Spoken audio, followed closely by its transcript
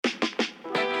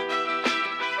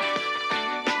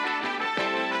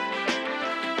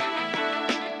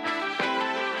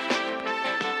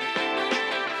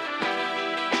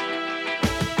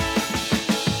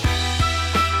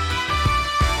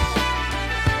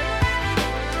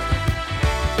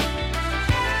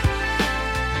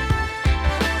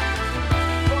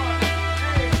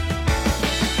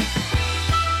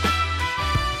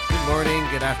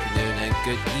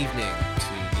evening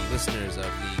to the listeners of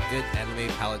the Good Anime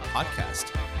Palette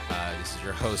podcast. This is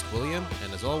your host, William,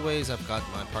 and as always, I've got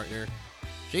my partner,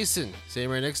 Jason, sitting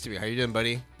right next to me. How you doing,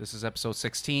 buddy? This is episode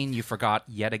 16. You forgot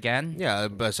yet again? Yeah,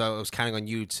 but so I was counting on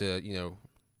you to,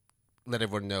 let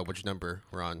everyone know which number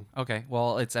we're on. Okay,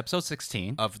 well, it's episode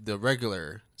 16. Of the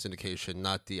regular syndication,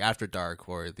 not the After Dark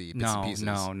or the Bits and Pieces.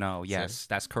 No. Yes,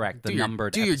 that's correct. The do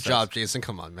numbered your episodes. job, Jason.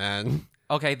 Come on, man.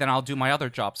 Okay, then I'll do my other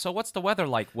job. So what's the weather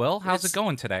like, Will? How's it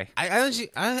going today?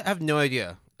 I have no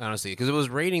idea, honestly, because it was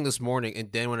raining this morning, and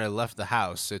then when I left the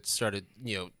house, it started,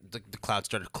 the clouds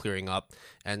started clearing up,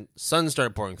 and sun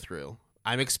started pouring through.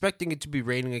 I'm expecting it to be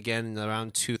raining again in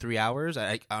around 2-3 hours.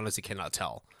 I honestly cannot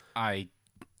tell.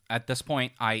 At this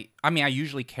point, I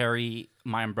usually carry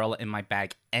my umbrella in my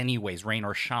bag anyways, rain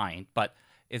or shine, but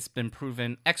it's been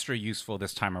proven extra useful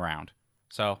this time around.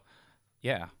 So,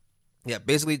 yeah. Yeah,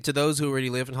 basically, to those who already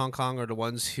live in Hong Kong or the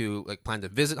ones who plan to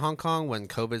visit Hong Kong when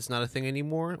COVID's not a thing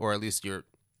anymore, or at least you're,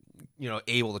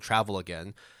 able to travel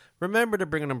again, remember to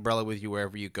bring an umbrella with you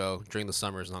wherever you go during the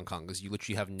summers in Hong Kong, because you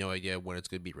literally have no idea when it's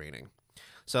going to be raining.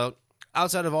 So,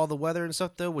 outside of all the weather and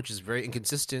stuff, though, which is very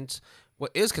inconsistent,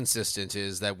 what is consistent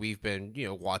is that we've been,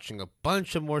 watching a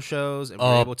bunch of more shows, and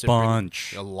we're able to bring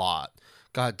a lot.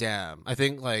 God damn. I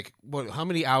think, how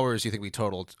many hours do you think we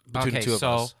totaled between the two of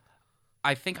us?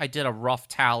 I think I did a rough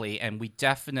tally, and we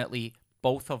definitely,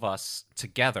 both of us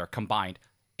together combined,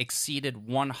 exceeded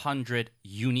 100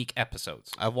 unique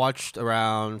episodes. I've watched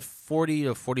around 40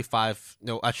 to 45.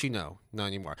 No, actually, no, not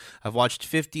anymore. I've watched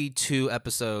 52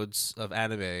 episodes of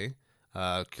anime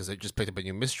because I just picked up a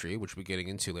new mystery, which we're getting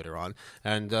into later on,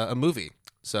 and a movie.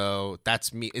 So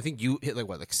that's me. I think you hit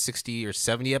 60 or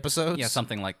 70 episodes? Yeah,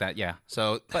 something like that, yeah.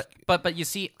 So, But you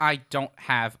see, I don't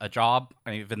have a job,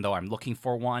 even though I'm looking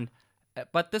for one.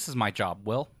 But this is my job,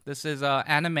 Will. This is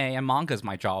anime and manga is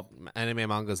my job. Anime and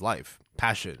manga is life,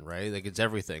 passion, right? It's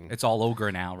everything. It's all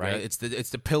ogre now, right? Yeah, it's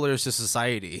the pillars to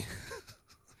society.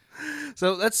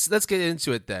 So let's get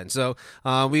into it then. So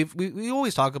we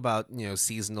always talk about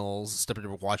seasonals, stuff that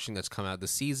we're watching that's come out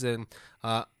this season.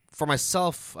 For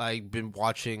myself, I've been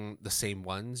watching the same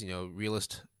ones.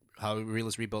 How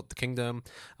Realist Rebuilt the Kingdom,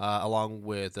 along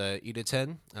with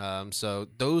Ida-ten. So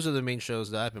those are the main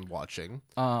shows that I've been watching.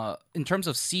 In terms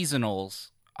of seasonals,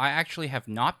 I actually have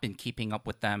not been keeping up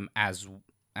with them as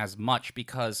much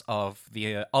because of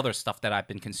the other stuff that I've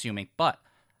been consuming. But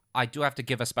I do have to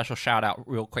give a special shout out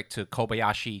real quick to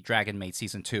Kobayashi Dragon Maid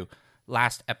Season 2.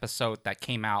 Last episode that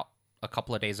came out a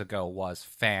couple of days ago was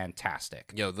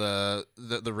fantastic. The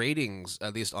ratings,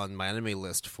 at least on my anime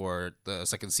list for the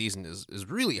second season, is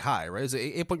really high, right? Is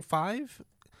it 8.5?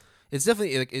 It's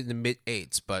definitely in the mid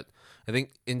 8s, but I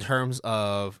think in terms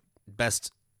of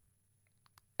best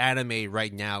anime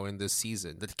right now in this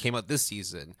season that came out this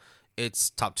season, it's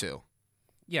top 2.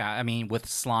 Yeah, with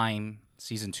Slime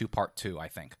Season 2 Part 2, I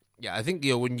think. Yeah, I think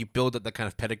when you build up that kind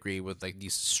of pedigree with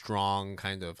these strong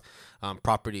kind of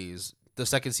properties, the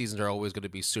second seasons are always going to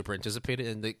be super anticipated,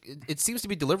 and it seems to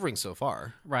be delivering so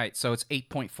far. Right, so it's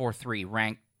 8.43,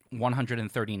 ranked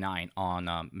 139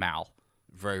 on Mal.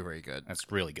 Very, very good. That's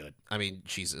really good.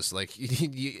 Jesus, I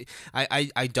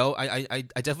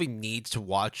definitely need to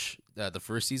watch the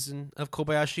first season of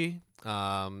Kobayashi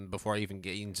before I even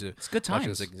get into. It's good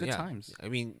times. Good times.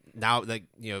 Now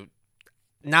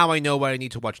now I know what I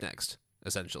need to watch next.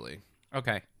 Essentially.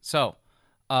 Okay, so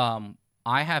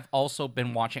I have also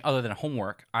been watching, other than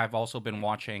homework, I've also been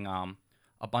watching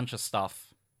a bunch of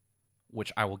stuff,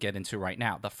 which I will get into right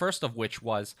now. The first of which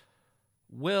was,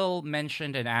 Will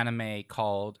mentioned an anime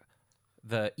called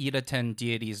The Ida-ten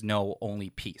Deities Know Only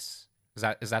Peace.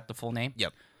 Is that the full name?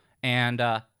 Yep.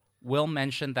 And Will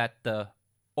mentioned that the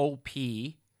OP,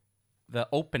 the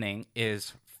opening,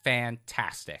 is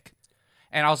fantastic.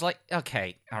 And I was like,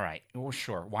 okay, all right, well,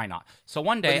 sure, why not? So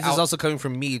one day, this is also coming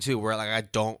from me too, where I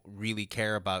don't really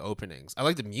care about openings. I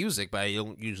like the music, but I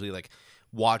don't usually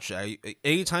watch.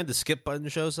 Anytime the skip button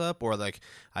shows up, or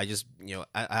I just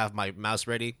I have my mouse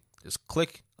ready, just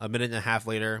click. A minute and a half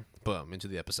later, boom, into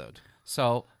the episode.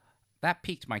 So that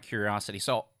piqued my curiosity.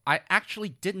 So I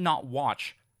actually did not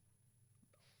watch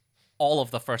all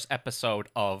of the first episode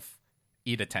of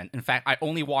Ida-ten. In fact, I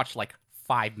only watched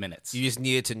 5 minutes. You just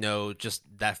needed to know just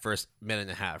that first minute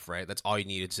and a half, right? That's all you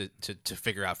needed to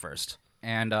figure out first.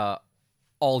 And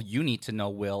all you need to know,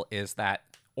 Will, is that,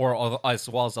 or as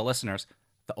well as the listeners,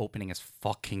 the opening is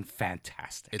fucking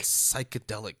fantastic. It's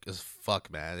psychedelic as fuck,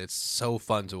 man. It's so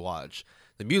fun to watch.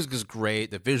 The music is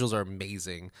great. The visuals are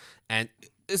amazing, and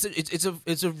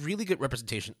it's a really good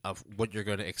representation of what you're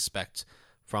going to expect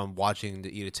from watching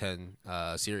the Ida-ten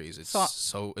series. It's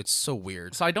so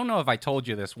weird. So I don't know if I told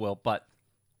you this, Will, but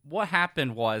what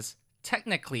happened was,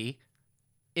 technically,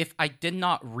 if I did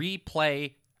not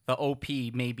replay the OP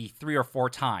maybe 3 or 4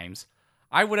 times,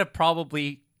 I would have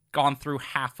probably gone through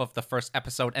half of the first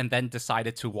episode and then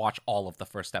decided to watch all of the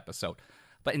first episode.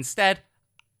 But instead,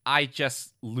 I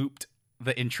just looped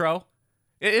the intro.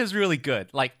 It is really good.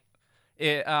 Like,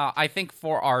 I think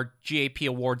for our GAP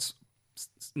Awards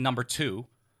number 2,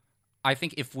 I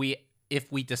think if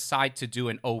we decide to do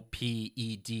an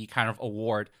OPED kind of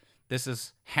award, this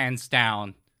is hands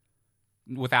down,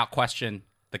 without question,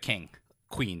 the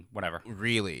queen, whatever.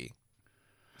 Really?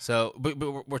 So, but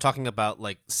we're talking about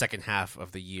like second half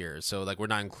of the year. So like we're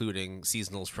not including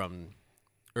seasonals from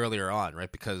earlier on,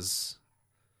 right? Because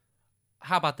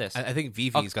how about this? I think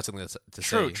Vivi's got something to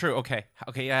say. True. Okay.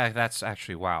 Yeah, that's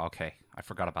actually, wow. Okay, I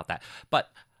forgot about that.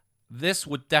 But this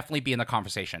would definitely be in the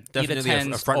conversation. Definitely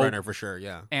a front runner for sure.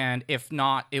 Yeah. And if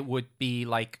not, it would be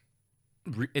like,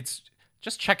 it's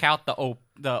just check out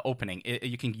the opening.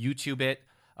 You can YouTube it.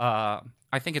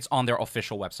 I think it's on their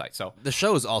official website. So the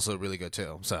show is also really good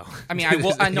too. So I mean,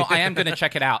 I am going to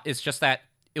check it out. It's just that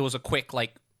it was a quick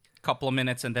like couple of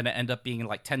minutes, and then it ended up being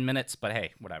like 10 minutes. But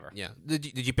hey, whatever. Yeah.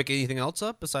 Did you pick anything else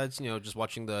up besides just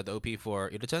watching the OP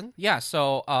for Ida-ten? Yeah.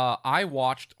 So I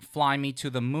watched "Fly Me to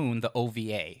the Moon," the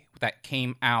OVA that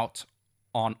came out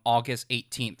on August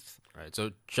 18th. Right.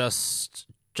 So just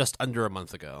under a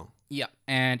month ago. Yeah,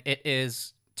 and it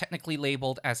is technically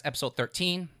labeled as episode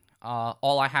 13.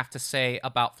 All I have to say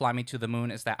about Fly Me to the Moon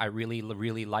is that I really,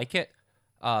 really like it.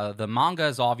 The manga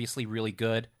is obviously really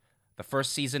good. The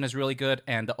first season is really good,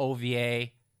 and the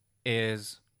OVA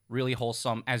is really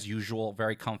wholesome as usual,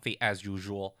 very comfy as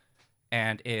usual,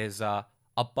 and is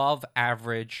above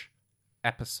average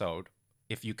episode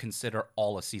if you consider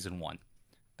all of season 1.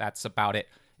 That's about it.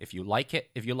 If you like it,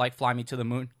 if you like Fly Me to the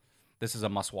Moon, this is a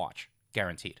must-watch,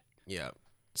 guaranteed. Yeah.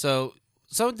 So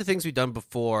some of the things we've done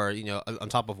before, on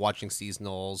top of watching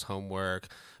seasonals, homework,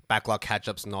 backlog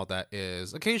catch-ups and all that,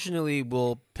 is occasionally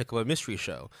we'll pick up a mystery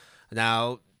show.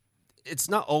 Now, it's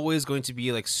not always going to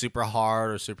be like super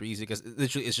hard or super easy, because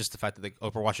literally it's just the fact that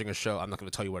like, we're watching a show, I'm not going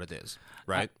to tell you what it is,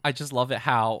 right? I just love it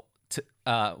how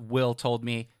Will told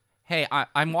me, hey,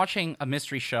 I'm watching a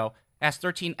mystery show. It has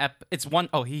 13 it's one.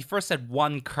 Oh, he first said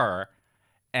one cur,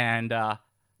 and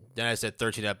then I said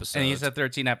 13 episodes. And he said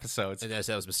 13 episodes. And then I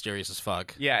said it was mysterious as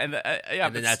fuck. Yeah, and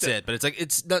then that's it. But it's like,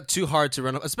 it's not too hard to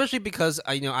run up, especially because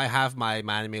I have my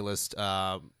anime list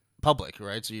public,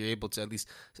 right? So you're able to at least,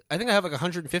 I think I have like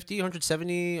 150,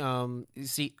 170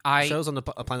 shows on the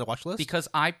Planet Watch list. Because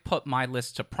I put my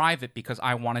list to private because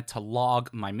I wanted to log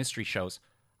my mystery shows.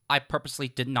 I purposely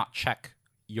did not check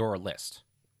your list.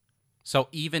 So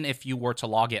even if you were to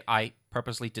log it, I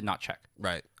purposely did not check.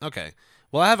 Right. Okay.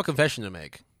 Well, I have a confession to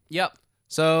make. Yep.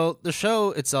 So the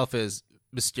show itself is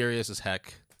mysterious as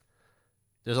heck.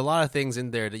 There's a lot of things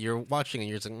in there that you're watching and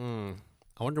you're just like,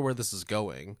 I wonder where this is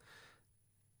going.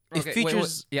 Okay, it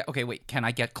features... Wait. Can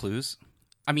I get clues?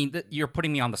 I mean, you're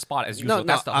putting me on the spot as usual.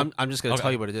 No, I'm just going to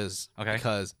tell you what it is. Okay.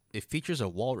 Because it features a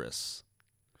walrus.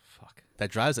 That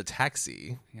drives a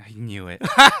taxi. Yeah, I knew it.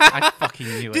 I fucking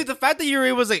knew it. Dude, the fact that you were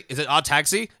able to say, is it a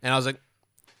taxi? And I was like,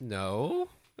 no.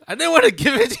 I didn't want to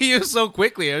give it to you so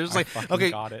quickly. I was just like, okay.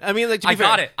 Got it. I mean, like, I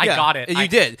got it. And you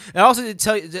did. And I also did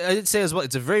tell you, I did say as well,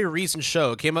 it's a very recent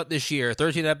show. It came out this year,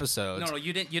 13 episodes. No,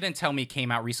 you didn't tell me it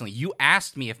came out recently. You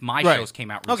asked me if my shows came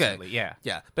out recently. Okay. Yeah.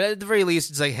 Yeah. But at the very least,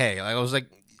 it's like, hey, I was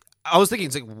thinking,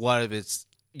 it's like, what if it's,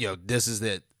 this is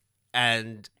it.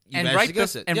 And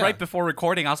right before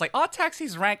recording, I was like, "Oh,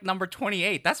 Taxi's ranked number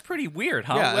 28. That's pretty weird,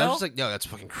 huh?" Yeah, Will? I was just like, "Yo, that's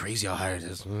fucking crazy how high it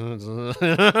is."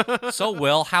 So,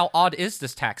 Will, how odd is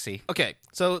this Taxi? Okay,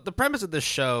 so the premise of this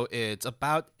show, it's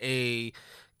about a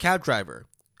cab driver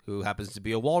who happens to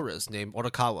be a walrus named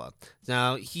Orakawa.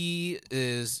 Now, he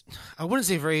is, I wouldn't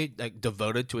say very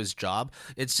devoted to his job.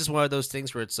 It's just one of those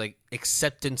things where it's like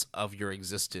acceptance of your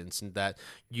existence and that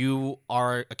you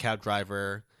are a cab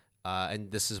driver. And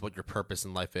this is what your purpose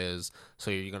in life is. So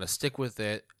you're going to stick with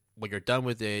it. When you're done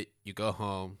with it, you go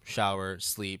home, shower,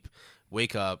 sleep,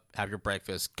 wake up, have your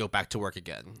breakfast, go back to work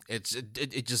again.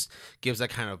 It just gives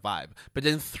that kind of vibe. But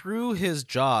then through his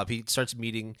job, he starts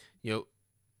meeting,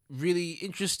 really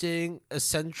interesting,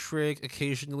 eccentric,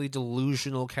 occasionally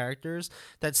delusional characters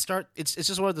that start. It's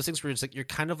just one of those things where it's like you're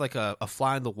kind of like a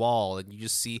fly on the wall, and you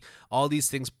just see all these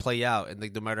things play out. And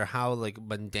like no matter how like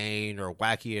mundane or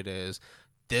wacky it is,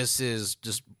 this is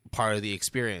just part of the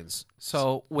experience.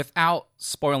 So, without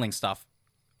spoiling stuff,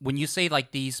 when you say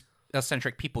like these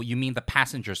eccentric people, you mean the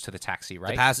passengers to the taxi,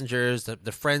 right? The passengers,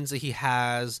 the friends that he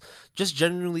has, just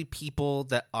generally people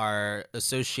that are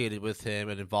associated with him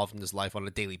and involved in his life on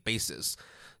a daily basis.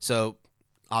 So,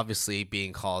 obviously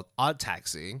being called Odd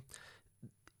Taxi,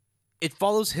 it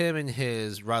follows him in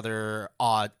his rather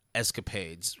odd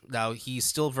escapades. Now he's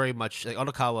still very much like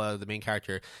Onokawa, the main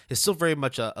character, is still very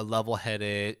much a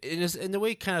level-headed, in a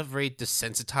way, kind of very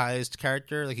desensitized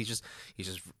character. Like he's just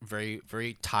very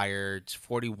very tired.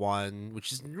 41,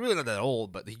 which is really not that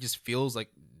old, but he just feels like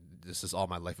this is all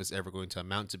my life is ever going to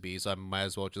amount to be. So I might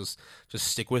as well just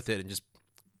stick with it and just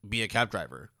be a cab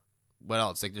driver. What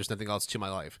else? Like there's nothing else to my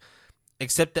life,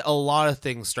 except that a lot of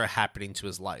things start happening to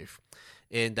his life,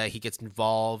 in that he gets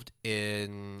involved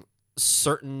in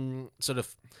certain sort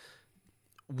of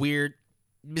weird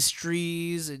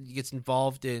mysteries, and he gets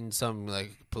involved in some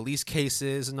like police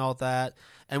cases and all that.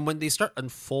 And when they start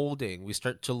unfolding, we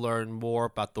start to learn more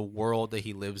about the world that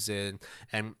he lives in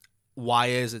and why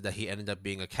is it that he ended up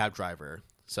being a cab driver.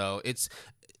 So it's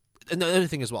another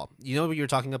thing as well. You know what you're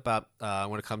talking about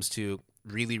when it comes to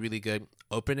really really good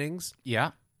openings?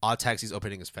 Yeah. Odd Taxi's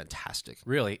opening is fantastic.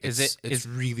 Really? It's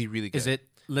really really good. Is it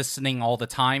listening all the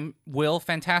time, Will,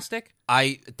 fantastic?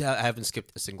 I haven't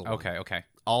skipped a single one. Okay.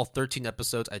 All 13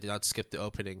 episodes, I did not skip the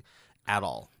opening at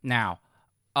all. Now,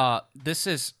 this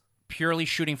is purely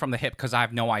shooting from the hip because I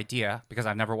have no idea, because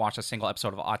I've never watched a single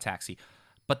episode of Odd Taxi.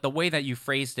 But the way that you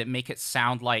phrased it make it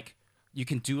sound like you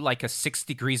can do like a 6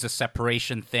 degrees of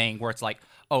separation thing where it's like,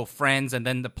 oh, friends, and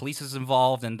then the police is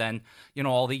involved, and then, you know,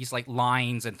 all these like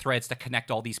lines and threads that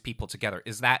connect all these people together.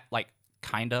 Is that like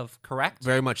kind of correct?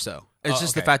 Very much so. It's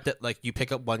just the okay. fact that like you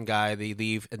pick up one guy, they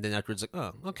leave, and then afterwards like,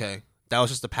 oh, okay, that was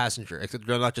just a passenger. Except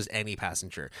they're not just any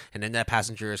passenger, and then that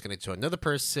passenger is connected to another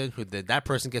person, who then that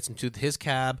person gets into his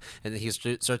cab, and then he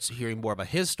starts hearing more about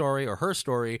his story or her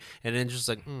story, and then just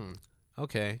like,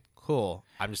 okay, cool.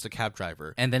 I'm just a cab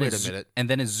driver. And then wait a minute. And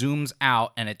then it zooms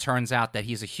out, and it turns out that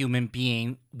he's a human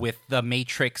being with the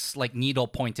Matrix like needle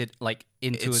pointed like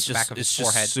into his back of his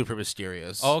forehead. Just super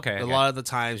mysterious. Oh, okay. A lot of the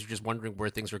times you're just wondering where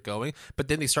things are going, but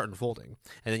then they start unfolding,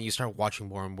 and then you start watching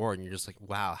more and more, and you're just like,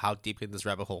 wow, how deep can this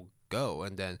rabbit hole go?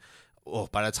 And then,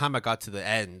 by the time I got to the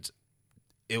end,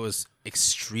 it was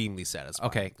extremely satisfying.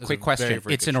 Okay, It was quick a question. very,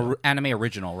 very It's good an show. anime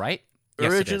original, right?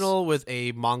 Yes, it is. Original with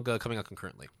a manga coming out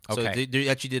concurrently. So Okay. they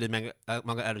actually did a manga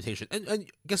adaptation. And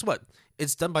guess what?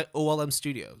 It's done by OLM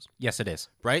Studios, Yes, it is.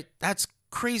 right? That's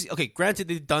crazy. Okay, granted,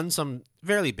 they've done some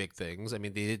fairly big things. I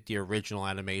mean, they did the original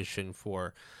animation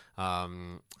for, what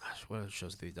other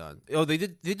shows have they done? Oh, they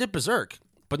did Berserk,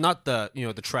 but not the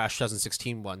the trash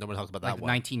 2016 one. No one talks about that Like one.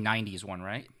 1990s one,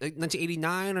 right? Like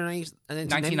 1989 or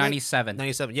 1997.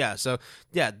 97. Yeah. So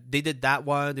yeah, they did that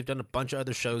one. They've done a bunch of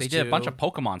other shows. They did a bunch too. of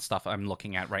Pokemon stuff I'm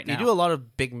looking at right They now. do a lot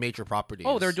of big major properties.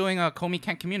 Oh, they're doing a Komi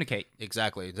Can't Communicate.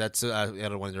 Exactly. That's the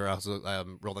other one they're also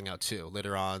rolling out too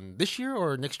later on this year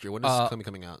or next year. When is Komi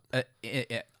coming out?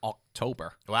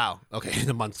 October. Wow. Okay, in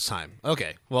a month's time.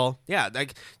 Okay. Well, yeah.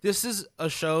 Like this is a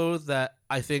show that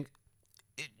I think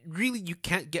really you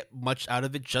can't get much out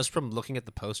of it just from looking at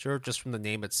the poster, just from the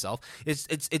name itself. It's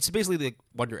basically like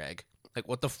Wonder Egg. Like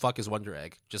what the fuck is Wonder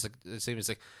Egg? Just like the same as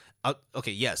like.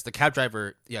 Okay, yes, the cab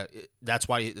driver. Yeah, that's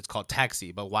why it's called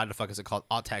Taxi. But why the fuck is it called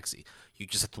Odd Taxi? You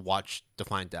just have to watch to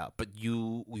find out. But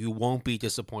you won't be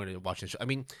disappointed watching the show. I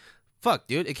mean, fuck,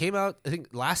 dude, it came out I think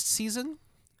last season.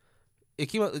 It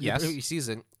came out Yes. the previous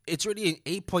season. It's already an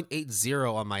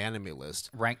 8.80 on my anime list,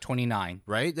 Rank 29.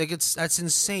 right? Like that's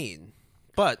insane.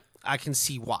 But I can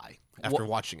see why after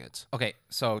watching it. Okay,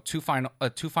 so two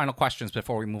final questions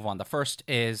before we move on. The first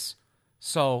is,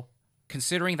 so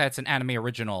considering that it's an anime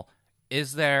original,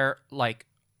 is there like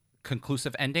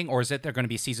conclusive ending, or is it there going to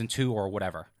be season 2 or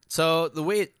whatever? So the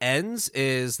way it ends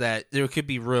is that there could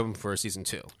be room for a season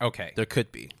 2. Okay, There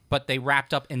could be. but they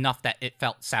wrapped up enough that it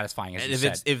felt satisfying, as And you if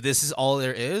said. if this is all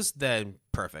there is, then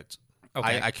perfect.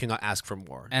 Okay. I cannot ask for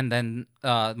more. And then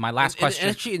my last question.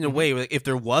 And actually, in a way, like, if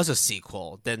there was a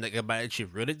sequel, then like, I might actually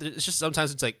ruin it. It's just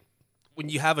sometimes it's like when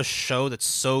you have a show that's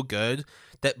so good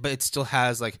that, but it still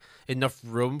has like enough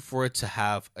room for it to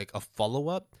have like a follow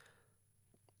up.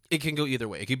 It can go either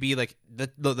way. It could be like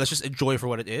let's just enjoy it for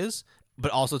what it is,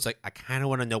 but also it's like I kind of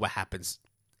want to know what happens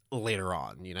later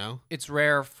on. You know? It's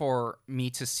rare for me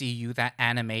to see you that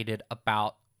animated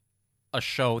about a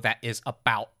show that is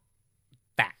about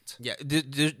that. Yeah.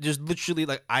 There's literally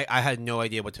like I had no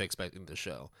idea what to expect in the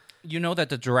show. You know that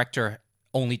the director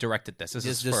only directed this. This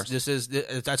is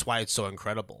first. That's why it's so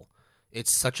incredible.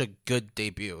 It's such a good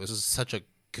debut. This is such a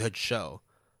good show.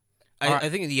 Alright. I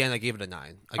think in the end I gave it a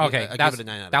 9. I gave it a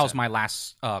 9 out of that was 10. my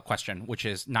last question, which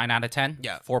is 9 out of 10.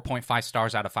 Yeah. 4.5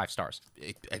 stars out of 5 stars.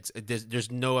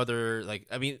 There's no other like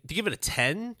I mean to give it a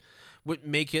 10 would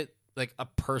make it like a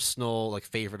personal like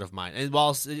favorite of mine. And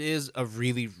whilst it is a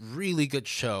really really good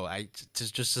show,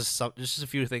 just a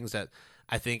few things that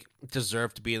I think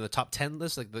deserve to be in the top 10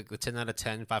 list, like the 10 out of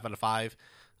 10, 5 out of 5.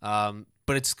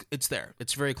 But it's there.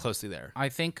 It's very closely there. I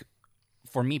think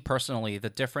for me personally, the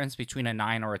difference between a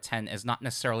 9 or a 10 is not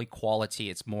necessarily quality.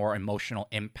 It's more emotional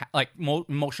impact, like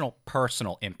emotional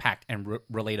personal impact and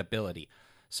relatability.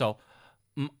 So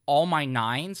all my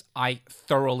 9s, I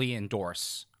thoroughly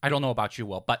endorse. I don't know about you,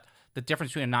 Will, but the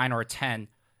difference between a 9 or a 10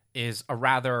 is a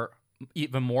rather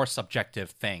even more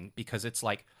subjective thing because it's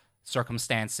like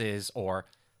circumstances or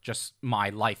just my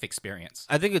life experience.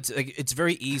 I think it's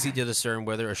very easy to discern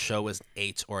whether a show is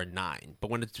 8 or a 9, but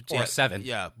when it's Or a 7.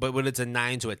 yeah. But when it's a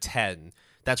 9 to a 10,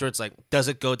 that's where it's like, does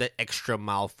it go that extra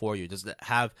mile for you? Does it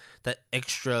have that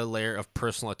extra layer of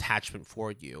personal attachment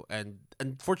for you? And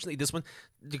unfortunately, this one,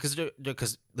 because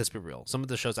let's be real, some of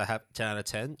the shows I have 10 out of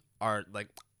 10 are like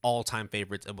all-time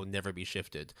favorites and will never be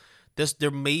shifted. There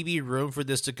may be room for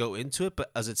this to go into it, but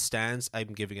as it stands,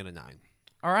 I'm giving it a 9.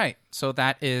 All right, so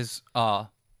that is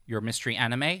your mystery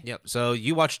anime. Yep. So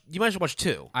you managed to watch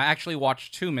 2. I actually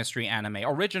watched 2 mystery anime.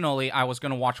 Originally, I was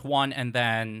going to watch 1, and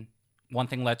then one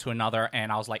thing led to another,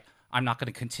 and I was like, I'm not going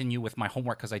to continue with my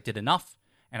homework because I did enough,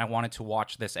 and I wanted to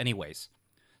watch this anyways.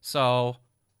 So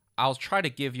I'll try to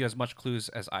give you as much clues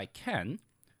as I can.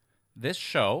 This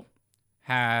show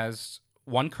has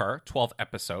one cur, 12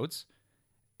 episodes.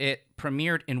 It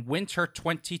premiered in winter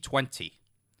 2020.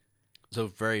 So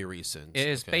very recent. It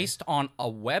is based on a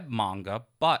web manga,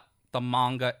 but the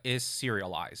manga is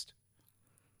serialized.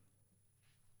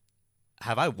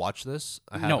 Have I watched this?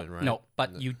 I No, haven't, right? no,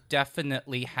 but you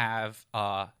definitely have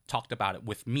talked about it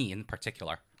with me in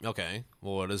particular. Okay.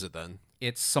 Well, what is it then?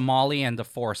 It's Somali and the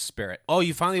Forest Spirit. Oh,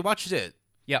 you finally watched it.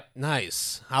 Yep.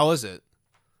 Nice. How is it?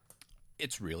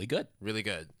 It's really good. Really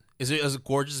good. Is it as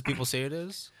gorgeous as people say it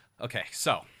is? Okay,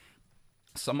 so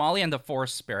Somali and the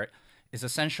Forest Spirit is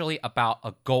essentially about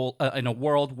a goal in a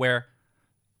world where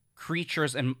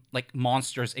creatures and like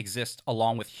monsters exist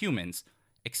along with humans,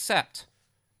 except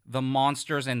the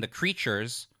monsters and the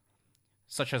creatures,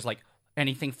 such as like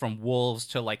anything from wolves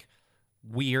to like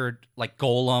weird like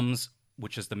golems,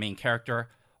 which is the main character,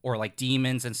 or like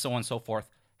demons and so on and so forth,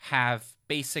 have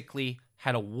basically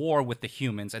had a war with the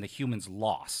humans and the humans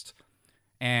lost.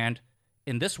 And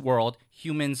in this world,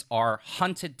 humans are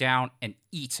hunted down and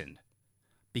eaten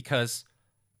because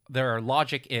their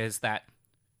logic is that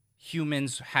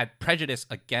humans had prejudice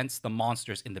against the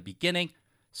monsters in the beginning,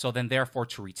 so then therefore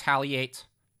to retaliate,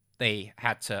 they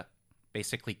had to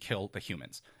basically kill the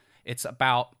humans. It's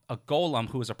about a golem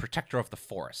who is a protector of the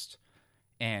forest,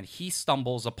 and he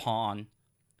stumbles upon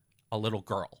a little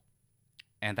girl,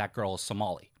 and that girl is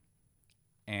Somali.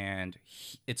 And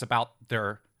it's about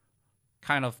their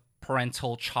kind of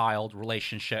parental-child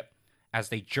relationship as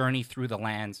they journey through the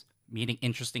lands, meeting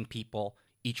interesting people,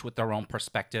 each with their own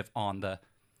perspective on the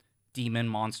demon,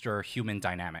 monster, human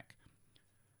dynamic.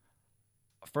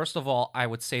 First of all, I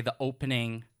would say the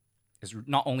opening is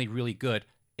not only really good,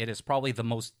 it is probably the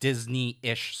most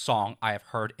Disney-ish song I have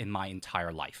heard in my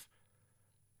entire life.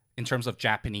 In terms of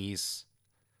Japanese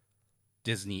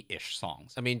Disney-ish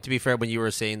songs. I mean, to be fair, when you were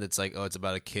saying that's like, oh, it's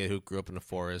about a kid who grew up in a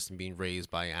forest and being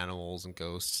raised by animals and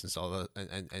ghosts and all that,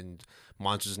 and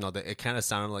monsters and all that, it kind of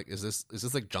sounded like, is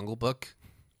this like Jungle Book?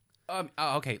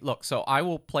 Okay, look, so I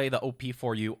will play the OP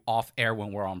for you off air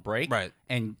when we're on break. Right.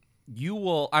 And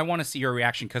I want to see your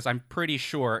reaction because I'm pretty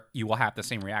sure you will have the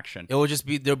same reaction. It will just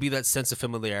be, there'll be that sense of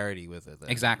familiarity with it. Then.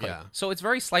 Exactly. Yeah. So it's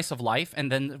very slice of life,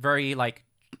 and then very like,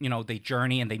 they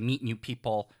journey and they meet new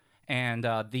people, and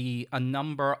a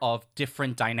number of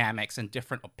different dynamics and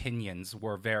different opinions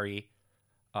were very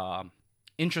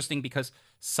interesting because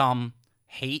some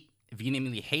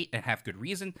vehemently hate and have good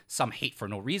reason, some hate for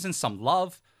no reason, some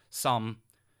love, some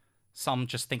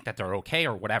just think that they're okay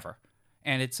or whatever.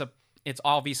 And it's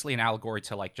obviously an allegory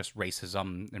to like just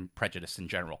racism and prejudice in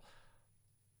general.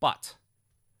 But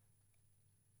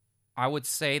I would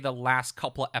say the last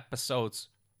couple of episodes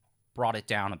brought it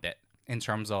down a bit in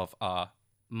terms of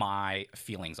my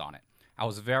feelings on it. I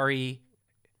was very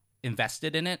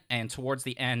invested in it, and towards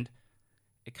the end,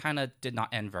 it kind of did not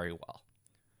end very well.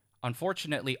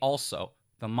 Unfortunately, also,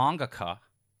 the mangaka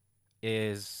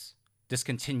is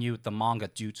discontinued the manga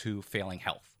due to failing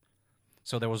health.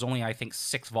 So there was only, I think,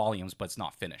 6 volumes, but it's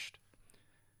not finished.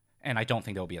 And I don't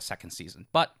think there will be a second season.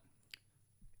 But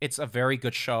it's a very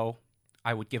good show.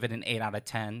 I would give it an 8 out of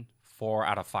 10, 4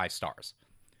 out of 5 stars.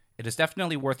 It is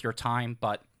definitely worth your time,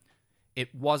 but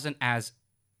it wasn't as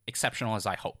exceptional as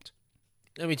I hoped.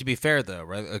 I mean, to be fair, though,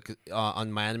 right?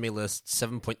 On my anime list,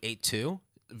 7.82,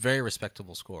 very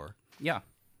respectable score. Yeah.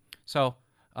 So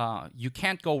you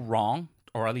can't go wrong,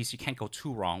 or at least you can't go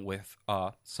too wrong with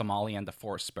Somali and the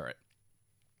Forest Spirit.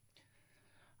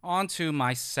 On to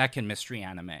my second mystery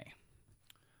anime.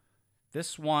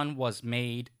 This one was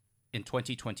made in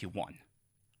 2021.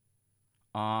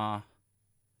 And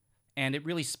it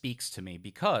really speaks to me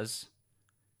because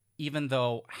even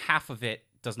though half of it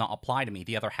does not apply to me,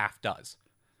 the other half does.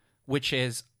 Which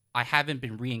is, I haven't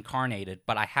been reincarnated,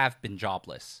 but I have been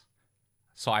jobless.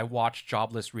 So I watched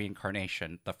Jobless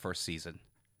Reincarnation, the first season.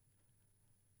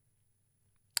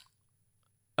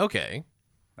 Okay.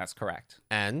 That's correct.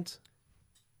 And?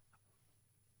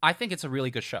 I think it's a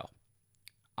really good show.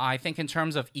 I think in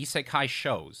terms of isekai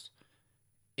shows,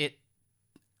 it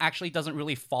actually doesn't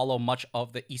really follow much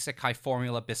of the isekai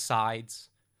formula besides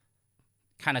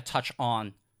kind of touch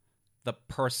on the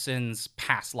person's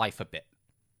past life a bit.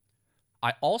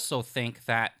 I also think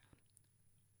that,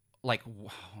 like,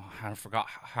 I forgot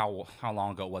how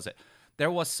long ago was it? There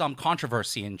was some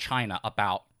controversy in China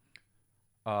about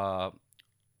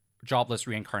Jobless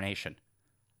Reincarnation.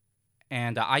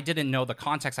 And I didn't know the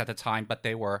context at the time, but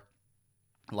they were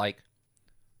like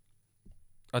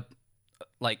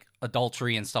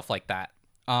adultery and stuff like that.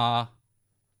 Oh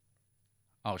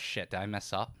shit, did I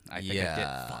mess up? I think I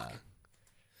did. Fuck.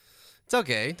 It's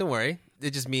okay, don't worry.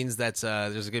 It just means that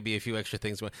there's going to be a few extra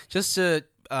things. Just to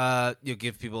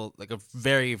give people like a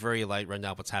very, very light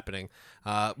rundown of what's happening.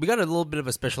 We got a little bit of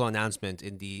a special announcement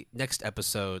in the next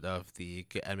episode of the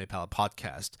Anime Palette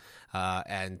podcast.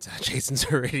 And Jason's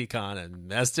already gone and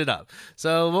messed it up.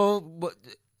 So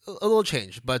a little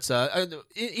change. But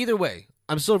either way,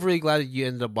 I'm still really glad that you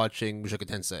ended up watching Mushoku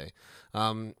Tensei.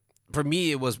 For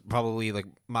me, it was probably like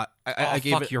my. I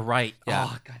gave fuck, it. You're right. Yeah.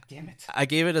 Oh, god damn it. I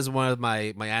gave it as one of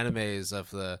my animes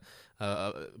of the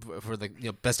for the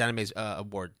best animes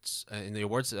awards in the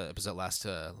awards episode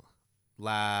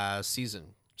last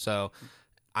season. So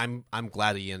I'm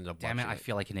glad that you ended up. Damn it! watching I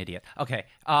feel like an idiot. Okay.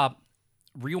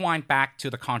 Rewind back to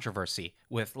the controversy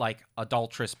with like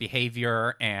adulterous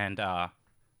behavior and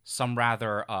some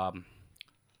rather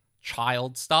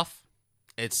child stuff.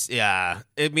 It's I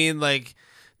mean, like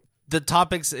the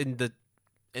topics in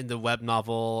the web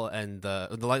novel and the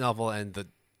light novel and the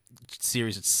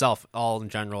series itself, all in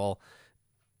general,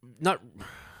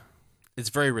 it's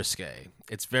very risque.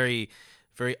 It's very,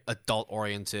 very adult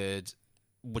oriented,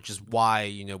 which is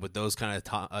why with those kind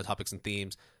of topics and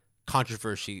themes,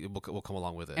 controversy will come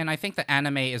along with it. And I think the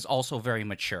anime is also very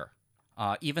mature,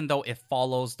 even though it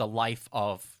follows the life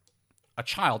of a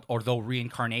child, or though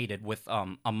reincarnated with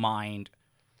a mind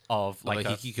of like a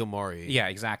hikikomori. Yeah,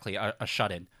 exactly, a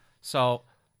shut-in. So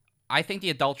I think the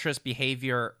adulterous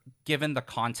behavior, given the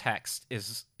context,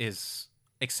 is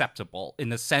acceptable in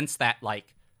the sense that,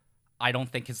 like, I don't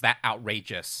think it's that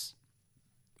outrageous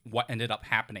what ended up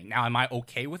happening. Now, am I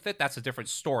okay with it? That's a different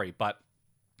story. But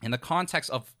in the context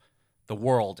of the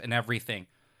world and everything,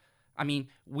 I mean,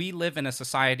 we live in a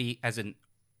society, as in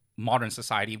modern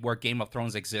society, where Game of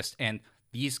Thrones exists, and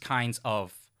these kinds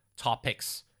of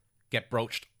topics get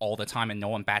broached all the time and no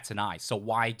one bats an eye. So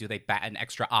why do they bat an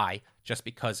extra eye just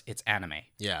because it's anime?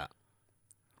 Yeah.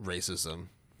 Racism.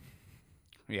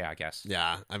 Yeah, I guess.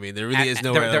 Yeah, I mean, there really is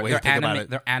no other way to think about it.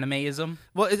 Their animeism?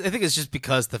 Well, I think it's just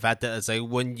because the fact that it's like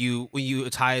when you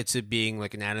tie it to being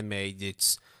like an anime,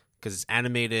 it's because it's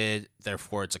animated,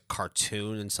 therefore it's a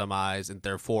cartoon in some eyes, and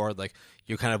therefore like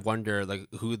you kind of wonder like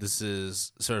who this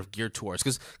is sort of geared towards.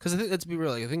 Because I think, let's be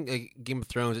real, like, I think like Game of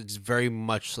Thrones, it's very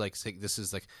much like this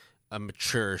is like a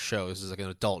mature show. This is like an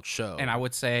adult show. And I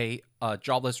would say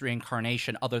Jobless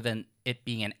Reincarnation, other than it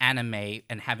being an anime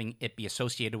and having it be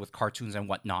associated with cartoons and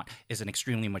whatnot, is an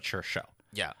extremely mature show.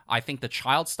 Yeah. I think the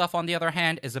child stuff, on the other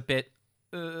hand, is a bit,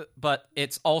 but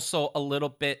it's also a little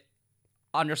bit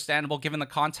understandable given the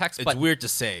context. It's weird to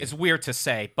say. It's weird to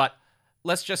say, but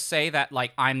let's just say that,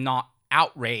 like, I'm not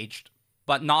outraged,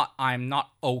 but I'm not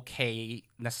okay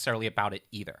necessarily about it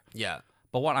either. Yeah.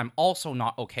 But what I'm also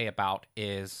not okay about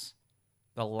is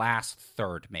the last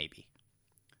third, maybe.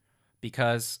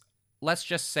 Because let's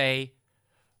just say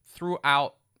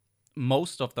throughout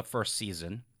most of the first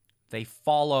season, they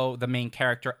follow the main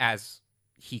character as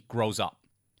he grows up.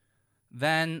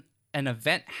 Then an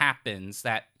event happens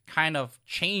that kind of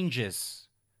changes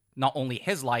not only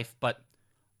his life, but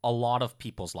a lot of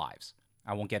people's lives.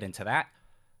 I won't get into that.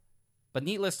 But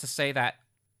needless to say that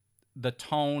the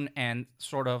tone and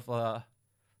sort of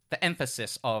the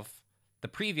emphasis of the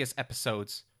previous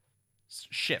episodes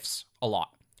shifts a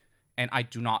lot. And I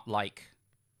do not like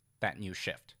that new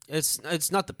shift.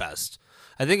 It's not the best.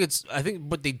 I think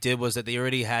what they did was that they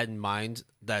already had in mind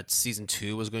that season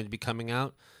 2 was going to be coming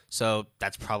out. So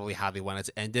that's probably how they wanted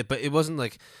to end it. But it wasn't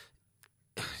like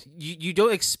you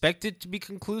don't expect it to be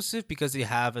conclusive because they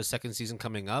have a second season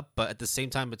coming up. But at the same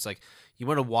time, it's like you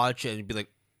want to watch it and be like,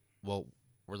 well,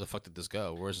 where the fuck did this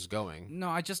go? Where's this going? No,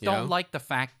 I just You don't know? like the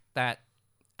fact that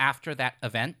after that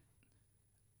event,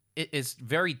 it is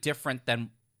very different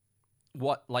than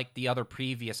what like the other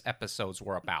previous episodes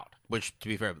were about. Which, to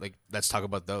be fair, like let's talk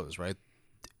about those, right?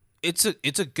 It's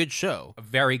a good show. A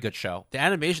very good show. The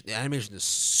animation is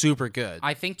super good.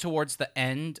 I think towards the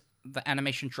end, the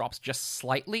animation drops just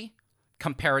slightly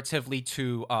comparatively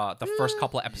to the first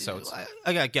couple of episodes.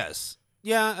 I guess.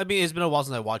 Yeah, I mean, it's been a while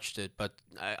since I watched it, but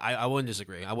I wouldn't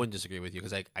disagree. I wouldn't disagree with you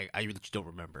because I really don't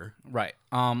remember. Right.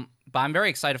 But I'm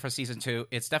very excited for season 2.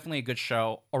 It's definitely a good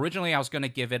show. Originally, I was going to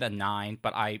give it a 9,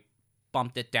 but I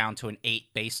bumped it down to an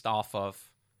 8 based off of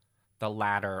the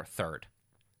latter third.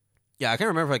 Yeah, I can't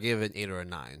remember if I gave it an 8 or a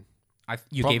 9.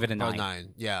 You gave it a 9. Probably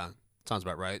 9. Yeah, sounds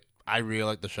about right. I really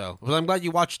like the show. Well, I'm glad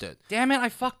you watched it. Damn it, I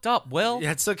fucked up, Will.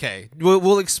 Yeah, it's okay.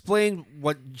 We'll explain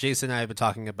what Jason and I have been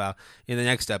talking about in the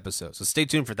next episode, so stay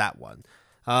tuned for that one.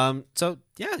 So,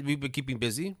 yeah, we've been keeping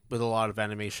busy with a lot of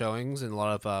anime showings and a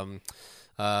lot of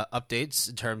updates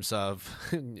in terms of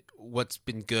what's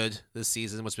been good this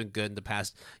season, what's been good in the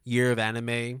past year of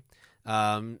anime.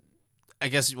 I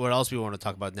guess what else we want to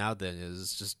talk about now then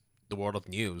is just the world of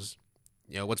news.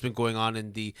 You know, what's been going on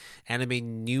in the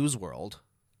anime news world.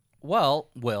 Well,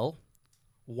 Will,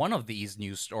 one of these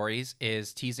news stories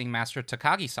is teasing Master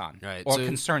Takagi-san. Right, Or so-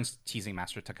 concerns teasing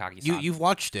Master Takagi-san. You've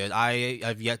watched it.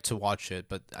 I've yet to watch it,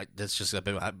 but that's just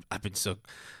I've been so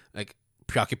like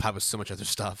preoccupied with so much other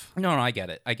stuff. No, I get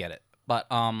it. But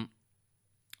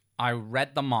I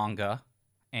read the manga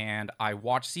and I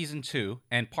watched season 2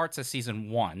 and parts of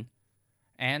season 1.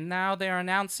 And now they're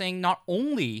announcing not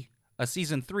only a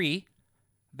season 3,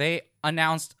 they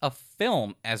announced a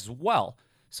film as well.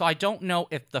 So I don't know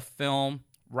if the film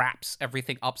wraps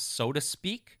everything up, so to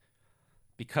speak,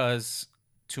 because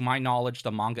to my knowledge,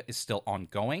 the manga is still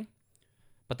ongoing.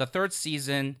 But the third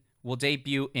season will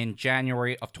debut in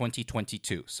January of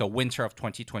 2022, so winter of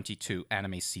 2022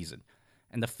 anime season.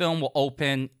 And the film will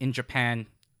open in Japan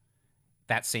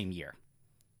that same year.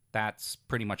 That's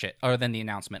pretty much it, other than the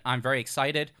announcement. I'm very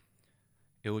excited.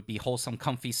 It would be wholesome,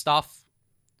 comfy stuff.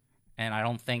 And I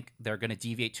don't think they're going to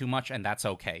deviate too much, and that's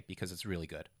okay, because it's really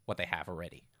good, what they have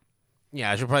already. Yeah,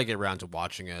 I should probably get around to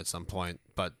watching it at some point.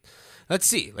 But let's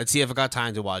see. Let's see if I got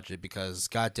time to watch it because,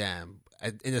 goddamn,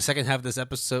 in the second half of this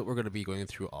episode, we're going to be going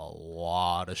through a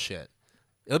lot of shit.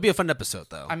 It'll be a fun episode,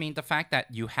 though. I mean, the fact that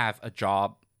you have a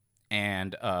job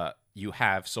and you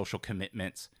have social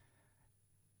commitments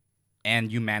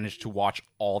and you manage to watch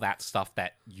all that stuff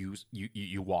that you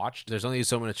watched. There's only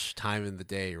so much time in the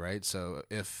day, right? So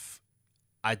if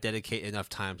I dedicate enough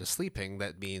time to sleeping,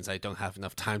 that means I don't have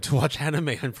enough time to watch anime,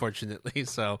 unfortunately.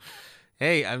 So,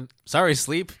 hey, I'm sorry,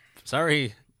 sleep.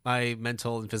 Sorry, my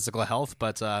mental and physical health,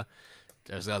 but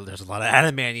there's a lot of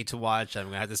anime I need to watch. I'm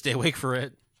going to have to stay awake for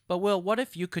it. But, Will, what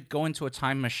if you could go into a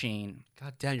time machine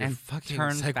God damn, you're and fucking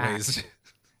turn segues. back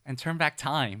and turn back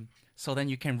time so then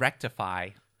you can rectify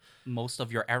most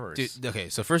of your errors? Dude, okay,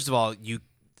 so first of all,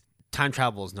 time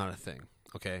travel is not a thing,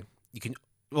 okay? You can...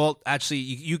 Well, actually,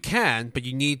 you can, but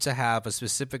you need to have a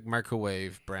specific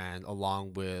microwave brand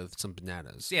along with some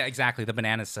bananas. Yeah, exactly. The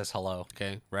banana says hello.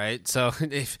 Okay, right? So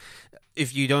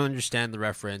if you don't understand the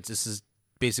reference, this is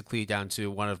basically down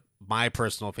to one of my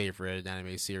personal favorite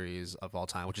anime series of all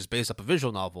time, which is based off a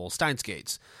visual novel, Steins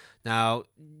Gates. Now,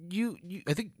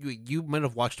 I think you might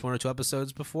have watched 1 or 2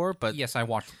 episodes before, but Yes, I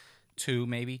watched 2,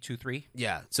 maybe 2, 3.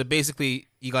 yeah. So basically,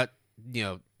 you got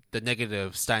the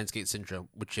negative Steins Gate syndrome,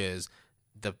 which is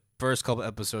the first couple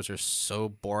episodes are so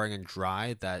boring and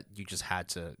dry that you just had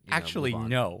to Actually, move on.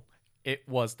 no. It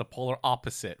was the polar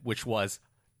opposite, which was,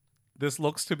 this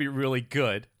looks to be really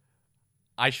good.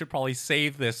 I should probably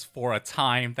save this for a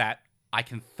time that I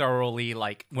can thoroughly,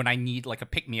 like, when I need, like, a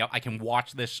pick-me-up, I can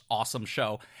watch this awesome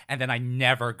show, and then I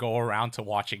never go around to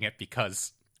watching it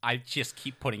because I just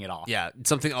keep putting it off. Yeah,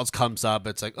 something else comes up.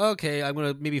 It's like, okay, I'm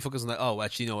gonna maybe focus on that. Oh,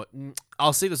 actually, you know what?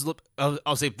 I'll save this.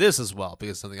 I'll save this as well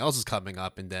because something else is coming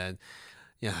up, and then,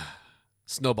 yeah,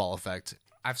 snowball effect.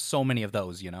 I have so many of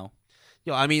those, you know?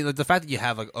 I mean, like, the fact that you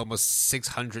have like almost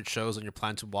 600 shows on your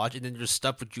plan to watch, and then there's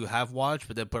stuff that you have watched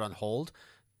but then put on hold.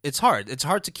 It's hard. It's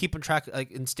hard to keep on track, like,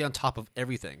 and stay on top of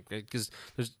everything, because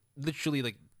there's literally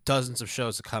like dozens of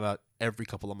shows that come out every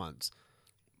couple of months.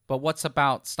 But what's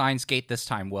about Steins Gate this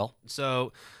time, Will?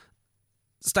 So,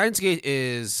 Steins Gate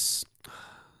is,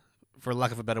 for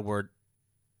lack of a better word,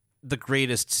 the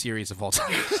greatest series of all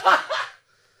time.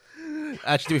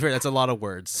 Actually, to be fair, that's a lot of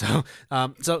words.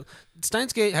 So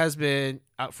Steins Gate has been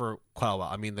out for quite a while.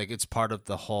 I mean, like, it's part of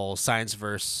the whole science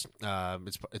verse.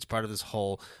 It's part of this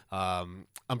whole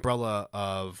umbrella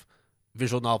of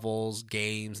visual novels,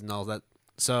 games, and all that.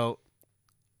 So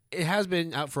it has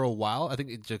been out for a while. I think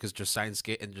it's just Steins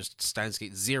Gate and just Steins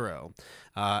Gate Zero,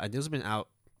 and those have been out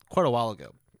quite a while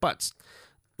ago. But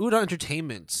Udon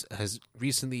Entertainment has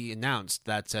recently announced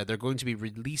that they're going to be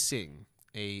releasing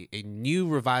a new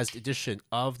revised edition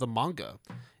of the manga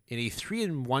in a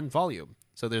 3-in-1 volume.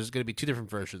 So there's going to be two different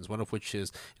versions, one of which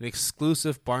is an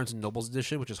exclusive Barnes & Noble's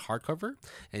edition, which is hardcover,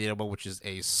 and the other one which is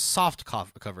a soft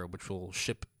cover, which will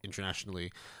ship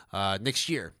internationally next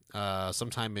year,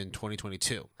 sometime in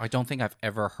 2022. I don't think I've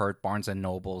ever heard Barnes &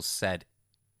 Noble said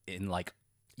in like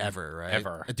Ever, right?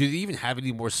 Ever. Do they even have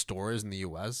any more stores in the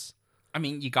U.S.? I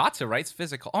mean, you got to, right? It's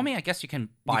physical. I mean, I guess you can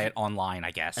buy it online,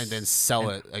 I guess. And then sell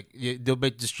it. Like they'll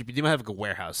distribute. They might have like a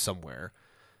warehouse somewhere.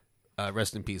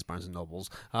 Rest in peace, Barnes and Nobles.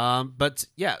 But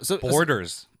yeah, so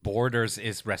Borders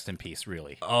is rest in peace,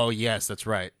 really. Oh yes, that's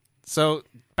right. So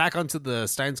back onto the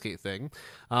Steins Gate thing.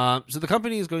 So the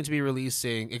company is going to be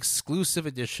releasing exclusive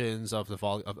editions of the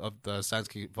of the Steins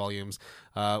Gate volumes,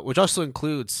 which also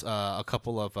includes a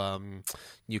couple of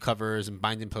new covers and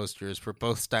binding posters for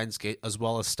both Steins Gate as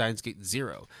well as Steins Gate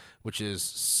Zero, which is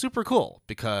super cool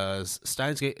because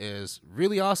Steins Gate is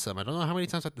really awesome. I don't know how many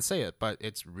times I have to say it, but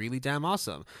it's really damn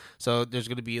awesome. So there's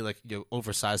going to be like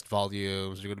oversized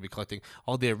volumes. You're going to be collecting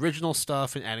all the original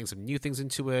stuff and adding some new things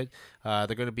into it. They're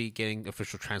going to be getting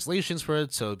official translations for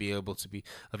it, so it'll be able to be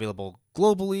available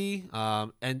globally.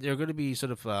 And they're going to be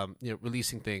sort of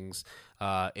releasing things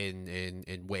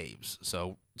in waves.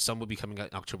 So some will be coming out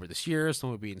in October this year, some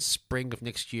will be in spring of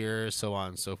next year, so on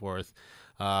and so forth.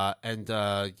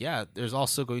 There's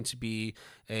also going to be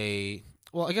I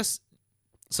guess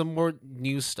some more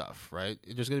new stuff, right?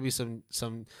 There's going to be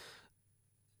some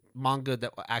manga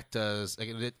that will act as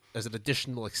an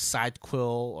additional side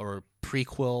quill or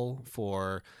prequel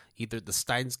for either the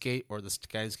Steins Gate or the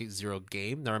Steins Gate Zero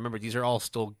game. Now remember, these are all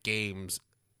still games,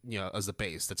 as the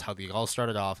base. That's how they all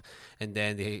started off, and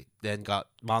then they got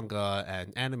manga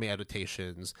and anime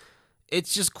adaptations.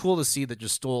 It's just cool to see that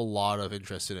there's still a lot of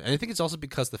interest in it, and I think it's also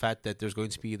because the fact that there's going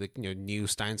to be new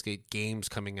Steins Gate games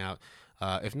coming out.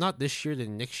 If not this year,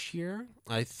 then next year.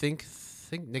 I think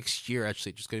next year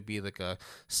actually, just going to be like a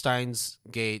Steins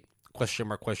Gate ? I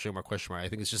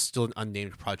think it's just still an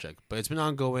unnamed project, but it's been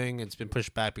ongoing. It's been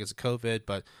pushed back because of COVID,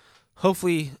 but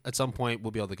hopefully at some point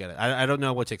we'll be able to get it. I don't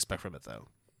know what to expect from it though.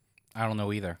 I don't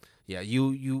know either. Yeah,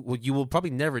 you will probably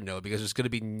never know because there's going to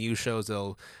be new shows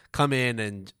that'll come in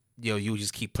and you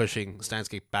just keep pushing Steins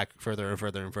Gate back further and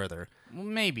further and further. Well,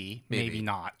 maybe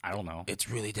not. I don't know. It's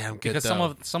really damn good because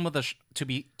though. some of the to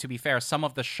be fair, some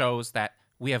of the shows that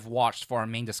we have watched for our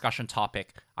main discussion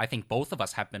topic, I think both of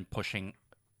us have been pushing.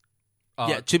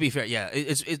 To be fair,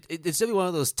 it's definitely one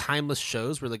of those timeless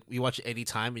shows where like you watch it any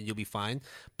time and you'll be fine.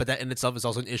 But that in itself is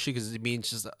also an issue because it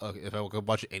means just if I could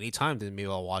watch it any time, then maybe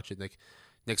I'll watch it like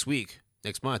next week,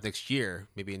 next month, next year,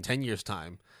 maybe in 10 years'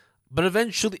 time. But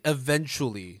eventually,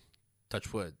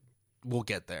 touch wood, we'll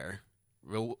get there.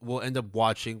 We'll end up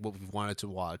watching what we've wanted to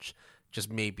watch,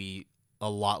 just maybe a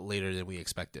lot later than we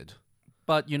expected.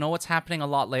 But you know what's happening a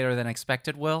lot later than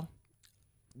expected, Will?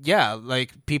 Yeah,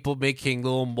 like people making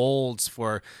little molds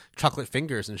for chocolate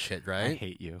fingers and shit, right? I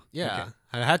hate you. Yeah, Okay.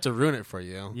 I had to ruin it for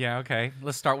you. Yeah, okay.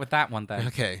 Let's start with that one then.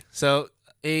 Okay, so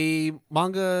a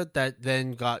manga that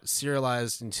then got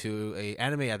serialized into a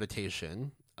anime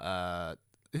adaptation. I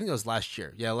think it was last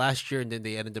year. Yeah, last year, and then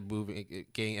they ended up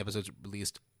getting episodes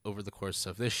released over the course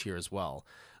of this year as well.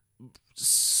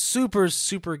 Super,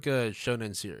 super good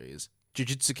shonen series,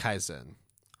 Jujutsu Kaisen.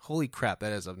 Holy crap,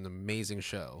 that is an amazing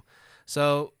show.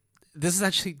 So this is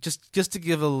actually just to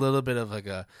give a little bit of like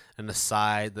an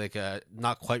aside, like a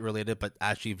not quite related but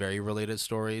actually very related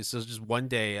story. So just one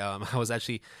day, I was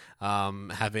actually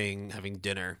having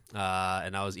dinner,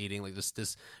 and I was eating like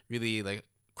this really like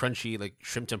crunchy like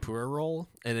shrimp tempura roll,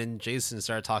 and then Jason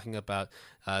started talking about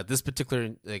this particular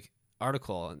like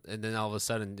article, and then all of a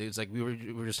sudden it's like we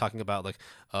were just talking about like,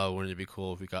 oh, wouldn't it be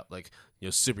cool if we got like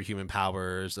superhuman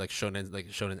powers like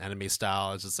shonen anime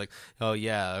style. It's just like, oh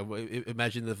yeah,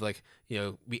 imagine if like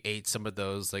we ate some of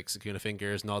those like Sukuna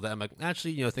fingers and all that. I'm like,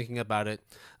 actually thinking about it,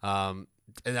 and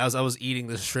as I was eating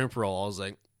this shrimp roll, I was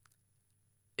like,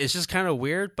 it's just kind of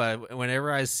weird, but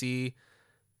whenever I see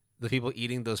the people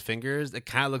eating those fingers, it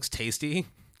kind of looks tasty.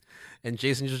 And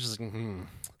Jason's just like,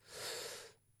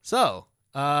 So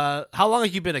how long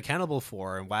have you been a cannibal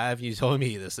for, and why have you told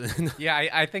me this? Yeah,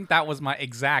 I think that was my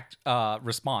exact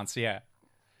response. Yeah.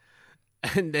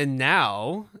 And then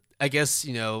now, I guess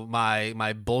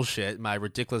my bullshit, my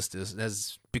ridiculousness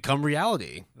has become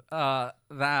reality.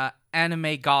 The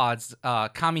anime gods,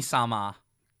 Kami-sama,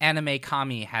 Anime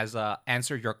Kami has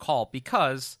answered your call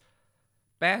because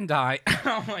Bandai.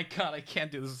 Oh my god, I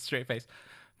can't do this with a straight face.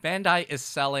 Bandai is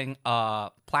selling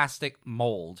a plastic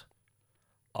mold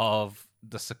of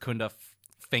the Secunda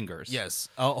fingers. Yes,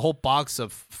 a whole box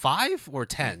of 5 or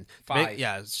 10. 5.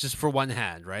 Yeah, it's just for one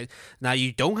hand, right? Now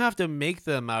you don't have to make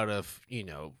them out of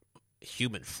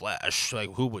human flesh.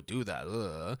 Like, who would do that?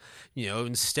 Ugh.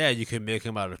 Instead you can make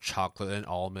them out of chocolate and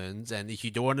almonds, and if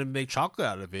you don't want to make chocolate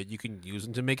out of it, you can use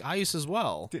them to make ice as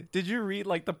well. Did you read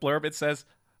like the blurb? It says,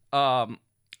 the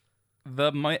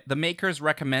makers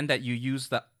recommend that you use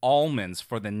the almonds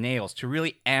for the nails to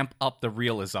really amp up the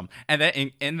realism, and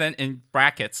then in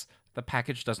brackets, the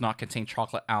package does not contain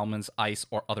chocolate, almonds, ice,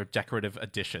 or other decorative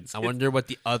additions. I wonder what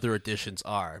the other additions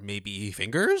are. Maybe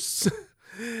fingers.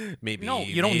 Maybe no,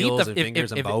 you don't need nails the and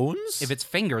fingers and bones. If it's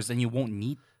fingers, then you won't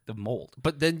need the mold.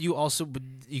 But then you also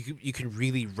you can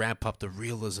really ramp up the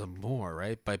realism more,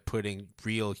 right? By putting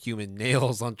real human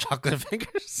nails on chocolate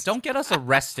fingers. Don't get us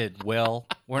arrested, Will.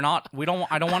 I don't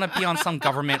want to be on some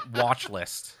government watch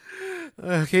list.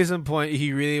 Case in point, if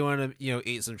you really want to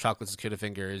eat some chocolate Sakura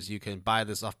fingers, you can buy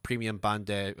this off Premium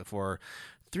Bandai for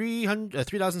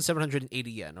 3,780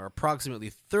 yen, or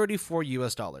approximately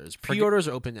 $34. Pre-orders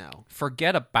are open now.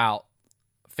 Forget about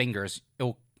fingers.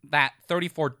 That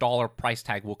 $34 price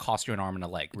tag will cost you an arm and a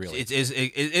leg. Really, it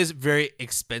is very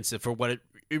expensive for what it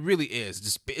really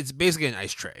is. It's basically an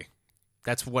ice tray.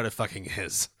 That's what it fucking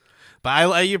is. But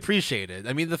I appreciate it.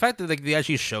 I mean, the fact that they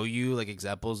actually show you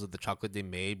examples of the chocolate they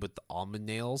made with the almond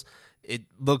nails, it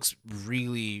looks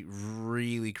really,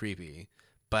 really creepy.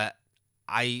 But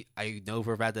I know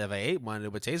for a fact that if I ate one,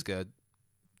 it would taste good.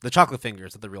 The chocolate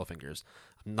fingers, not the real fingers.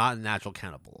 I'm not a natural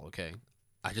cannibal, okay?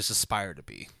 I just aspire to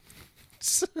be.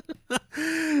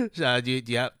 Do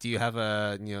you have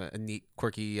a neat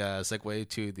quirky segue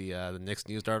to the next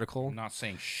news article? I'm not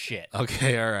saying shit.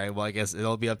 Okay, all right. Well, I guess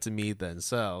it'll be up to me then.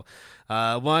 So,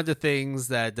 one of the things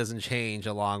that doesn't change,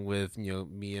 along with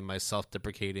me and my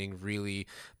self-deprecating, really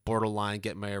borderline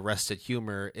get my arrested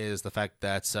humor, is the fact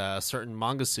that a certain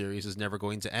manga series is never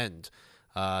going to end,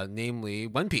 namely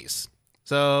One Piece.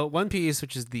 So One Piece,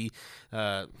 which is the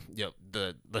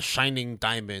shining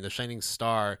diamond, the shining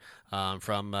star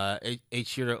from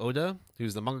Eiichiro Oda,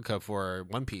 who's the mangaka for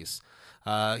One Piece,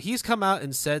 he's come out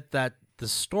and said that the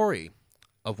story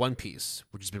of One Piece,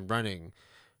 which has been running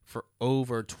for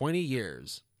over 20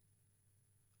 years,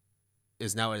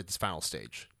 is now at its final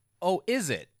stage. Oh,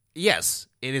 is it? Yes,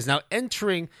 it is now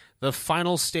entering the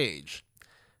final stage.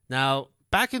 Now,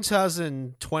 back in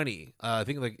 2020, I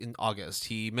think in August,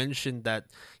 he mentioned that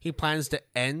he plans to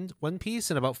end One Piece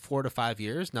in about 4 to 5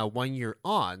 years. Now, 1 year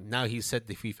on, now he said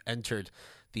that we've entered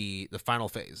the final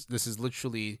phase. This is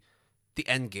literally the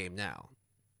end game now.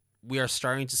 We are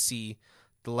starting to see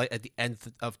the light at the end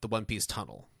of the One Piece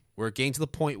tunnel. We're getting to the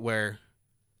point where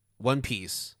One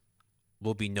Piece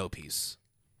will be no peace.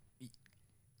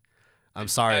 I'm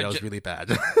sorry, that was really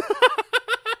bad.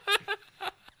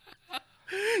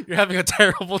 You're having a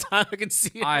terrible time. I can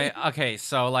see it. Okay,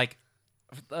 so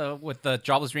with the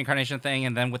jobless reincarnation thing,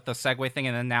 and then with the segue thing,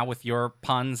 and then now with your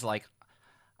puns,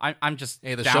 I'm just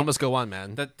show must go on,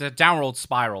 man. The downward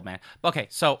spiral, man. Okay,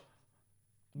 so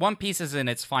One Piece is in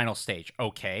its final stage.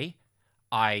 Okay,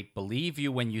 I believe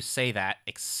you when you say that.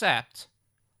 Except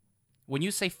when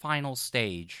you say final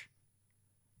stage,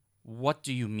 what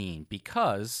do you mean?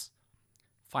 Because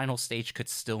final stage could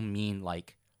still mean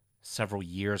several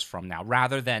years from now,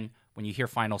 rather than when you hear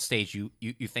final stage,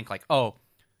 you think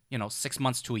 6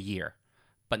 months to a year.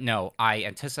 But no, I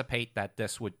anticipate that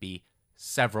this would be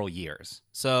several years.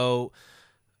 So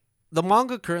the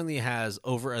manga currently has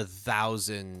over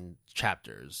 1,000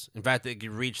 chapters. In fact, it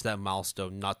reached that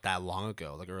milestone not that long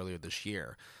ago, earlier this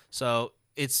year. So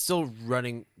it's still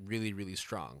running really, really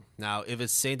strong. Now, if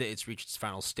it's saying that it's reached its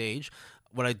final stage,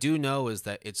 what I do know is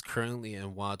that it's currently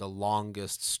in one of the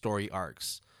longest story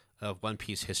arcs of One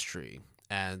Piece history.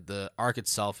 And the arc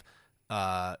itself,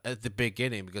 at the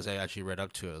beginning, because I actually read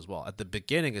up to it as well, at the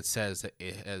beginning it says that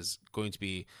it is going to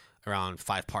be around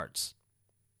 5 parts.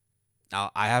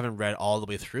 Now, I haven't read all the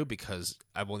way through because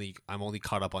I'm only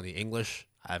caught up on the English.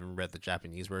 I haven't read the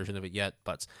Japanese version of it yet,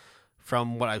 but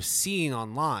from what I've seen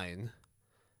online,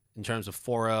 in terms of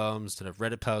forums and of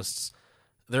Reddit posts,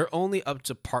 they're only up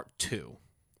to part 2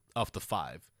 of the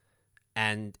 5.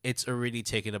 And it's already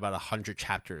taken about 100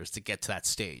 chapters to get to that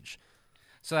stage.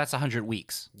 So that's 100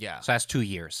 weeks. Yeah. So that's 2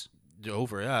 years.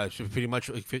 Over, yeah. Pretty much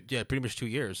 2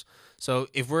 years. So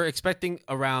if we're expecting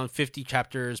around 50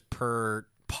 chapters per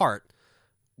part,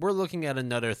 we're looking at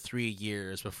another 3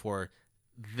 years before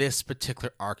this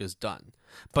particular arc is done.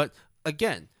 But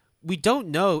again, we don't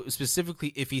know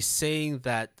specifically if he's saying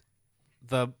that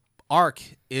the arc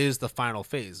is the final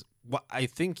phase. What I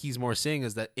think he's more saying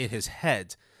is that in his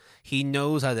head, He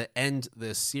knows how to end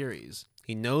this series.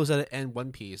 He knows how to end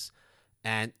One Piece.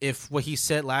 And if what he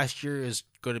said last year is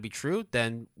going to be true,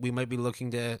 then we might be looking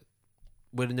to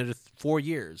wait another 4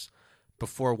 years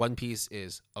before One Piece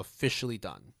is officially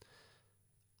done.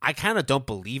 I kind of don't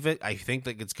believe it. I think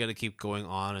that it's going to keep going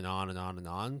on and on and on and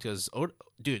on because,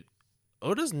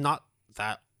 Oda's not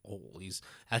that old. He's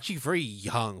actually very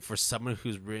young for someone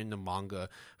who's written the manga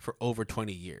for over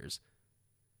 20 years.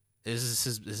 This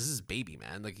is his baby,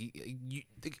 man. Like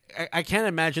I can't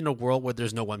imagine a world where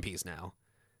there's no One Piece now.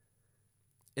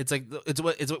 It's like it's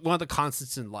one of the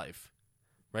constants in life,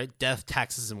 right? Death,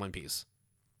 taxes, and One Piece.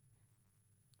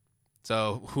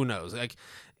 So who knows? Like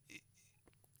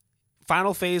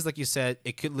final phase, like you said,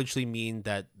 it could literally mean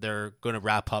that they're going to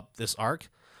wrap up this arc,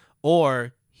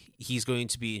 or he's going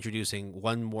to be introducing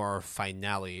one more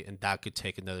finale, and that could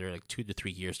take another 2 to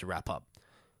 3 years to wrap up.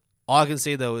 All I can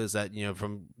say though is that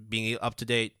from being up to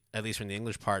date, at least from the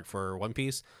English part for One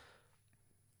Piece,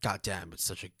 goddamn, it's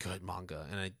such a good manga,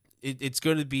 and it's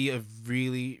going to be a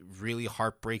really, really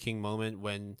heartbreaking moment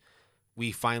when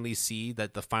we finally see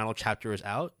that the final chapter is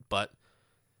out. But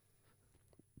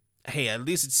hey, at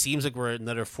least it seems like we're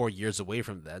another 4 years away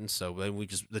from then. So then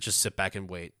let's just sit back and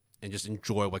wait and just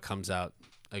enjoy what comes out.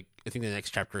 Like I think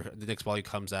the next volume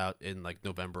comes out in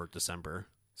November or December.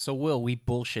 So Will, we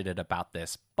bullshitted about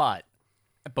this, but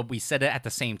we said it at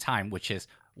the same time, which is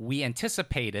we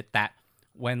anticipated that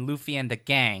when Luffy and the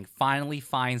gang finally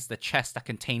finds the chest that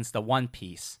contains the One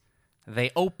Piece, they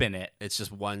open it. It's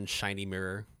just one shiny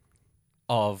mirror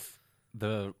of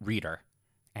the reader,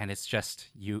 and it's just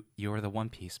you're the One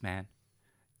Piece, man.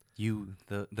 You,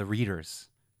 the readers,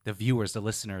 the viewers, the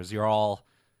listeners, you're all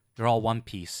One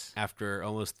Piece. After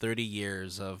almost 30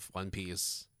 years of One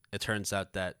Piece, it turns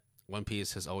out that One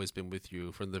Piece has always been with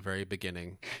you from the very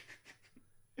beginning.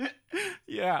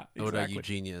 Yeah, exactly. Oda, you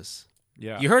genius.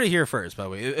 Yeah. You heard it here first, by the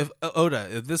way.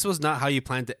 If this was not how you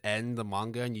planned to end the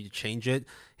manga and you change it,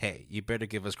 hey, you better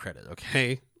give us credit,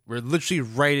 okay? We're literally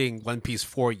writing One Piece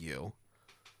for you.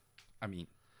 I mean,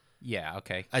 yeah,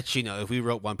 okay. Actually, no, if we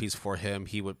wrote One Piece for him,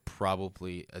 he would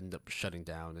probably end up shutting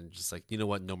down and just you know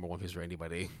what? No more One Piece for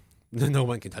anybody. No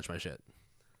one can touch my shit.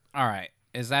 All right.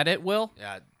 Is that it, Will?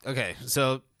 Yeah. Okay,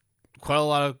 so quite a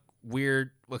lot of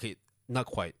weird, not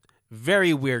quite,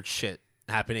 very weird shit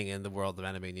happening in the world of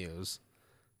anime news.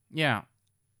 Yeah.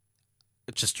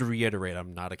 Just to reiterate,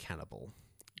 I'm not a cannibal.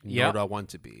 Yep. Nor do I want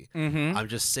to be. Mm-hmm. I'm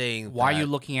just saying. Why are you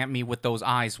looking at me with those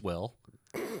eyes, Will?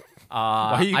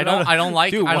 I don't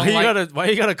like. Dude, why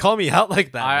you gotta call me out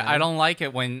like that? I don't like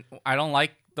it when I don't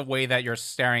like the way that you're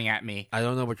staring at me. I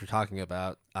don't know what you're talking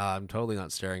about. I'm totally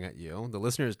not staring at you. The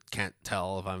listeners can't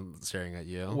tell if I'm staring at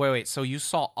you. Wait. So you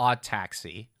saw Odd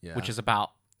Taxi, Yeah. which is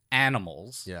about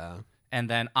animals. Yeah. And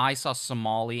then I saw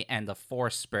Somali and the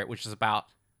Forest Spirit, which is about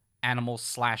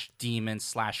animals /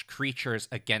 demons / creatures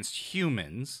against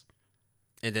humans.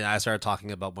 And then I started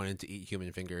talking about wanting to eat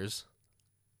human fingers.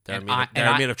 They're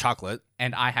And made of chocolate.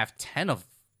 And I have 10 of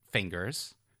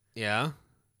fingers Yeah.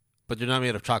 But they're not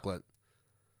made of chocolate.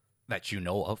 that you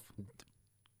know of.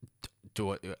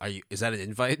 Is that an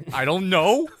invite? I don't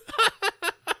know.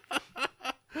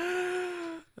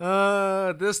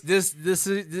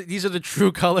 These are the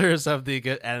true colors of the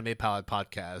Good Anime Palette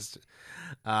podcast.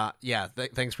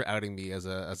 Thanks for outing me as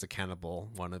a cannibal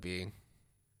wannabe.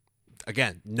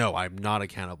 Again, no, I'm not a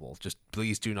cannibal. Just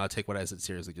please do not take what I said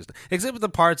seriously. Just except for the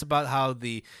parts about how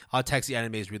the Taxi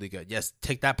anime is really good. Yes,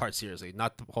 take that part seriously.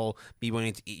 Not the whole me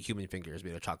wanting to eat human fingers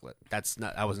made of chocolate.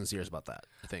 I wasn't serious about that.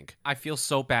 I think I feel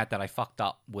so bad that I fucked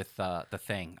up with the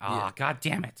thing. Yeah. God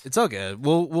damn it! it's all good.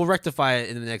 We'll rectify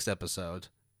it in the next episode.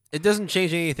 It doesn't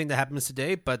change anything that happens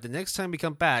today, but the next time we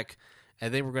come back, I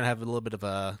think we're gonna have a little bit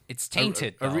of It's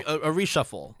tainted. a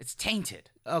reshuffle. It's tainted.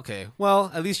 Okay,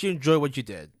 well, at least you enjoy what you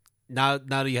did. Now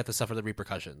that you have to suffer the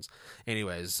repercussions.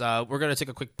 Anyways, we're gonna take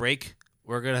a quick break.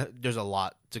 There's a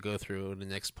lot to go through in the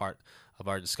next part of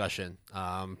our discussion.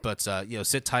 But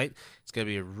sit tight. It's gonna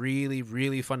be a really,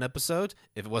 really fun episode.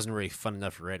 If it wasn't already fun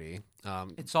enough already.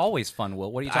 It's always fun, Will.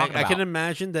 What are you talking about? I can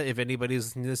imagine that if anybody's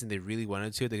listening to this and they really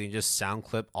wanted to, they can just sound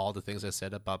clip all the things I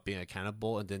said about being a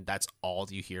cannibal, and then that's all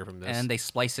you hear from this. And they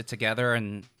splice it together,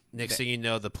 and next thing you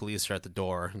know, the police are at the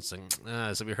door. It's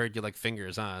like, so we heard you like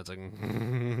fingers, huh? It's like,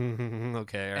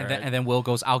 okay, all right. and then Will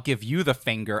goes, "I'll give you the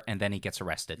finger," and then he gets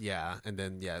arrested. Yeah, and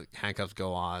then handcuffs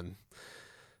go on,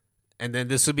 and then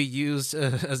this will be used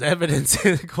as evidence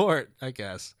in court, I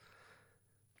guess.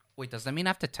 Wait, does that mean I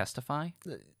have to testify?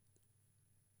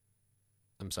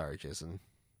 I'm sorry, Jason.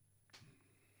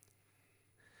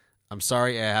 I'm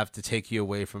sorry I have to take you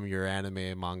away from your anime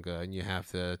and manga, and you have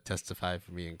to testify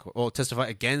for me in court. Well, testify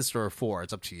against or for.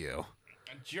 It's up to you.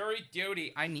 Jury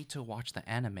duty. I need to watch the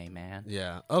anime, man.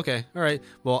 Yeah. Okay. All right.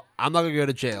 Well, I'm not going to go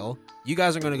to jail. You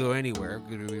guys aren't going to go anywhere.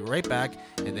 We're going to be right back,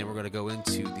 and then we're going to go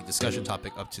into the discussion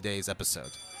topic of today's episode.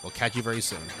 We'll catch you very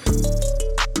soon.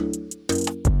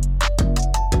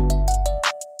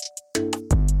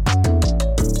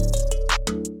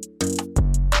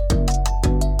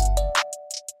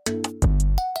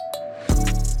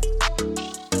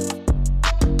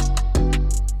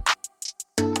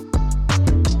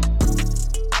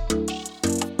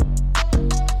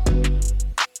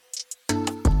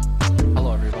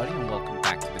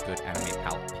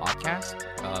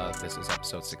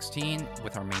 Episode 16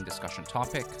 with our main discussion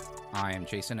topic. I am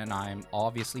Jason, and I'm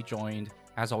obviously joined,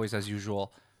 as always, as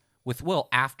usual, with Will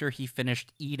after he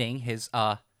finished eating his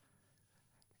my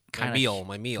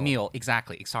meal.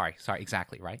 Exactly. Sorry.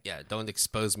 Exactly. Right. Yeah. Don't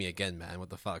expose me again, man.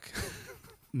 What the fuck?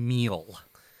 Meal,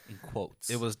 in quotes.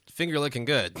 It was finger licking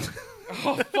good.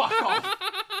 Oh, fuck off.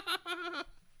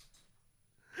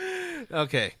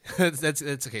 Okay, that's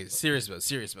okay. Serious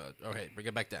mode. Okay, bring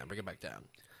it back down.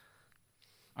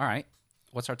 All right.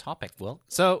 What's our topic, Will?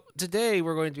 So today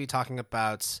we're going to be talking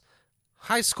about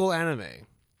high school anime.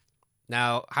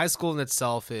 Now, high school in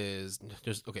itself is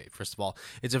just okay. First of all,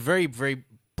 it's a very, very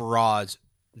broad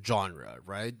genre,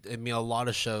 right? I mean, a lot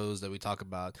of shows that we talk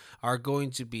about are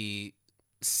going to be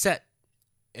set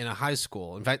in a high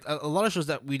school. In fact, a lot of shows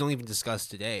that we don't even discuss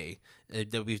today,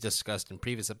 that we've discussed in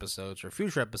previous episodes or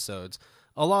future episodes,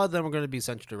 a lot of them are going to be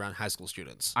centered around high school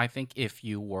students. I think if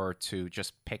you were to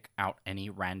just pick out any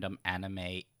random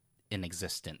anime in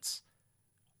existence,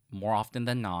 more often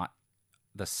than not,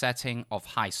 the setting of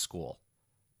high school,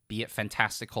 be it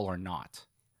fantastical or not,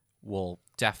 will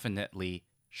definitely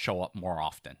show up more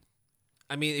often.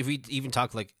 I mean, if we even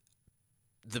talk like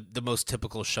the most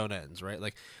typical shonens, right?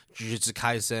 Like Jujutsu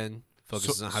Kaisen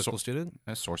focuses on a high school student.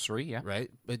 Sorcery, yeah.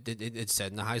 Right? But it's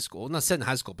set in a high school. Not set in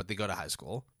high school, but they go to high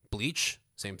school. Bleach,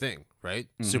 same thing, right?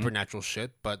 Mm-hmm. Supernatural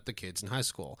shit, but the kids in high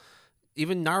school.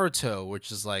 Even Naruto,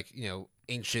 which is like,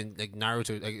 ancient, like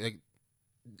Naruto, like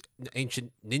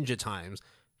ancient ninja times,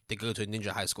 they go to a ninja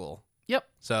high school. Yep.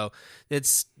 So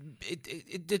it's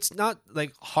not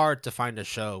like hard to find a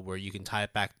show where you can tie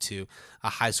it back to a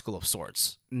high school of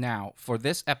sorts. Now, for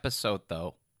this episode,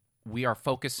 though, we are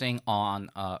focusing on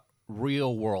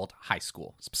real world high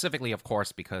school. Specifically, of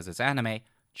course, because it's anime,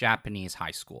 Japanese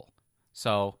high school.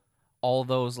 So all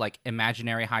those like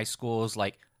imaginary high schools,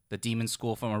 like the Demon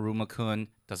School from Aruma-kun,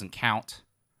 doesn't count.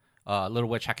 Little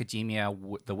Witch Academia,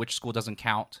 the Witch School doesn't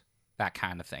count. That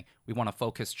kind of thing. We want to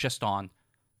focus just on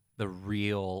the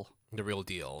real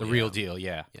deal. Real deal,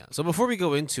 yeah. Yeah. So before we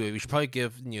go into it, we should probably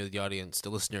give the audience, the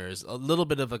listeners, a little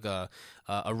bit of like a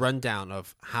rundown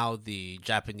of how the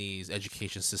Japanese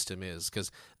education system is,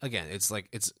 because again, it's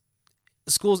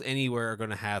schools anywhere are going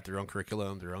to have their own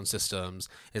curriculum, their own systems.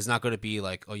 It's not going to be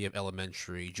like, oh, you have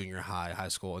elementary, junior high, high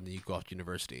school, and then you go off to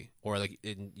university. Or like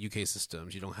in UK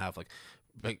systems, you don't have like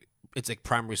it's like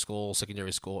primary school,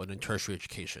 secondary school, and then tertiary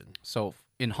education. So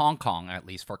in Hong Kong, at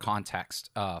least for context,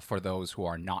 for those who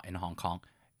are not in Hong Kong,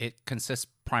 it consists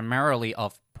primarily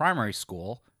of primary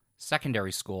school,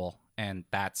 secondary school, and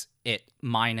that's it,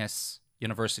 minus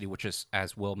university, which is,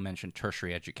 as Will mentioned,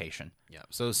 tertiary education. Yeah,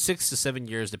 so 6 to 7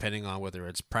 years, depending on whether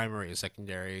it's primary or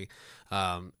secondary.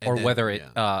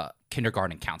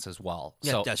 Kindergarten counts as well.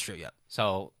 Yeah, so, that's true, yeah.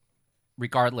 So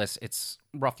regardless, it's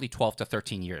roughly 12 to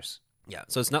 13 years. Yeah,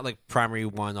 so it's not like primary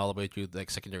 1 all the way through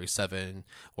like secondary 7,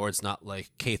 or it's not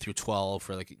like K through 12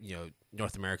 for like,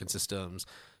 North American systems.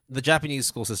 The Japanese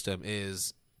school system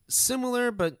is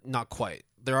similar, but not quite.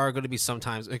 There are going to be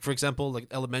sometimes, like for example, like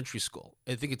elementary school.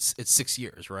 I think it's 6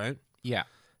 years, right? Yeah.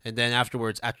 And then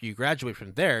afterwards, after you graduate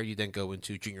from there, you then go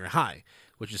into junior high,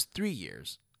 which is 3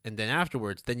 years. And then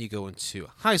afterwards, then you go into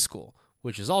high school,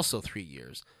 which is also 3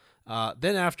 years.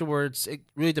 Then afterwards, it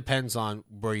really depends on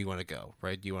where you want to go,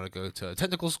 right? Do you want to go to a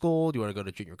technical school? Do you want to go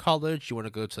to junior college? Do you want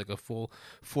to go to like a full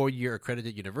 4-year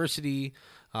accredited university?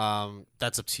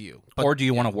 That's up to you. Or do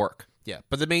you want to work? Yeah,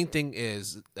 but the main thing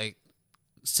is like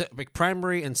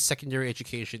primary and secondary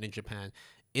education in Japan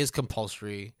is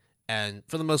compulsory, and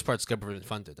for the most part, it's government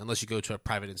funded, unless you go to a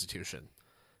private institution.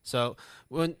 So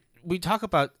when we talk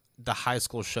about the high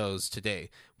school shows today,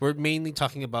 we're mainly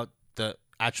talking about the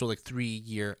actual like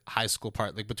 3-year high school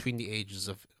part, like between the ages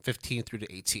of 15 through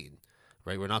to 18,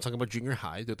 right? We're not talking about junior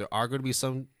high. There are going to be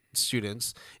some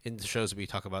students in the shows that we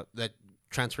talk about that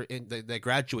transfer in, that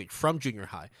graduate from junior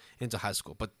high into high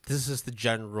school, but this is the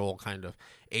general kind of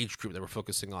age group that we're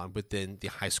focusing on within the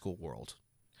high school world.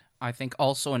 I think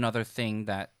also another thing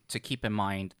that to keep in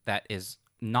mind that is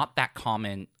not that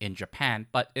common in Japan,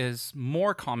 but is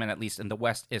more common, at least in the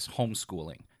West, is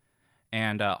homeschooling.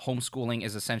 And homeschooling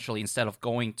is essentially, instead of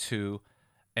going to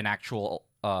an actual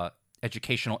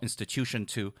educational institution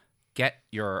to get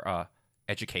your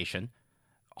education,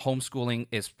 homeschooling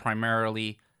is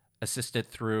primarily assisted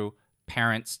through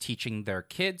parents teaching their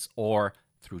kids or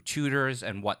through tutors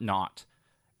and whatnot.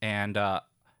 And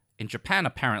in Japan,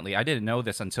 apparently, I didn't know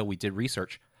this until we did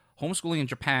research, homeschooling in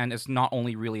Japan is not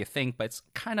only really a thing, but it's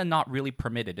kind of not really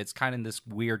permitted. It's kind of in this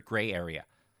weird gray area.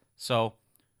 So,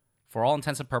 for all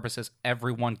intents and purposes,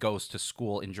 everyone goes to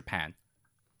school in Japan.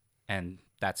 And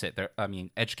that's it.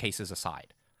 Edge cases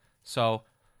aside. So,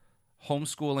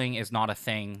 homeschooling is not a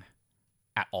thing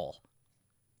at all.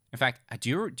 In fact,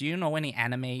 do you know any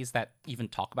animes that even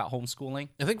talk about homeschooling?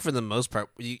 I think for the most part,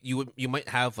 you might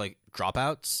have like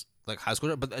dropouts, like high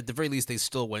school, but at the very least, they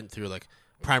still went through like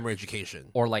primary education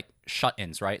or like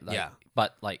shut-ins, right? Like, yeah,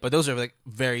 but those are like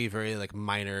very, very like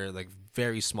minor, like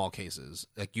very small cases.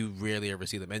 Like you rarely ever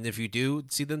see them, and if you do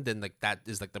see them, then like that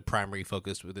is like the primary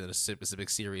focus within a specific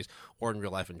series or in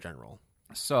real life in general.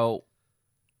 So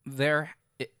there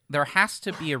has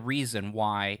to be a reason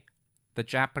why the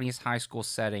Japanese high school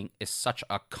setting is such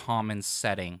a common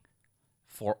setting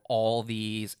for all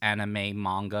these anime,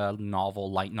 manga,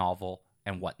 novel, light novel,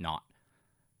 and whatnot.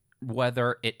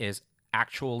 Whether it is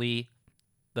actually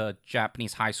the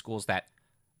Japanese high schools that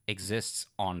exists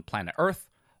on planet Earth,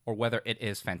 or whether it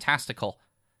is fantastical,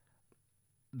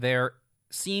 there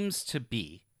seems to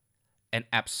be an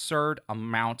absurd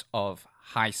amount of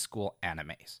high school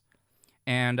animes.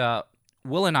 And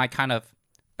Will and I kind of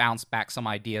bounce back some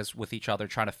ideas with each other,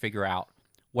 trying to figure out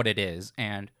what it is.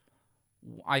 And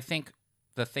I think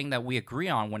the thing that we agree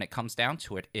on when it comes down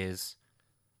to it is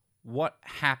what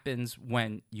happens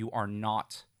when you are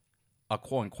not a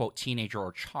quote-unquote teenager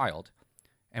or child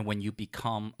and when you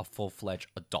become a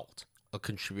full-fledged adult. A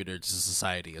contributor to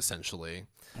society, essentially.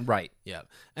 Right. Yeah.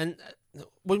 And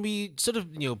when we sort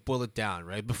of, boil it down,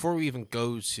 right, before we even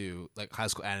go to like high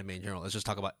school anime in general, let's just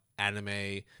talk about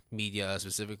anime media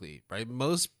specifically, right?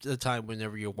 Most of the time,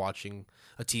 whenever you're watching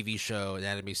a TV show, an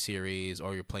anime series,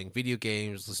 or you're playing video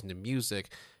games, listening to music,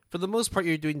 for the most part,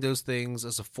 you're doing those things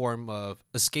as a form of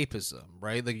escapism,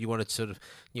 right? Like you want to sort of,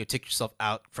 take yourself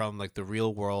out from like the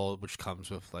real world, which comes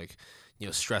with like,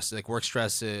 stress, like work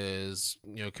stresses,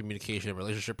 communication and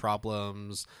relationship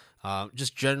problems,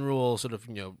 just general sort of,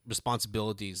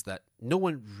 responsibilities that no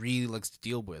one really likes to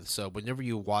deal with. So whenever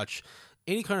you watch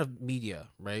any kind of media,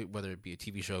 right, whether it be a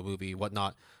TV show, movie,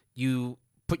 whatnot, you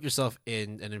put yourself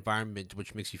in an environment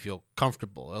which makes you feel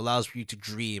comfortable. It allows for you to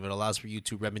dream. It allows for you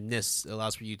to reminisce. It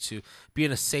allows for you to be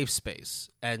in a safe space.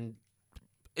 And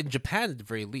in Japan, at the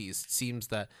very least, it seems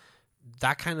that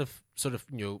kind of sort of,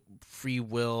 free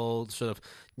will, sort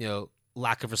of,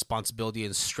 lack of responsibility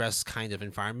and stress kind of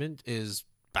environment is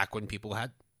back when people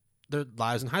had their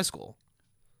lives in high school.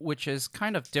 Which is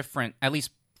kind of different, at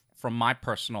least from my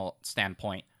personal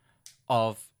standpoint,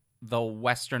 of the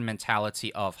Western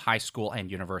mentality of high school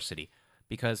and university.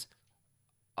 Because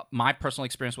my personal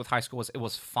experience with high school was it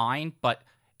was fine, but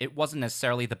it wasn't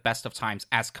necessarily the best of times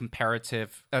as compared to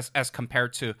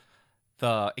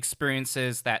the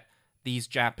experiences that these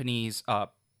Japanese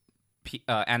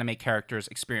anime characters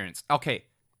experience. Okay,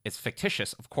 it's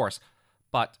fictitious, of course,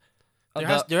 but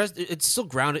it's still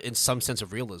grounded in some sense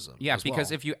of realism. Yeah,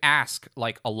 because if you ask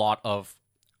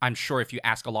I'm sure if you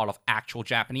ask a lot of actual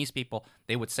Japanese people,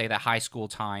 they would say that high school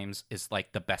times is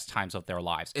like the best times of their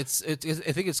lives. I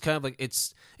think it's kind of like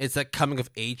it's that coming of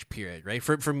age period, right?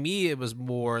 For me, it was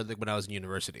more like when I was in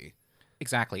university.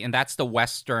 Exactly, and that's the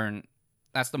Western,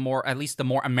 at least the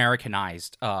more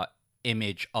Americanized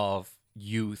image of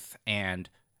youth and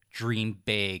dream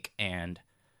big and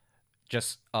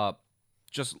just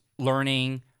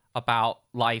learning about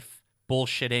life,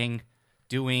 bullshitting,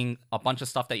 doing a bunch of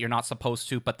stuff that you're not supposed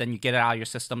to, but then you get it out of your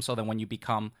system. So then when you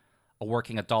become a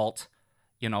working adult,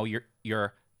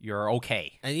 you're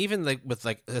okay. And even like with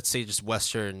like, let's say just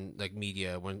Western like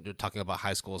media, when you're talking about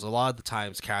high schools, a lot of the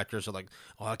times characters are like,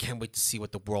 oh, I can't wait to see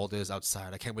what the world is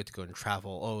outside. I can't wait to go and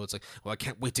travel. Oh, it's like, well, I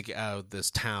can't wait to get out of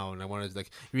this town. I want to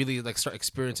like really like start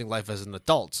experiencing life as an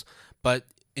adult. But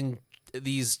in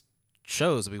these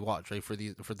shows that we watch, right, for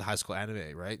the high school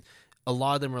anime, right, a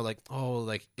lot of them are like, oh,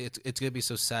 like it's gonna be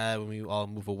so sad when we all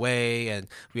move away and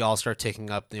we all start taking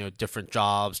up different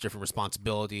jobs, different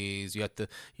responsibilities. You have to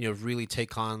really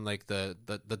take on like the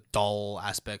dull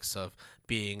aspects of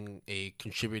being a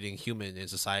contributing human in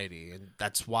society, and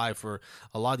that's why for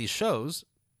a lot of these shows,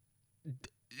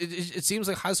 it seems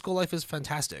like high school life is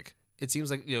fantastic. It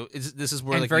seems like this is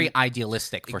where and like very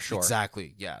idealistic for sure.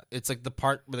 Exactly, yeah. It's like the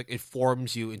part where like it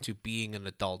forms you into being an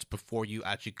adult before you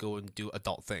actually go and do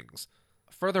adult things.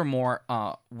 furthermore,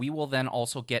 we will then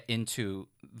also get into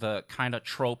the kind of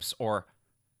tropes or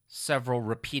several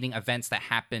repeating events that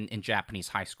happen in Japanese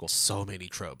high school. So many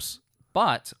tropes.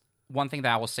 But one thing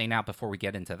that I will say now before we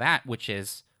get into that, which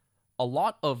is a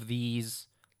lot of these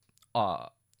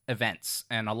events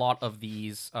and a lot of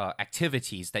these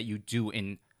activities that you do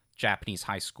in Japanese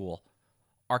high school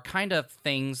are kind of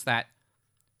things that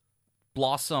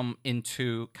blossom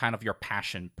into kind of your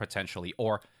passion potentially,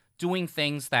 or doing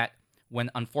things that when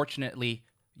unfortunately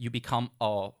you become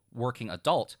a working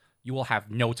adult, you will have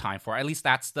no time for. At least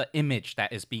that's the image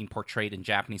that is being portrayed in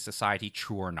Japanese society,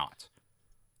 true or not.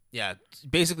 Yeah,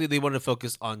 basically they want to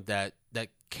focus on that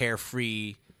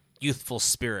carefree, youthful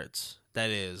spirit that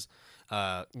is,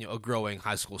 a growing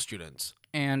high school student.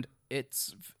 And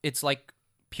it's like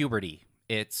puberty.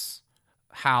 It's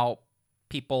how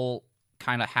people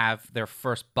kind of have their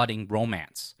first budding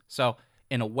romance. So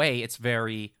in a way, it's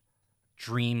very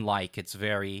dreamlike. It's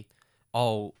very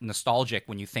nostalgic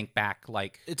when you think back.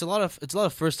 Like it's a lot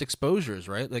of first exposures,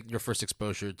 right? Like your first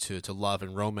exposure to love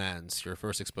and romance, your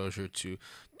first exposure to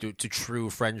true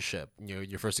friendship,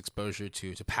 your first exposure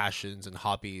to passions and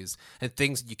hobbies and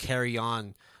things that you carry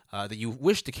on, that you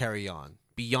wish to carry on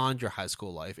beyond your high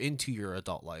school life into your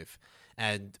adult life.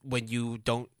 And when you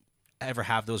don't ever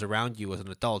have those around you as an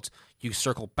adult, you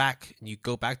circle back and you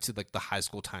go back to like the high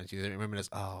school times. You remember this,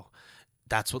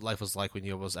 that's what life was like when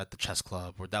you was at the chess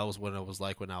club, or that was what it was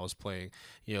like when I was playing,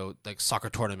 like soccer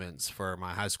tournaments for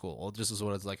my high school. Or this is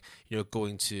what it's like,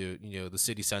 going to, the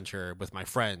city center with my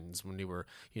friends when we were,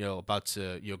 about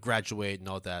to, graduate and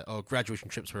all that. Oh, graduation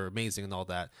trips were amazing and all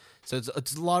that. So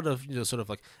it's a lot of, sort of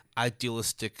like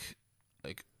idealistic,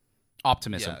 like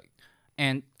optimism. Yeah.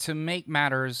 And to make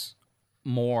matters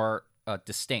more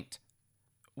distinct,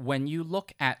 when you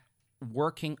look at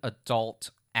working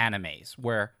adult animes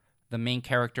where the main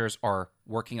characters are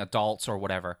working adults or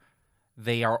whatever,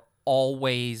 they are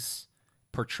always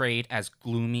portrayed as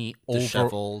gloomy,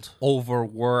 disheveled,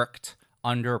 overworked,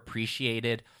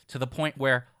 underappreciated, to the point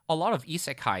where a lot of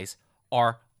isekais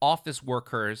are office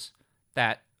workers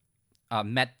that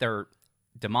met their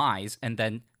demise and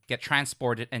then get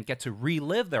transported and get to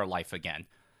relive their life again.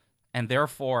 And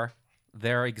therefore,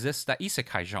 there exists that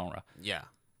isekai genre. Yeah.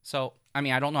 So, I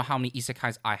mean, I don't know how many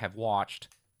isekais I have watched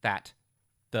that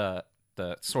the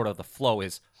sort of the flow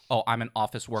is, I'm an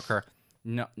office worker,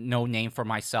 no name for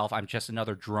myself, I'm just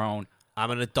another drone.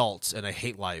 I'm an adult and I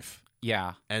hate life.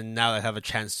 Yeah. And now I have a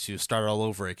chance to start all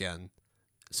over again.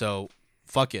 So,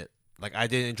 fuck it. Like, I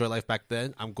didn't enjoy life back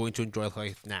then. I'm going to enjoy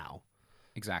life now.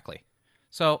 Exactly.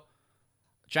 So,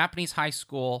 Japanese high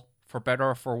school, for better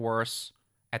or for worse,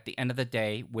 at the end of the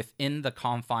day, within the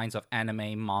confines of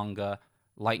anime, manga,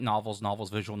 light novels,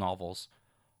 visual novels,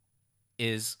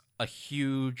 is a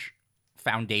huge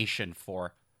foundation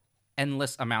for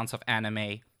endless amounts of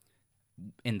anime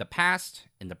in the past,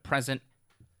 in the present,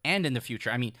 and in the future.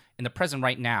 I mean, in the present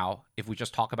right now, if we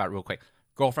just talk about it real quick,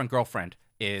 Girlfriend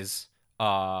is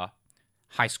high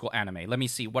school anime. Let me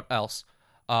see, what else?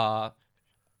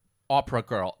 Opera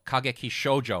Girl, Kageki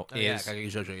Shoujo is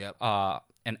Kageki Shoujo, yep.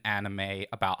 An anime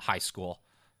about high school.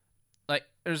 Like,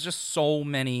 there's just so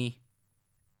many.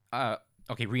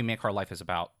 Okay, Remake Our Life is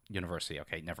about university.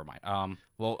 Okay, never mind.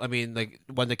 Well, I mean, like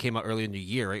one that came out earlier in the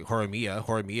year, right?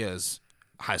 Horimiya is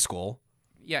high school.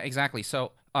 Yeah, exactly.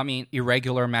 So, I mean,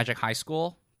 Irregular Magic High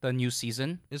School, the new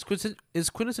season. Is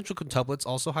Quintessential Quintuplets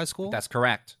also high school? That's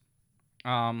correct.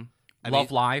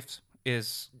 Love Live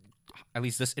is, at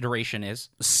least this iteration is.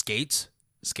 Skate's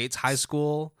high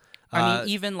school. I mean,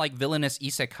 even like Villainous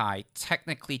Isekai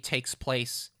technically takes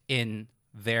place in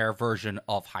their version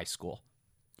of high school.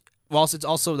 Whilst it's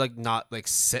also like not like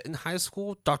set in high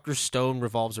school, Dr. Stone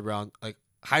revolves around like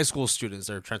high school students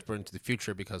that are transported into the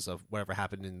future because of whatever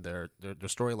happened in their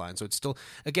storyline. So it's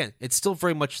still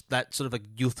very much that sort of like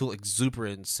youthful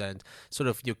exuberance and sort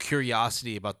of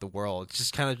curiosity about the world. It's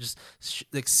just kind of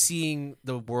like seeing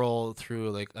the world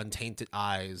through like untainted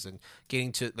eyes and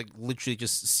getting to like literally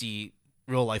just see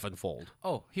real life unfold.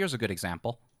 Oh, here's a good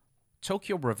example: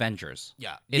 Tokyo Revengers.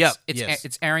 Yeah,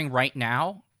 it's airing right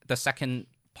now, the second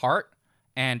part,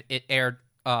 and it aired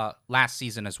last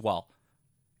season as well.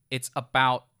 It's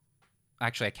about,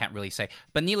 actually I can't really say,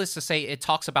 but needless to say, it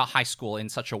talks about high school in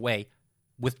such a way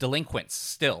with delinquents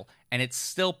still, and it's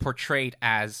still portrayed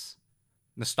as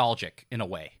nostalgic in a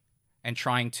way and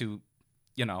trying to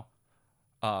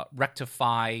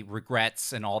rectify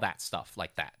regrets and all that stuff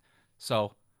like that.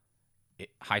 So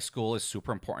high school is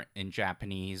super important in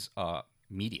Japanese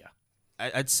media.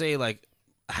 I'd say like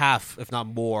half, if not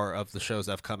more, of the shows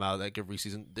that have come out like every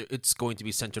season, it's going to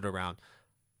be centered around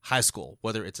high school,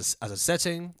 whether it's as a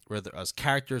setting, whether as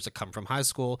characters that come from high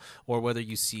school, or whether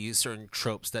you see certain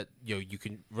tropes that you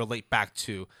can relate back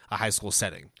to a high school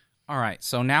setting. All right,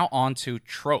 so now on to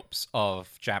tropes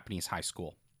of Japanese high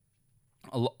school.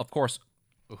 Of course,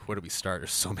 Where do we start?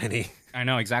 There's so many. I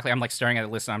know exactly. I'm like staring at the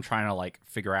list and I'm trying to like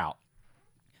figure out.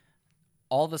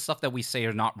 All the stuff that we say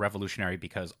are not revolutionary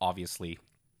because obviously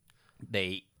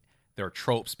they're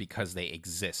tropes because they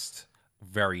exist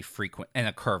very frequent and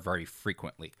occur very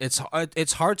frequently. It's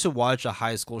hard to watch a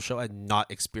high school show and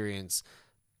not experience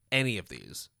any of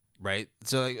these, right?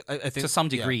 So like, I think To some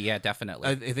degree, yeah, definitely.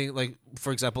 I think like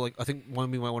for example, like I think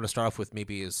one we might want to start off with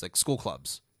maybe is like school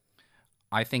clubs.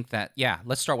 I think that, yeah,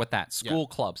 let's start with that. School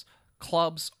clubs.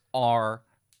 Clubs are,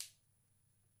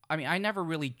 I mean, I never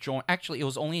really joined. Actually, it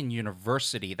was only in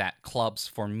university that clubs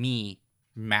for me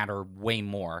matter way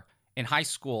more. In high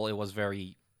school, it was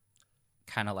very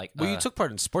kind of like. Well, you took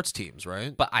part in sports teams,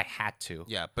 right? But I had to.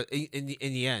 Yeah, but in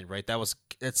the end, right?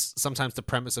 That's sometimes the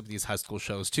premise of these high school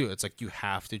shows too. It's like you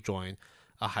have to join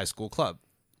a high school club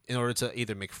in order to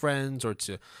either make friends or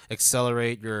to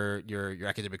accelerate your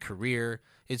academic career.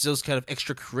 It's those kind of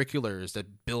extracurriculars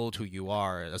that build who you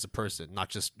are as a person, not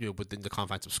just within the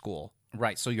confines of school.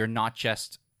 Right. So you're not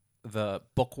just the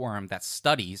bookworm that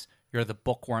studies. You're the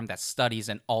bookworm that studies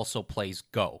and also plays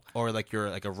Go. Or like you're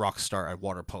like a rock star at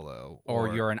water polo.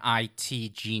 Or you're an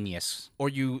IT genius. Or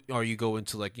you go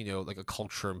into like like a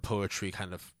culture and poetry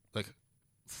kind of like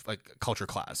culture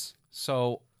class.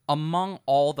 So among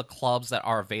all the clubs that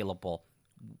are available,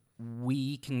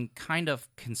 we can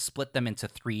split them into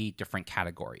three different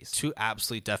categories. Two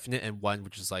absolutely definite and one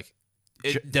which is like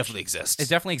it definitely exists. It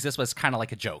definitely exists, but it's kind of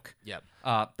like a joke. Yeah.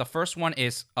 The first one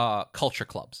is culture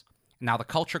clubs. Now, the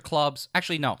culture clubs...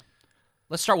 Actually, no.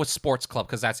 Let's start with sports club,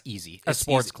 because that's easy.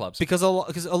 Sports clubs. Because a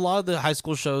lot of the high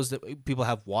school shows that people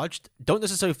have watched don't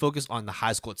necessarily focus on the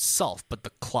high school itself, but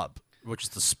the club, which is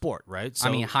the sport, right? So,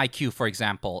 I mean, Haikyuu, for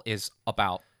example, is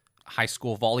about high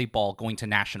school volleyball going to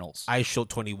nationals. Ice Shield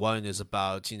 21 is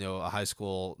about, a high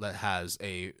school that has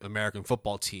a American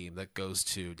football team that goes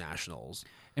to nationals.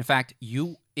 In fact,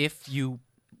 if you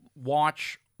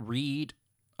read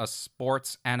a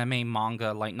sports, anime,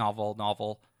 manga, light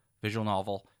novel, visual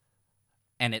novel,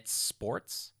 and it's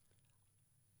sports,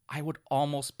 I would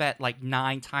almost bet like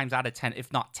 9 times out of 10,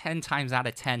 if not 10 times out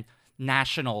of 10,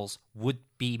 nationals would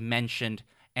be mentioned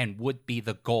and would be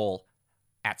the goal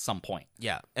at some point.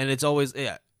 Yeah, and it's always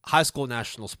high school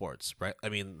national sports, right? I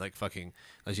mean, like fucking,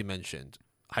 as you mentioned,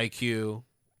 Haikyuu,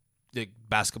 the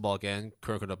basketball again,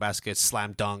 Kuroko no Basket,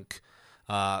 Slam Dunk.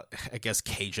 I guess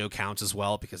Keijo counts as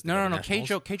well because no.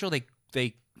 Keijo,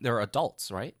 they're adults,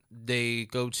 right? They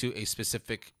go to a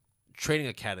specific training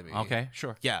academy. Okay,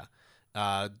 sure. Yeah,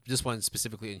 this one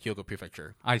specifically in Hyogo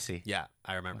Prefecture. I see. Yeah,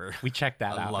 I remember. We checked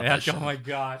that out. Love that show. Oh my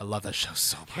god, I love that show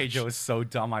so much. Keijo is so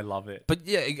dumb. I love it. But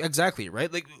yeah, exactly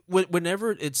right. Like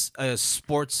whenever it's a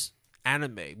sports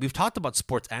anime, we've talked about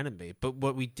sports anime, but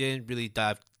what we didn't really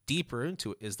dive deeper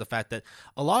into is the fact that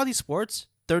a lot of these sports,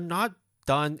 they're not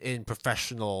done in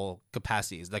professional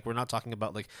capacities. Like we're not talking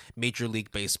about like Major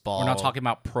League Baseball. We're not talking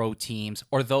about pro teams,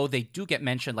 although they do get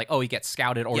mentioned, like, oh, you get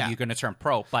scouted or you're going to turn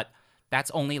pro, but that's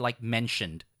only like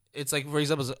mentioned. It's like, for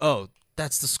example,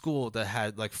 that's the school that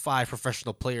had like 5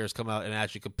 professional players come out and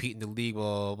actually compete in the league,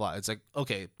 blah, blah, blah. It's like,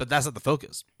 okay, but that's not the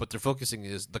focus. What they're focusing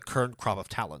is the current crop of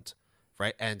talent,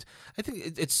 right? And I think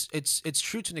it's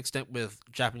true to an extent with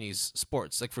Japanese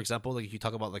sports. Like, for example, like you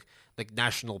talk about like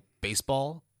national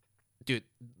baseball. Dude,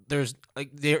 there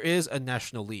is a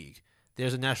national league.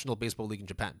 There's a national baseball league in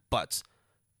Japan, but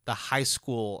the high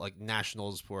school like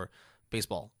nationals for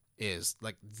baseball is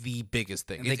like the biggest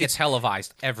thing. And it gets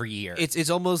televised every year.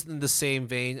 It's almost in the same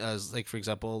vein as like, for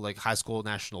example, like high school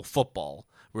national football,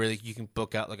 where like, you can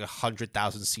book out like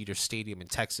 100,000 seater stadium in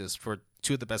Texas for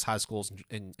 2 of the best high schools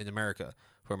in America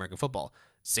for American football.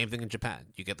 Same thing in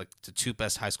Japan. You get like the 2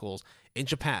 best high schools in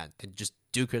Japan and just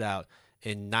duke it out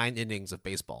in 9 innings of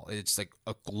baseball. It's like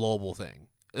a global thing.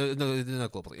 No,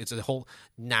 not global. It's a whole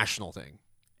national thing.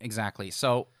 Exactly.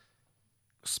 So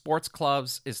sports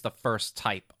clubs is the first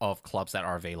type of clubs that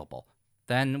are available.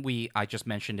 Then I just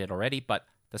mentioned it already, but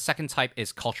the second type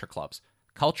is culture clubs.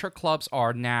 Culture clubs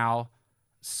are now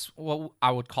what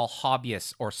I would call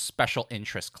hobbyist or special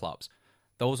interest clubs.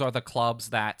 Those are the clubs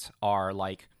that are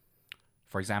like,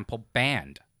 for example,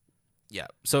 band. Yeah.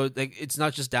 So like, it's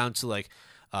not just down to like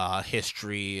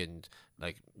history and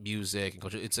like music and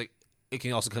culture. It's like it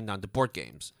can also come down to board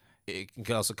games. It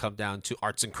can also come down to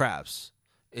arts and crafts.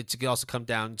 It can also come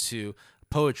down to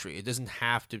poetry. It doesn't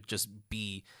have to just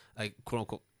be like quote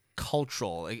unquote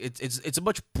cultural. Like, it's a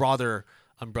much broader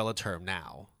umbrella term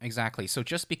now. Exactly. So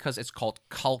just because it's called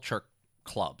culture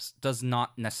clubs does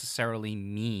not necessarily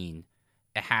mean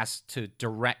it has to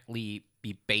directly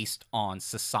be based on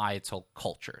societal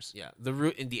cultures. Yeah, the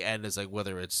root in the end is like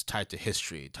whether it's tied to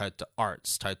history, tied to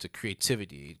arts, tied to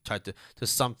creativity, tied to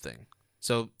something.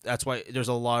 So that's why there's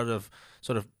a lot of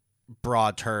sort of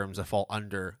broad terms that fall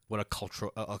under what a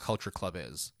culture club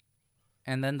is.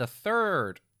 And then the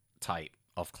third type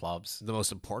of clubs The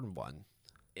most important one.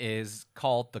 is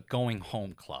called the going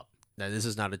home club. Now, this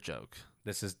is not a joke.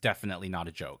 This is definitely not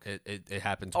a joke. It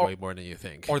happens Or- way more than you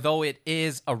think. Although it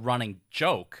is a running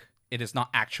joke, it is not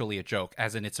actually a joke,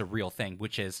 as in it's a real thing,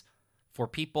 which is for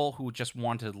people who just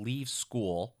want to leave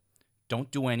school,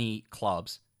 don't do any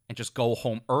clubs, and just go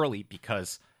home early,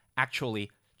 because actually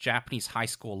Japanese high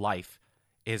school life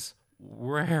is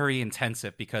very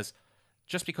intensive, because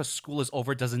just because school is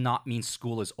over does not mean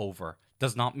school is over.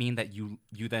 Does not mean that you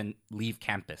then leave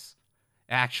campus.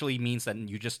 It actually means that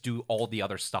you just do all the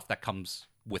other stuff that comes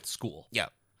with school. Yeah.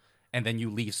 And then you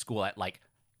leave school at like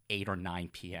 8 or 9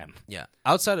 p.m. Yeah.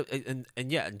 Outside of and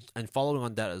following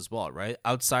on that as well, right?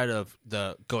 Outside of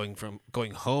the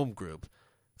going home group,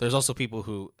 there's also people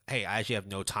who, hey, I actually have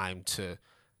no time to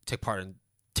take part in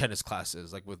tennis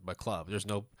classes like with my club. There's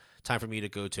no time for me to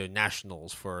go to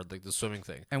nationals for like the swimming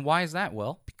thing. And why is that,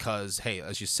 Will? Because, hey,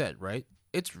 as you said, right?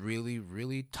 It's really,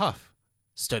 really tough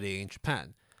studying in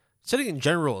Japan. Studying in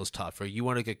general is tough, right? You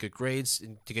want to get good grades,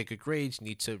 and to get good grades, you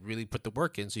need to really put the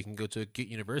work in so you can go to a good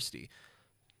university.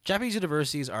 Japanese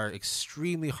universities are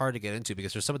extremely hard to get into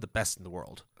because they're some of the best in the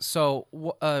world. So,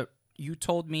 you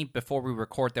told me before we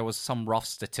record there was some rough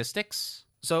statistics.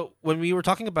 So when we were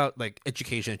talking about like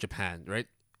education in Japan, right?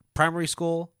 Primary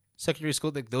school, secondary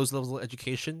school, like those levels of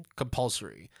education,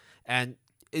 compulsory. And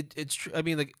it's true. I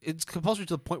mean, like it's compulsory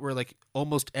to the point where like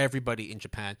almost everybody in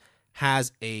Japan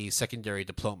has a secondary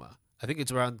diploma. I think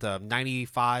it's around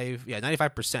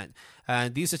 95%.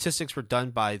 And these statistics were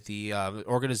done by the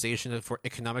Organization for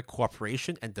Economic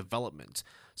Cooperation and Development.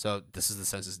 So this is the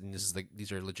census, and this is like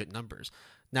these are legit numbers.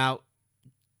 Now,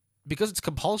 because it's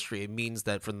compulsory, it means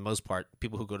that for the most part,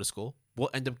 people who go to school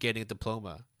will end up getting a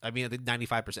diploma. I mean, I think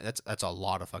 95%. That's a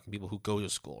lot of fucking people who go to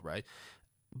school, right?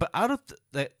 But out of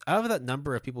that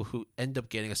number of people who end up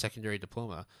getting a secondary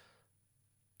diploma,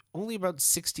 only about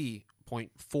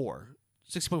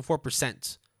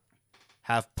 60.4%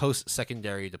 have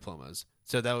post-secondary diplomas.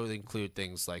 So that would include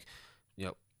things like,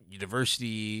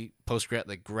 university, post-grad,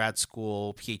 like grad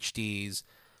school, PhDs,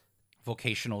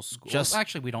 Vocational school. Just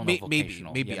actually, we don't know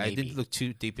vocational. Maybe. Yeah, I didn't look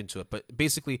too deep into it, but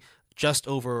basically, just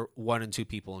over 1 in 2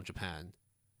 people in Japan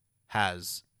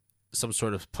has some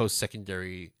sort of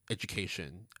post-secondary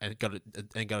education and got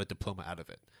a diploma out of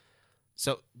it.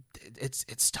 So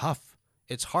it's tough.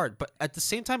 It's hard, but at the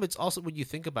same time, it's also, when you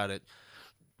think about it,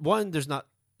 one, there's not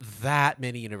that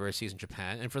many universities in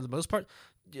Japan, and for the most part,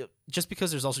 just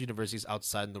because there's also universities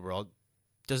outside in the world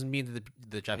doesn't mean that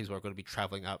the Japanese people are going to be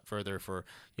traveling out further for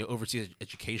overseas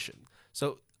education.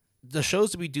 So the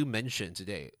shows that we do mention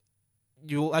today,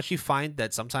 you'll actually find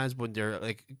that sometimes when they're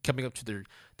like coming up to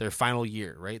their final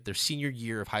year, right, their senior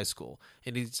year of high school,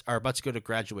 and they are about to go to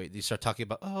graduate, they start talking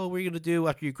about, oh, what are you going to do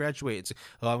after you graduate? It's like,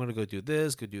 oh, I'm going to go do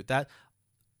this, go do that.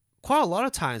 Quite a lot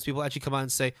of times, people actually come out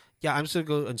and say, yeah, I'm just going to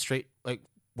go and straight like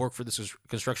work for this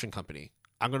construction company.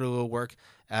 I'm going to go work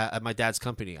at my dad's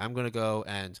company. I'm going to go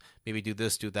and maybe do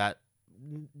this, do that.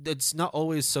 It's not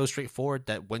always so straightforward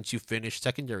that once you finish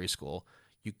secondary school,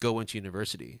 you go into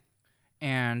university.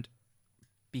 And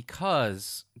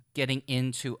because getting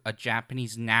into a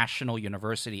Japanese national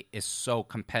university is so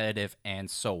competitive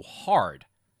and so hard,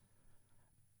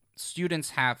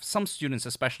 some students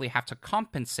especially have to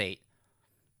compensate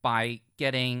by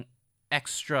getting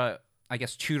extra, I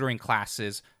guess, tutoring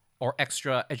classes or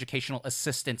extra educational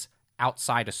assistance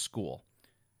outside of school.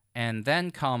 And then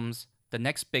comes the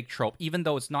next big trope, even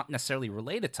though it's not necessarily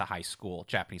related to high school,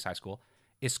 Japanese high school,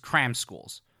 is cram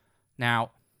schools.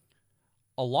 Now,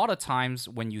 a lot of times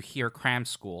when you hear cram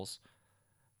schools,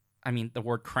 I mean, the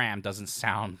word cram doesn't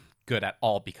sound good at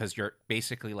all, because you're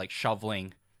basically like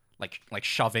shoving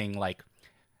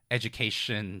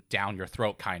education down your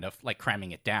throat, kind of like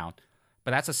cramming it down.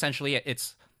 But that's essentially it.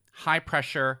 It's high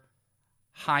pressure,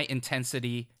 high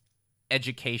intensity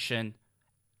education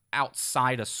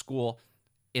outside of school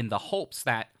in the hopes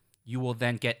that you will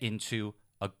then get into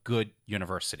a good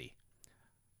university.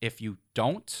 If you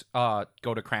don't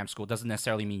go to cram school, it doesn't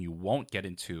necessarily mean you won't get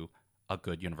into a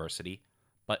good university,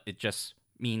 but it just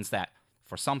means that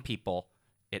for some people,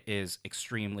 it is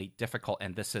extremely difficult,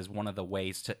 and this is one of the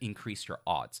ways to increase your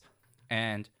odds.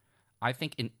 And I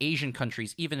think in Asian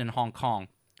countries, even in Hong Kong,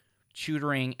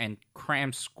 tutoring and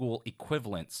cram school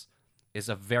equivalents is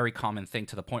a very common thing,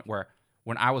 to the point where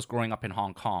when I was growing up in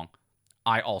Hong Kong,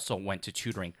 I also went to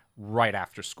tutoring right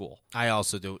after school. I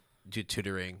also do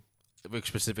tutoring with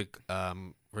specific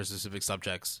for specific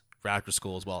subjects for after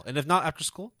school as well. And if not after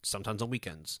school, sometimes on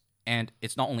weekends. And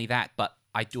it's not only that, but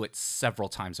I do it several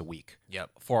times a week.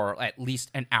 Yep. For at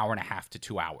least an hour and a half to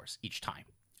 2 hours each time.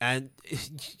 And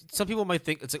some people might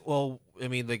think it's like, well, I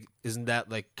mean, like, isn't that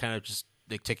like kind of just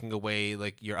like taking away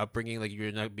like your upbringing? Like,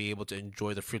 you're not be able to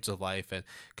enjoy the fruits of life and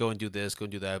go and do this, go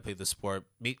and do that, play the sport,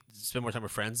 spend more time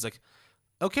with friends. Like,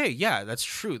 okay, yeah, that's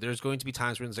true. There's going to be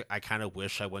times when it's like, I kind of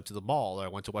wish I went to the mall, or I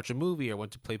went to watch a movie, or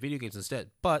went to play video games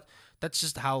instead. But that's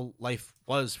just how life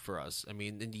was for us. I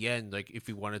mean, in the end, like, if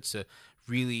we wanted to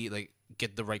really like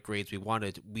get the right grades we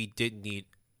wanted, we did need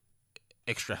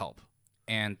extra help.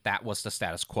 And that was the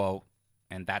status quo,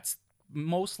 and that's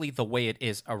mostly the way it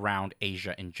is around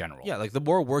Asia in general. Yeah, like the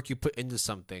more work you put into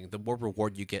something, the more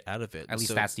reward you get out of it. At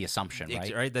least that's the assumption,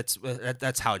 right? Right.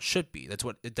 That's how it should be. That's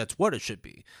what it should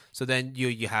be. So then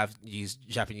you have these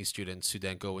Japanese students who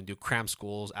then go and do cram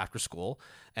schools after school,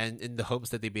 and in the hopes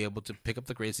that they be able to pick up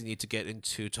the grades they need to get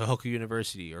into Tohoku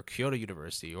University or Kyoto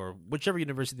University or whichever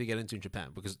university they get into in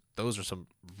Japan, because those are some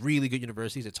really good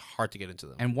universities. It's hard to get into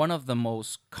them. And one of the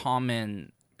most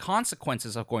common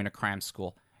consequences of going to cram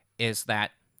school is that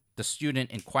the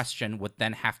student in question would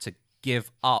then have to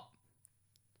give up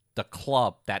the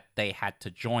club that they had to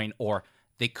join, or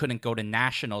they couldn't go to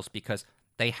nationals because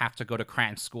they have to go to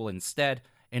cram school instead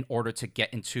in order to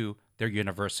get into their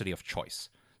university of choice.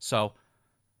 So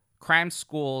cram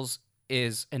schools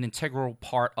is an integral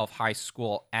part of high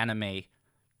school anime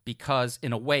because,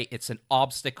 in a way, it's an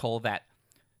obstacle that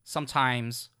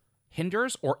sometimes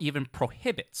hinders or even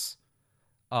prohibits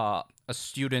a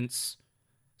student's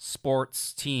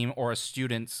sports team or a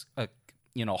student's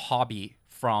hobby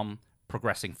from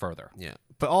progressing further. Yeah,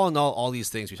 but all in all these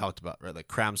things we talked about, right? Like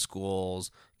cram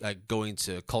schools, like going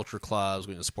to culture clubs,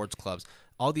 going to sports clubs,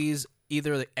 all these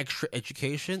either like extra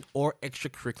education or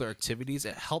extracurricular activities.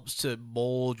 It helps to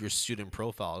mold your student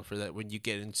profile for that when you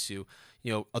get into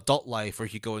adult life, or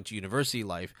if you go into university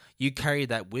life, you carry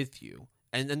that with you.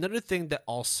 And another thing that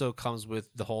also comes with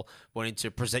the whole wanting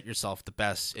to present yourself the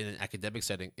best in an academic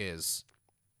setting is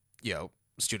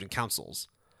student councils,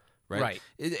 right?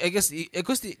 I guess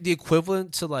the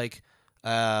equivalent to like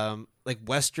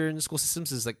Western school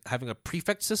systems is like having a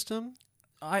prefect system.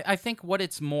 I think what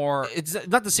it's more, it's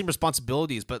not the same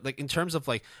responsibilities, but like in terms of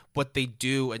like what they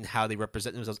do and how they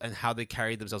represent themselves and how they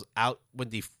carry themselves out when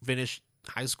they finish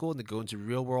high school and they go into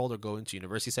real world or go into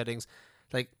university settings,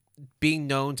 like being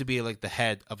known to be like the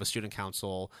head of a student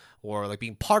council or like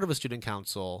being part of a student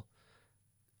council.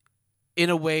 In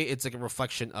a way, it's like a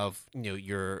reflection of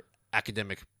your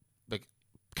academic like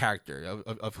character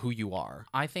of who you are.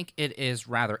 I think it is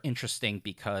rather interesting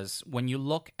because when you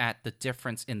look at the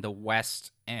difference in the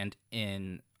West and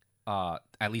in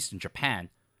at least in Japan,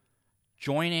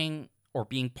 joining or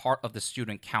being part of the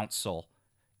student council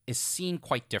is seen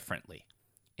quite differently.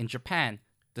 In Japan,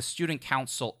 the student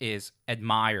council is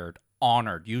admired,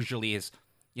 honored. Usually is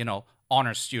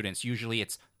honor students. Usually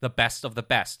it's the best of the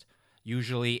best.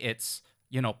 Usually it's,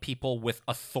 people with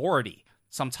authority,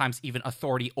 sometimes even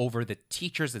authority over the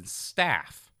teachers and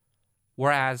staff.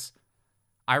 Whereas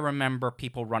I remember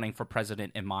people running for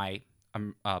president in my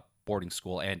boarding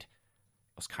school, and it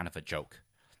was kind of a joke.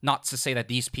 Not to say that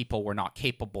these people were not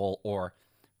capable or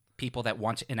people that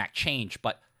want to enact change,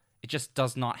 but it just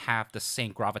does not have the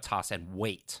same gravitas and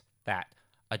weight that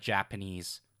a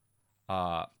Japanese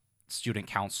student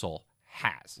council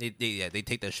has. They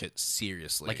take that shit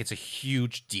seriously. Like it's a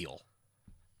huge deal.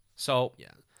 So yeah,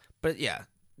 but yeah,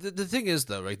 the thing is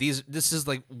though, right? This is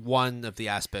like one of the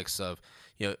aspects of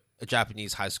a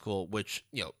Japanese high school, which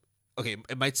okay,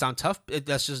 it might sound tough.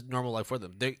 That's just normal life for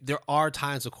them. There are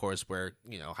times, of course, where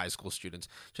high school students,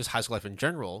 just high school life in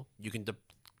general, you can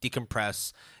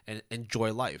decompress and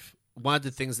enjoy life. One of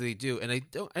the things that they do, and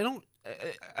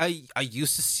I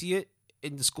used to see it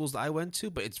in the schools that I went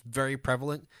to, but it's very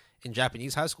prevalent in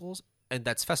Japanese high schools, and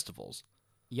that's festivals.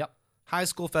 Yep. High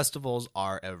school festivals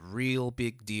are a real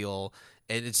big deal,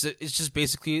 and it's just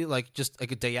basically just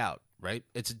like a day out, right?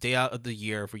 It's a day out of the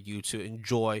year for you to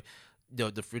enjoy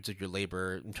the fruits of your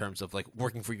labor in terms of like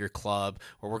working for your club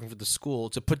or working for the school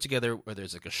to put together whether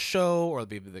it's like a show or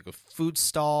maybe like a food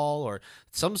stall or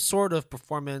some sort of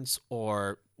performance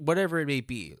or whatever it may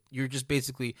be. You're just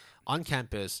basically on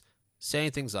campus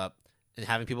setting things up and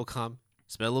having people come,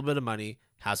 spend a little bit of money,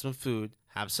 have some food,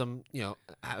 have some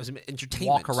entertainment,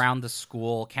 walk around the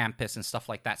school campus and stuff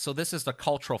like that. So this is the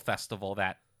cultural festival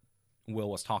that Will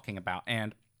was talking about,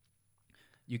 and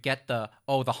You get the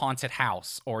haunted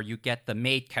house, or you get the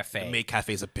maid cafe. The maid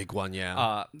cafe is a big one,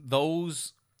 yeah.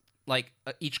 Those, like,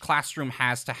 each classroom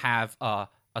has to have a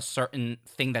certain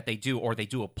thing that they do, or they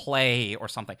do a play or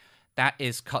something. That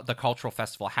is the cultural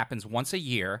festival. It happens once a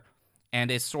year, and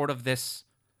it's sort of this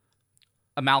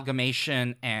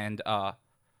amalgamation and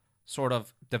sort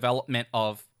of development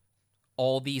of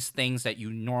all these things that you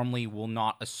normally will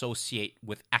not associate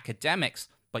with academics,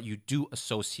 but you do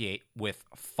associate with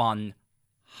fun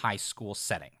high school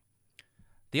setting.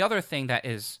 The other thing that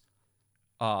is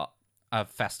a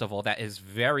festival that is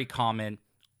very common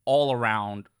all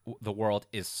around the world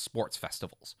is sports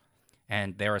festivals.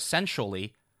 And they're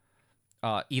essentially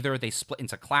either they split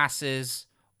into classes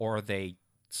or they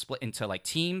split into like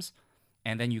teams,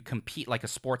 and then you compete like a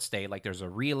sports day. Like there's a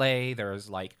relay, there's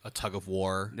like a tug of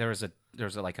war. There's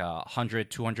like a 100,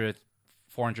 200,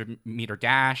 400 meter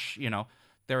dash, you know.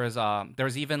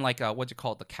 There's even like a, what's it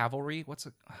called? The cavalry? What's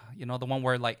it? You know, the one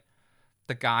where like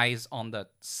the guys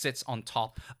sits on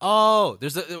top. Oh,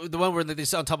 there's the one where they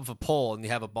sit on top of a pole and they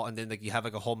have a ball, and then like you have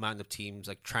like a whole mountain of teams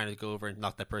like trying to go over and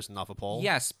knock that person off a pole.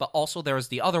 Yes, but also there's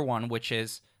the other one, which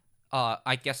is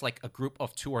I guess like a group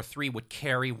of 2 or 3 would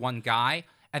carry one guy,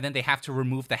 and then they have to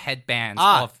remove the headbands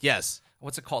of yes.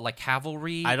 What's it called? Like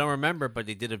cavalry? I don't remember, but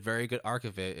they did a very good arc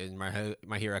of it in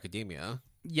My Hero Academia.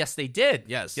 Yes, they did.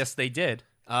 Yes, they did.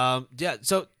 Yeah.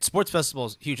 So sports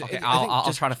festivals huge. Okay,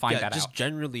 I'll try to find that out. Just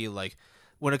generally, like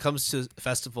when it comes to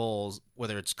festivals,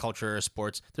 whether it's culture or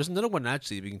sports, there's another one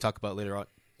actually we can talk about later on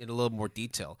in a little more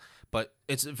detail. But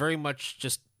it's very much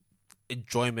just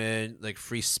enjoyment, like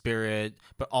free spirit,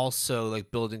 but also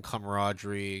like building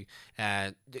camaraderie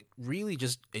and really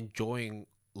just enjoying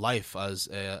life as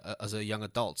a young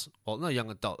adult. Well, not a young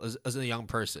adult, as a young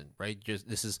person, right? Just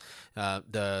this is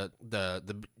the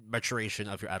maturation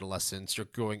of your adolescence. You're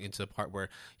growing into the part where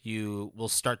you will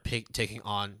start taking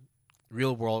on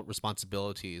real world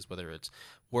responsibilities, whether it's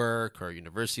work or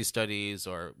university studies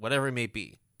or whatever it may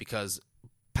be. Because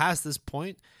past this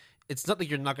point, it's not that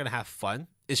you're not going to have fun.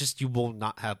 It's just you will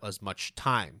not have as much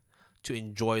time to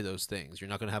enjoy those things. You're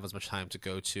not going to have as much time to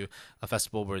go to a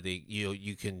festival where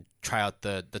you can try out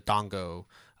the dango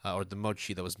or the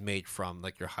mochi that was made from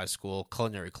like your high school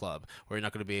culinary club, or you're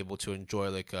not going to be able to enjoy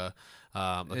like a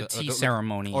tea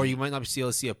ceremony, or you might not be able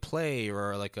to see a play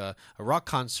or like a rock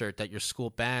concert that your school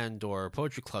band or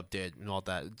poetry club did and all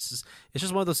that. It's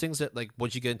just one of those things that like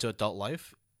once you get into adult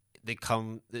life,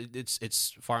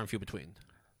 it's far and few between.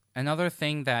 Another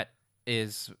thing that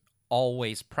is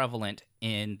always prevalent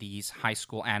in these high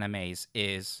school animes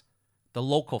is the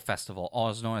local festival,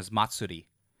 also known as Matsuri.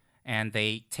 And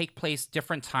they take place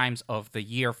different times of the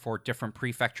year for different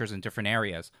prefectures and different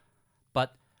areas.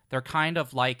 But they're kind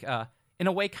of like, in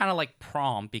a way, kind of like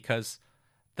prom, because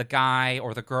the guy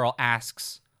or the girl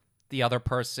asks the other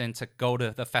person to go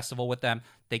to the festival with them.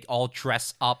 They all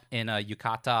dress up in a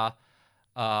yukata.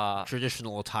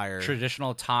 Traditional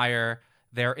attire.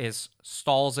 There is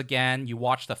stalls again. You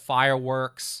watch the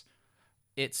fireworks.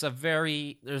 It's a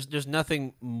very... There's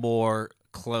nothing more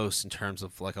close in terms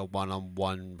of like a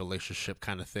one-on-one relationship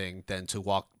kind of thing than to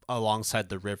walk alongside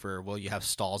the river while you have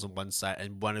stalls on one side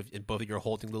and both of you are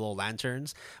holding little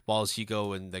lanterns whilst you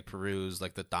go and like peruse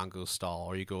like the dango stall,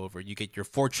 or you go over, you get your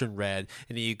fortune read,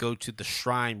 and then you go to the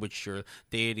shrine which your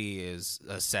deity is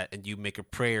set, and you make a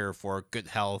prayer for good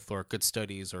health or good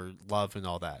studies or love and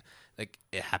all that. Like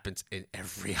it happens in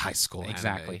every high school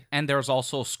exactly anime. And there's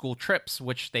also school trips,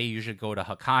 which they usually go to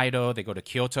Hokkaido, they go to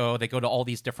Kyoto, they go to all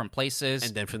these different places,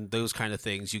 and then from those kind of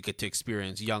things you get to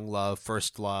experience young love,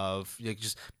 first love, like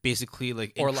just basically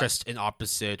like interest in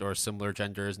opposite or similar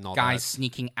genders and all that. Guys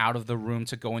sneaking out of the room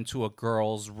to go into a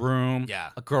girl's room, yeah,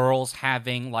 girls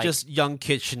having like just young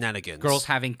kid shenanigans, girls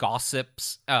having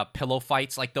gossips, pillow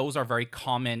fights. Like those are very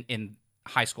common in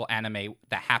high school anime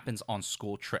that happens on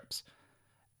school trips.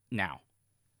 Now,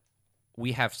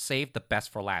 we have saved the best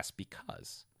for last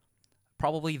because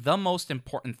probably the most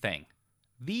important thing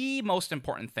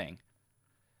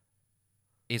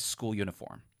is school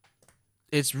uniform.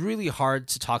 It's really hard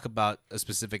to talk about a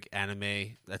specific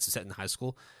anime that's set in high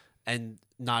school and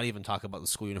not even talk about the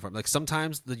school uniform. Like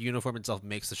sometimes the uniform itself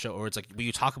makes the show, or it's like when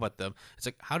you talk about them, it's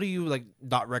like, how do you like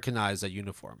not recognize that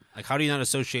uniform? Like how do you not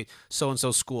associate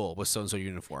so-and-so school with so-and-so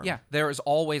uniform? Yeah, there is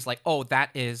always like,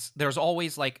 there's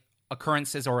always like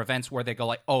occurrences or events where they go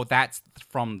like, oh, that's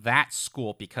from that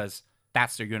school because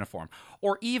that's their uniform.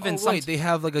 Or even they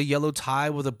have like a yellow tie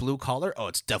with a blue collar. Oh,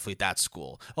 it's definitely that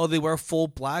school. Oh, they wear full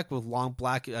black with long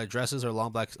black dresses or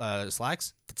long black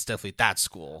slacks. It's definitely that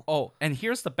school. Oh, and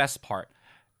here's the best part.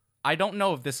 I don't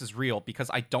know if this is real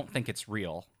because I don't think it's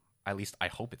real. At least I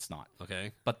hope it's not.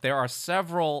 Okay. But there are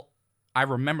several I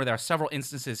remember there are several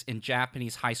instances in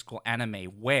Japanese high school anime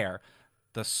where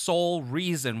the sole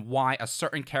reason why a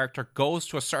certain character goes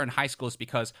to a certain high school is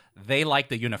because they like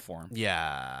the uniform.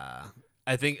 Yeah.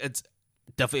 I think it's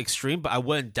definitely extreme, but I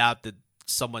wouldn't doubt that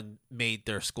someone made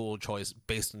their school choice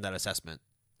based on that assessment.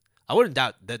 I wouldn't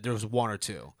doubt that there was one or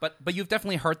two. But you've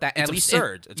definitely heard that. It's at least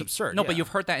absurd. It's absurd. No, yeah. but you've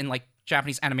heard that in like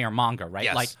Japanese anime or manga, right?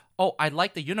 Yes. Like, oh, I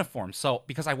like the uniform, so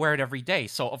because I wear it every day,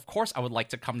 so of course I would like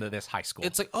to come to this high school.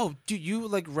 It's like, oh, dude, you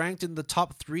like ranked in the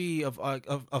top 3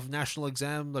 of national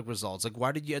exam like results. Like,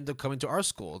 why did you end up coming to our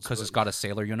school? because it's got a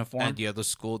sailor uniform. And the other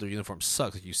school, their uniform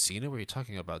sucks. Have you seen it? What are you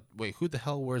talking about? Wait, who the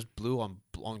hell wears blue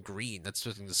on green? That's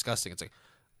just disgusting. It's like,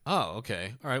 oh,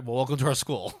 okay, all right. Well, welcome to our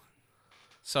school.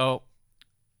 So,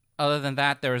 other than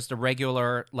that, there's the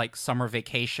regular like summer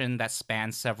vacation that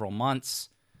spans several months.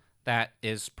 That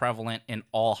is prevalent in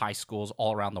all high schools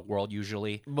all around the world.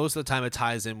 Usually, Most of the time, it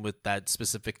ties in with that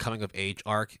specific coming of age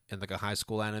arc in like a high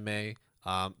school anime.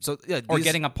 So yeah, or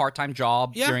getting a part-time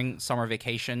job Yeah. during summer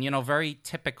vacation. You know, very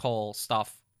typical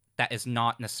stuff that is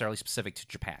not necessarily specific to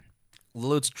Japan.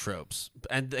 loads of tropes,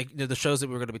 and like, the shows that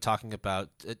we're going to be talking about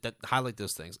that highlight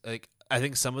those things. Like, I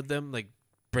think some of them like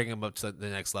bring them up to the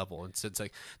next level, and so it's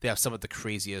like they have some of the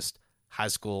craziest high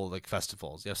school like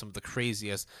festivals. They have some of the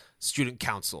craziest student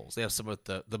councils. They have some of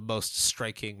the most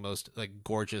striking, most like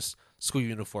gorgeous school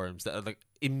uniforms that are like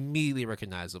immediately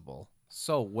recognizable.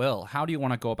 So, Will, how do you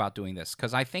want to go about doing this?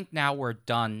 Because I think now we're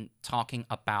done talking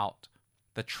about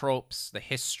the tropes, the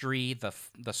history,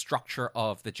 the structure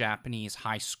of the Japanese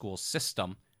high school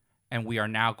system, and we are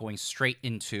now going straight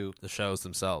into The shows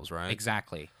themselves, right?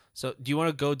 exactly. So, do you want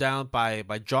to go down by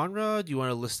genre? Do you want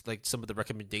to list like some of the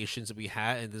recommendations that we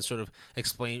had, and then sort of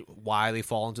explain why they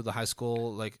fall into the high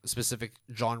school like specific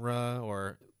genre,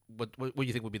 or what do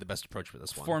you think would be the best approach for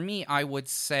this one? For me, I would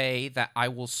say that I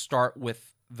will start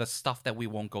with the stuff that we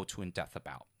won't go too in depth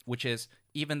about, which is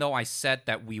even though I said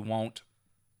that we won't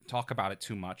talk about it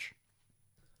too much,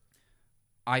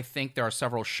 I think there are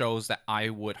several shows that I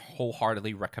would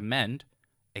wholeheartedly recommend,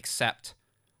 except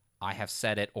I have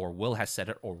said it, or Will has said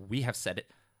it, or we have said it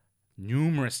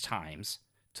numerous times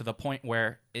to the point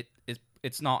where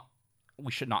it's not,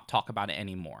 we should not talk about it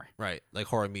anymore. Right, like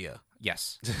Horimiya,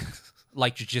 Yes.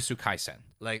 Like Jujutsu Kaisen,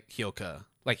 like Hyoka.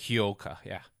 like Hyoka,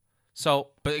 yeah. So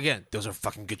But again, those are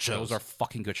fucking good shows. those are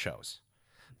fucking good shows.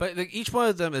 But like each one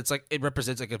of them, it's like it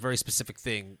represents like a very specific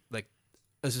thing, like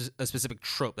a specific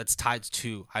trope that's tied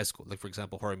to high school. Like for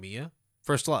example, Horimiya,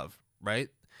 First Love, right?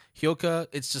 Hyoka,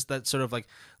 it's just that sort of like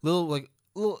little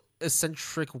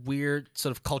eccentric, weird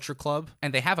sort of culture club.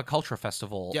 And they have a culture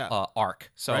festival Yeah. arc.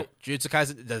 So Right? Jujutsu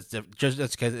Kaisen,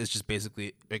 Jujutsu Kaisen is just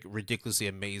basically like ridiculously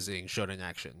amazing shonen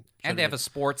action. and they have a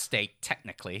sports day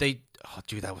technically.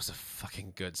 Dude, that was a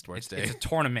fucking good sports day. It's a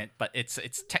tournament, but it's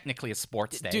technically a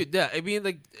sports day. Dude, yeah, I mean,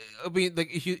 like,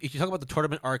 if you talk about the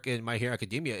tournament arc in My Hero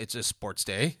Academia, it's a sports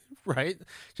day, right?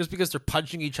 Just because they're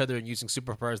punching each other and using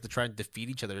superpowers to try and defeat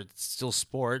each other, it's still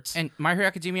sports. And My Hero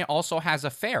Academia also has a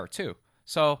fair too.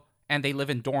 So, and they live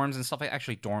in dorms and stuff like.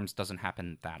 Actually, dorms doesn't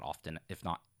happen that often, if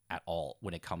not at all,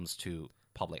 when it comes to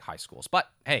public high schools. But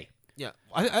hey, Yeah,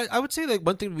 I would say like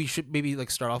one thing we should maybe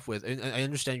like start off with, and I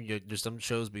understand there's some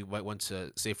shows we might want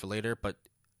to save for later, but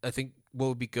I think what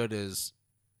would be good is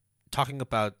talking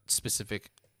about specific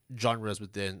genres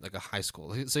within like a high school.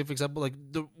 Like, say for example, like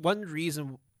one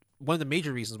of the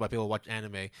major reasons why people watch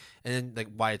anime, and then like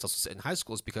why it's also set in high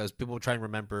school is because people try and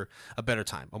remember a better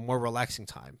time, a more relaxing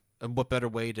time, and what better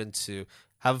way than to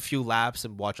have a few laps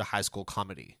and watch a high school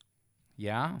comedy.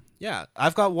 yeah. Yeah,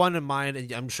 I've got one in mind,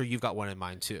 and I'm sure you've got one in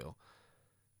mind too.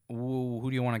 Ooh, who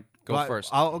do you want to go Well, first?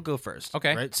 I'll go first.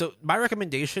 Okay. Right. So my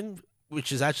recommendation,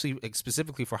 which is actually like,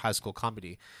 specifically for high school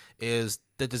comedy, is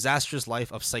The Disastrous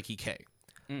Life of Psyche K.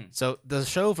 So the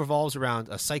show revolves around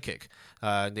a psychic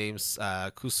named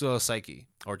Kusuo Psyche,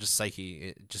 or just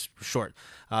Psyche, just for short.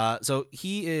 So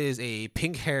he is a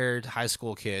pink-haired high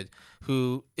school kid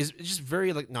who is just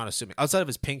very like not assuming. Outside of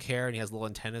his pink hair and he has little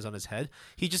antennas on his head,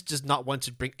 he just does not want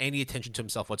to bring any attention to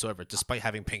himself whatsoever, despite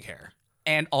having pink hair.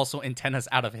 And also antennas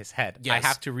out of his head. Yes. I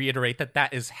have to reiterate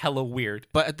that is hella weird.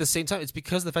 But at the same time, it's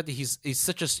because of the fact that he's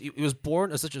he was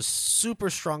born as such a super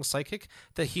strong psychic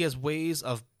that he has ways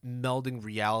of melding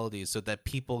realities so that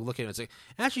people look at it and say,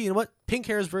 actually, you know what? Pink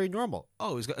hair is very normal.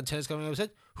 Oh, he's got antennas coming out of his head.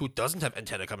 Who doesn't have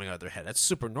antenna coming out of their head? That's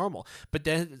super normal. But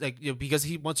then, like, because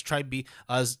he wants to try and be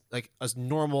as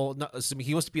normal,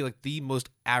 he wants to be like the most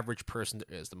average person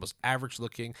there is, the most average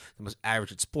looking, the most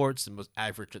average at sports, the most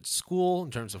average at school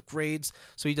in terms of grades.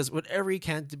 So he does whatever he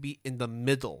can to be in the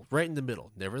middle, right in the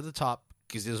middle, never at the top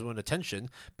because he doesn't want attention,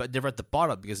 but never at the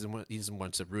bottom because he doesn't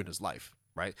want to ruin his life.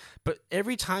 right? But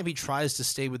every time he tries to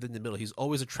stay within the middle, he's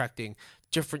always attracting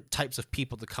different types of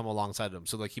people to come alongside him.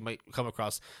 So like he might come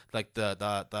across like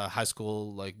the high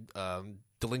school like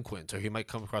delinquent, or he might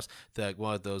come across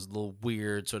one of those little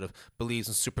weird sort of believes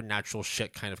in supernatural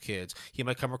shit kind of kids. He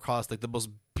might come across like the most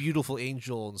beautiful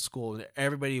angel in school, and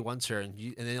everybody wants her, and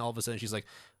then all of a sudden she's like,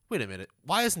 wait a minute,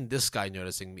 why isn't this guy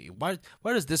noticing me? Why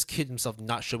does this kid himself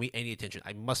not show me any attention?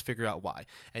 I must figure out why.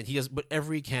 And he does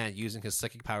whatever he can using his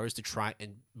psychic powers to try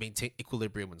and maintain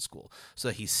equilibrium in school, so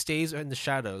that he stays in the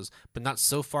shadows, but not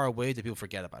so far away that people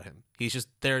forget about him. He's just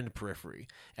there in the periphery,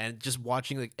 and just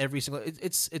watching like every single.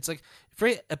 It's like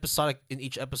very episodic in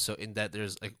each episode, in that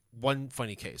there's like one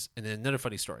funny case, and then another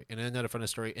funny story, and then another funny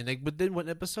story, and like within one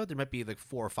episode there might be like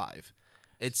 4 or 5.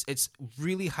 It's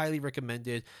really highly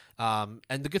recommended. And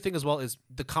the good thing as well is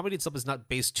the comedy itself is not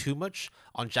based too much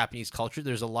on Japanese culture.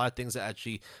 There's a lot of things that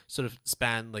actually sort of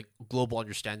span like global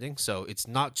understanding. So it's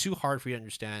not too hard for you to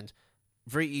understand.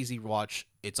 Very easy watch.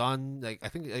 It's on like I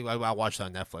think I watched it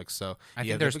on Netflix. So I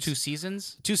think there's 2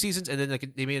 seasons. 2 seasons, and then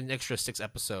like they made an extra 6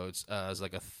 episodes as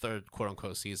like a third quote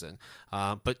unquote season.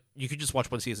 But you could just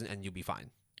watch one season and you'll be fine.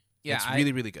 Yeah, it's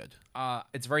really, really good.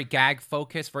 It's very gag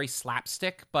focused, very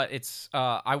slapstick, but it's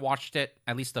I watched it,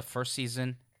 at least the first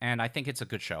season, and I think it's a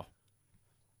good show.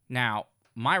 Now,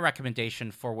 my recommendation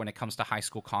for when it comes to high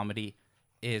school comedy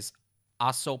is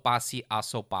Asobasi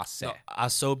Asobase. No,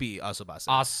 Asobi Asobase.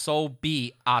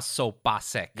 Asobi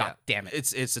Asobase. God damn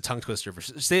it. It's a tongue twister.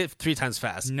 Say it 3 times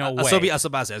fast. No way. Asobi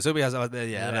Asobase. Asobi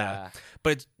Asobase. Yeah. No.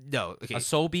 But no. Okay.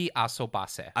 Asobi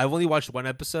Asobase. I've only watched one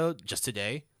episode just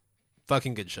today.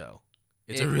 Fucking good show.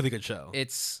 It's a really good show.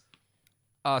 It's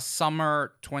a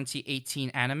summer 2018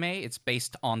 anime. It's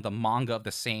based on the manga of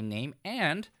the same name,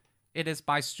 and it is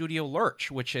by Studio Lurch,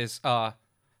 which is not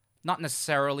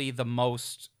necessarily the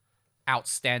most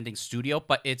outstanding studio,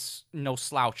 but it's no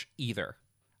slouch either.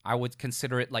 I would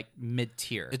consider it like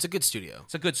mid-tier. It's a good studio.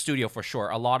 It's a good studio for sure.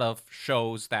 A lot of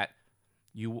shows that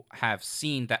you have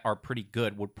seen that are pretty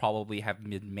good would probably have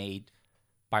been made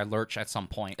by Lurch at some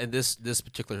point. And this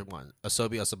particular one,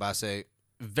 Asobi Asobase,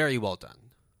 very well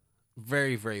done.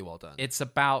 Very, very well done. It's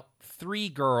about 3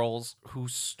 girls who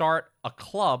start a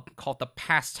club called the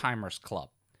Pastimers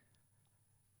Club.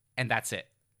 And that's it.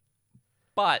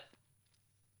 But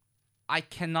I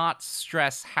cannot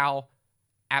stress how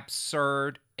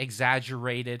absurd,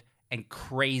 exaggerated, and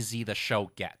crazy the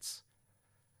show gets.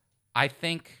 I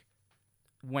think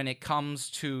when it comes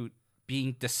to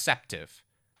being deceptive,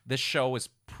 this show is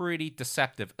pretty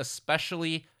deceptive,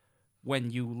 especially when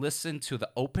you listen to the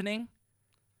opening.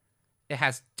 It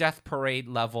has Death Parade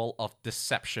level of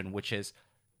deception, which is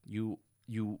you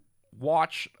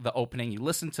watch the opening, you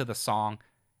listen to the song,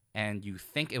 and you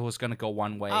think it was going to go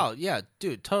one way. Oh, yeah,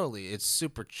 dude, totally. It's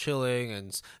super chilling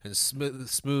and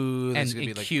smooth. And,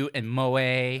 be like, cute and moe.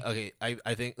 Okay,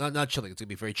 I think, not chilling, it's going to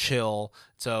be very chill.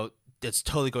 So it's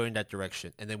totally going in that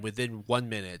direction. And then within 1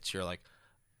 minute, you're like,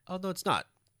 oh, no, it's not.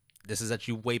 This is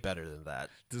actually way better than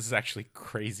that. This is actually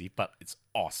crazy, but it's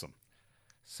awesome.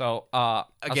 So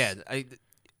again,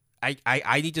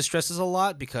 I need to stress this a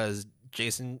lot because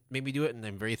Jason made me do it, and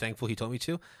I'm very thankful he told me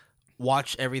to.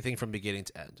 Watch everything from beginning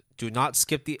to end. Do not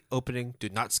skip the opening. Do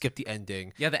not skip the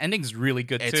ending. Yeah, the ending's really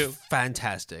good too. It's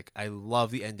fantastic. I love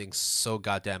the ending so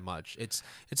goddamn much.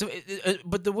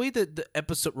 But the way that the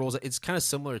episode rolls, it's kind of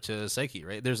similar to Psyche,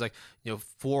 right? There's like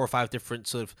 4 or 5 different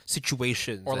sort of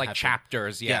situations, or like happen.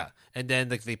 Chapters, yeah. And then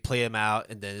like they play them out,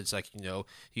 and then it's like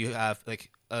you have like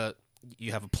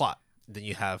you have a plot, then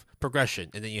you have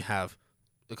progression, and then you have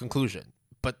the conclusion.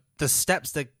 But the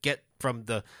steps that get from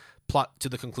the plot to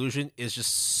the conclusion is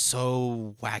just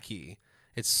so wacky.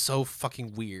 It's so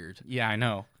fucking weird. Yeah, I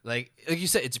know. Like you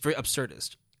said, it's very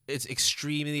absurdist. It's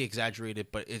extremely exaggerated,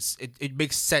 but it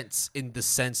makes sense in the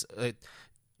sense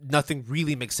nothing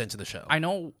really makes sense in the show. I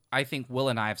know. I think Will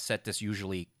and I have said this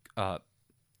usually.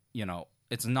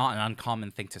 It's not an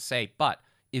uncommon thing to say, but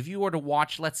if you were to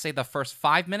watch, let's say, the first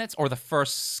 5 minutes or the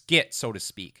first skit, so to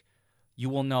speak, you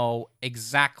will know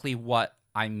exactly what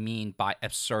I mean by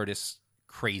absurdist,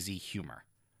 crazy humor.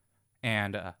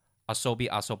 And Asobi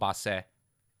Asobase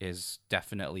is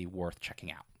definitely worth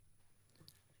checking out.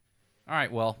 All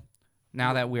right, well,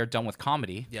 now that we're done with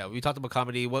comedy. Yeah, we talked about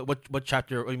comedy. What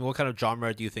chapter, I mean, what kind of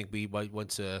genre do you think we might want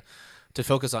to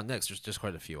focus on next? There's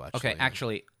quite a few, actually. Okay,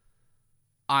 actually,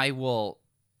 I will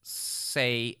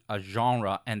say a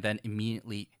genre and then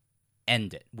immediately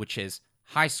end it, which is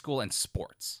high school and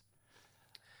sports.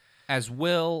 As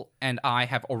Will and I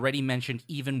have already mentioned,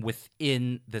 even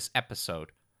within this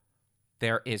episode,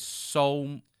 there is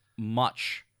so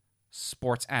much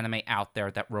sports anime out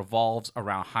there that revolves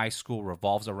around high school,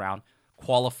 revolves around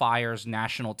qualifiers,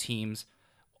 national teams,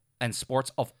 and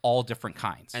sports of all different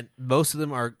kinds. And most of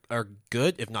them are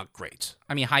good, if not great.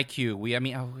 I mean, Haikyuu.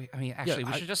 Actually,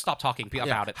 we should just stop talking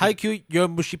about it. Haikyuu,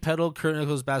 Yomushi Pedal,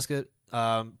 Kuroko's Basket,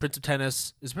 Prince of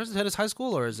Tennis. Is Prince of Tennis high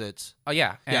school or is it? Oh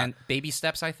yeah, and Baby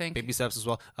Steps, I think. Baby Steps as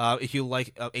well. If you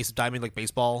like Ace of Diamond, like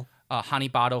baseball.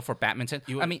 Hanibado for badminton.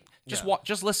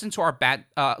 Just listen to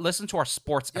our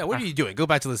sports. Yeah, what are you doing? Go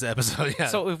back to this episode. Yeah.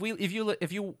 So if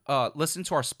you listen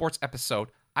to our sports episode,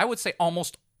 I would say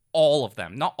almost all of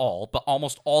them, not all, but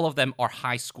almost all of them are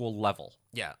high school level.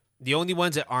 Yeah. The only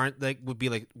ones that aren't would be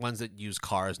like ones that use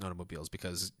cars and automobiles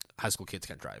because high school kids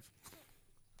can't drive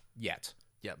yet.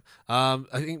 Yeah. I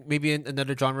think maybe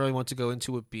another genre we want to go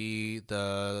into would be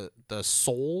the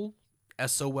soul,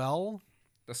 SOL,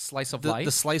 the slice of life,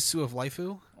 the slice of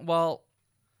lifeu. Well,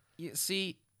 you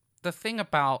see, the thing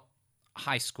about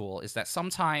high school is that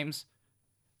sometimes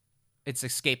it's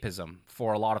escapism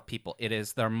for a lot of people. It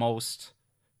is their most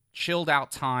chilled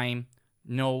out time,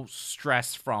 no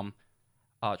stress from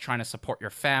trying to support your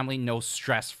family, no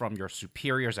stress from your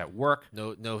superiors at work.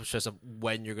 No stress of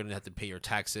when you're going to have to pay your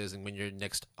taxes and when your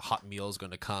next hot meal is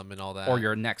going to come and all that. Or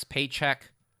your next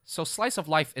paycheck. So slice of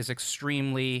life is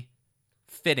extremely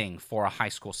fitting for a high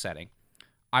school setting.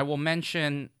 I will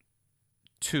mention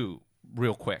two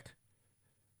real quick.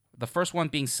 The first one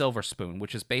being Silver Spoon,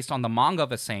 which is based on the manga of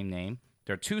the same name.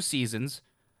 There are 2 seasons.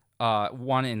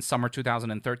 One in summer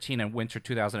 2013 and winter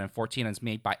 2014, and it's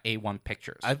made by A1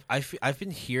 Pictures. I've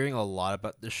been hearing a lot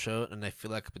about this show, and I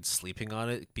feel like I've been sleeping on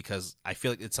it because I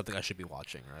feel like it's something I should be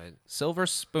watching, right? Silver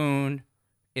Spoon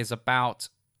is about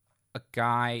a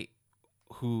guy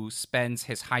who spends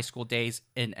his high school days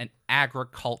in an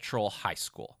agricultural high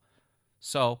school.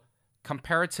 So,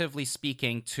 comparatively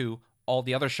speaking to all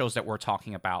the other shows that we're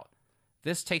talking about,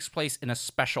 this takes place in a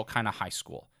special kind of high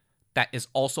school that is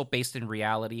also based in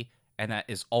reality and that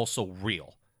is also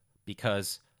real,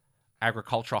 because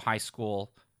agricultural high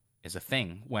school is a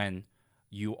thing when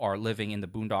you are living in the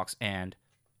boondocks and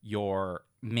your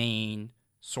main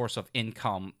source of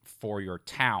income for your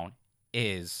town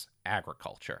is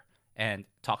agriculture. And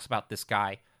talks about this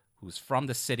guy who's from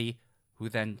the city who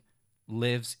then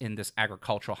lives in this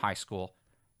agricultural high school,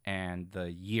 and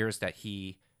the years that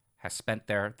he has spent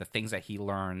there, the things that he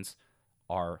learns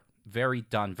are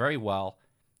done very well.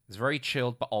 It's very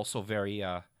chilled, but also very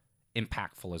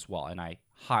impactful as well, and I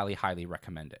highly, highly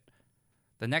recommend it.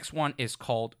 The next one is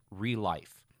called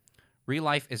Re-Life.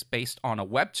 Re-Life is based on a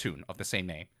webtoon of the same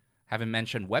name. Haven't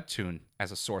mentioned webtoon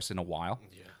as a source in a while.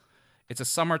 Yeah. It's a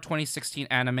summer 2016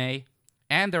 anime,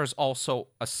 and there's also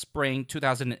a spring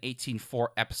 2018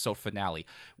 4-episode finale,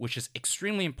 which is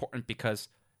extremely important because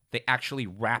they actually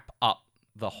wrap up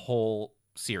the whole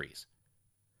series.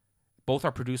 Both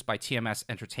are produced by TMS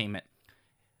Entertainment.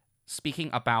 Speaking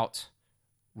about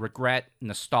regret,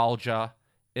 nostalgia,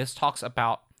 this talks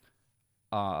about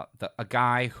a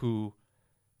guy who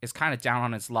is kind of down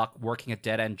on his luck, working a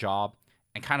dead-end job,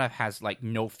 and kind of has like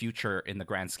no future in the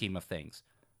grand scheme of things.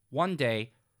 One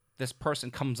day, this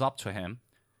person comes up to him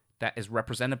that is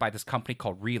represented by this company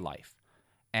called Re-Life.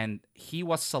 And he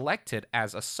was selected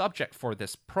as a subject for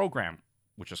this program,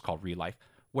 which is called Re-Life,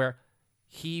 where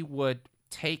he would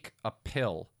take a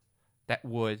pill that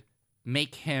would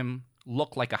make him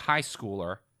look like a high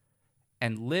schooler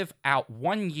and live out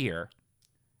 1 year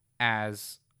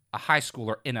as a high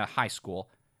schooler in a high school.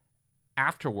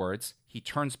 Afterwards, he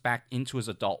turns back into his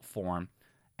adult form,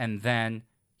 and then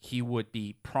he would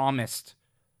be promised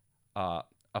a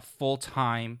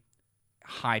full-time,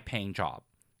 high-paying job.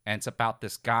 And it's about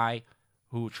this guy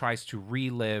who tries to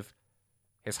relive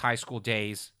his high school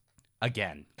days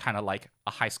again, kind of like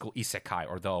a high school isekai,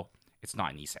 although it's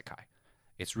not an isekai.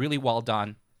 It's really well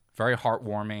done, very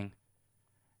heartwarming,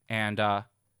 and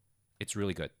it's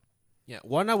really good. Yeah,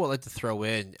 one I would like to throw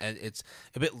in, and it's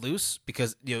a bit loose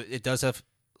because it does have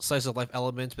slice of life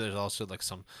elements, but there's also like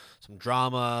some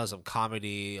drama, some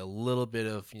comedy, a little bit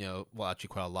of actually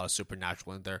quite a lot of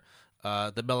supernatural in there.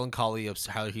 The Melancholy of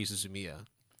Haruhi Suzumiya.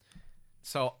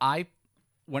 So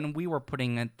when we were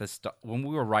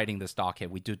writing this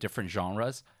docket, we do different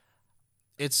genres.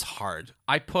 It's hard.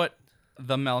 I put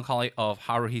The Melancholy of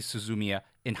Haruhi Suzumiya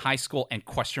in high school and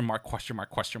question mark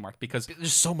because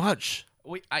there's so much.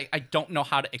 I don't know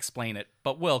how to explain it,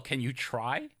 but Will, can you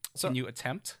try? Can you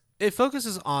attempt? It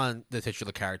focuses on the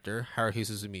titular character, Haruhi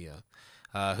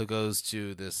Suzumiya, who goes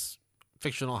to this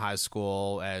fictional high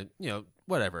school and,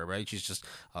 whatever, right? She's just,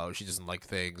 she doesn't like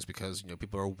things because,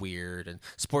 people are weird, and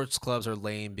sports clubs are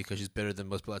lame because she's better than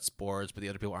most people at sports, but the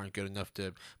other people aren't good enough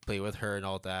to play with her and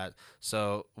all that.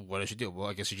 So what does she do? Well,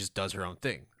 I guess she just does her own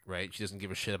thing, right? She doesn't give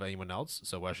a shit about anyone else,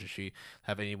 so why should she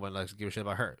have anyone like give a shit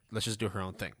about her? Let's just do her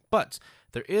own thing. But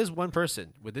there is one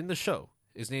person within the show.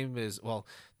 His name is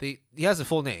he has a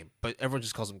full name, but everyone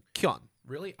just calls him Kyon.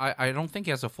 Really? I don't think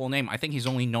he has a full name. I think he's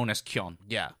only known as Kyon.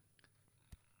 Yeah.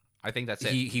 I think that's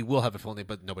it. He will have a full name,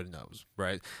 but nobody knows,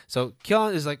 right? So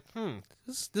Kyon is like,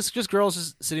 this just girl's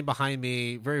just sitting behind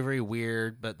me, very, very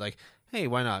weird, but like, hey,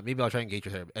 why not? Maybe I'll try and engage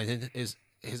with her. And then his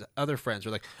other friends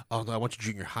are like, oh no, I want you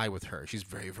junior high with her. She's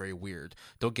very, very weird.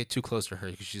 Don't get too close to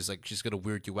her because she's gonna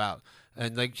weird you out.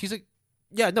 And like she's like,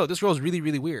 yeah, no, this girl's really,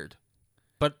 really weird.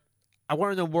 But I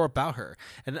want to know more about her.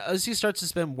 And as he starts to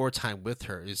spend more time with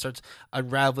her, he starts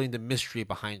unraveling the mystery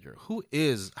behind her. Who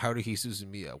is Haruhi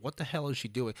Suzumiya? What the hell is she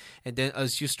doing? And then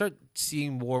as you start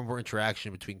seeing more and more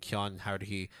interaction between Kyon and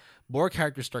Haruhi, more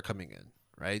characters start coming in,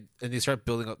 right? And they start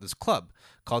building up this club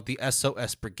called the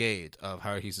SOS Brigade of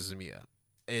Haruhi Suzumiya.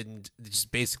 And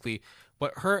just basically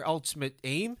what her ultimate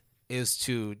aim is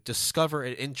to discover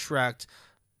and interact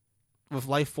with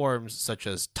life forms such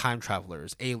as time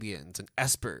travelers, aliens, and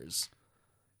espers.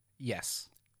 Yes.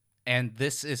 And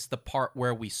this is the part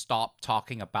where we stop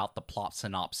talking about the plot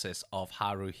synopsis of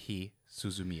Haruhi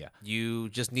Suzumiya. You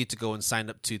just need to go and sign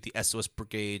up to the SOS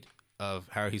Brigade of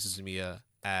Haruhi Suzumiya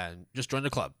and just join the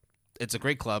club. It's a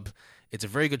great club. It's a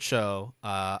very good show.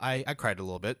 I cried a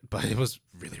little bit, but it was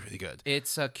really, really good.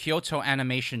 It's a Kyoto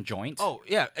Animation joint. Oh,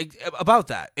 yeah. About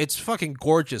that. It's fucking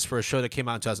gorgeous for a show that came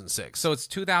out in 2006. So it's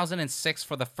 2006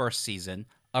 for the first season,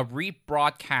 a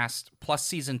rebroadcast plus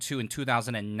season 2 in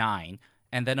 2009,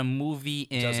 and then a movie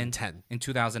in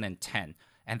 2010.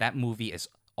 And that movie is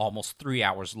almost 3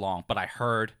 hours long, but I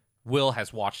heard Will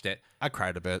has watched it. I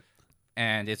cried a bit.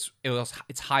 And it's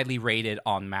highly rated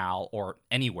on Mal or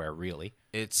anywhere, really.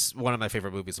 It's one of my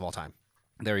favorite movies of all time.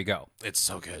 There you go. It's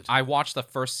so good. I watched the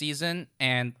first season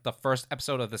and the first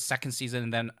episode of the second season,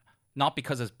 and then, not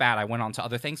because it's bad, I went on to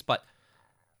other things, but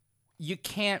you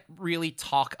can't really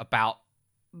talk about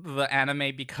the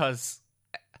anime because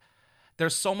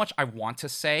there's so much I want to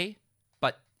say,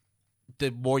 but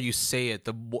the more you say it,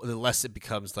 the less it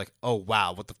becomes like, oh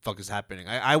wow, what the fuck is happening?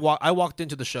 I walked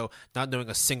into the show not knowing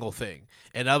a single thing,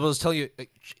 and I was telling you,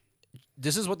 like,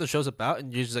 this is what the show's about,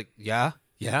 and you're just like, yeah,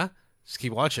 just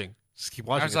keep watching. Just keep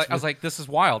watching. I was like, this is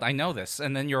wild. I know this.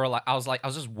 And then I was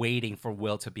just waiting for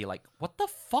Will to be like, what the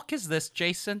fuck is this,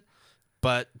 Jason?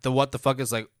 But the what the fuck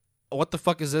is like, what the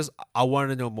fuck is this? I want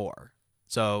to know more.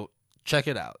 So check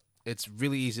it out. It's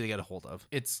really easy to get a hold of.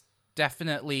 It's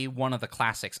definitely one of the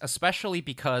classics, especially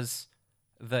because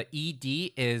the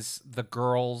ED is the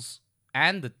girls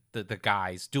and the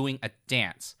guys doing a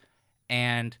dance.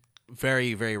 And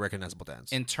very, very recognizable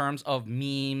dance. In terms of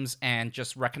memes and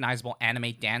just recognizable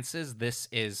anime dances, this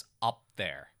is up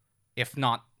there, if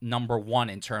not number one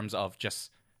in terms of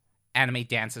just anime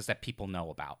dances that people know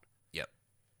about. Yep.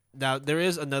 Now, there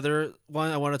is another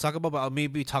one I want to talk about, but I'll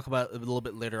maybe talk about it a little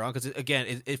bit later on, because,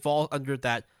 again, it falls under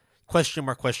that question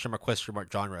mark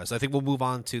genre. So I think we'll move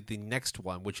on to the next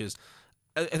one, which is,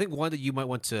 I think, one that you might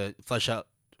want to flesh out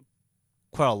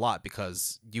quite a lot,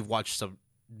 because you've watched some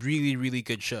really, really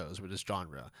good shows with this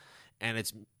genre, and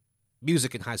it's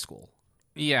music in high school.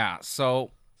 Yeah,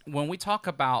 so when we talk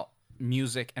about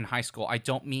music in high school, I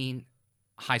don't mean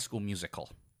High School Musical.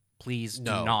 Please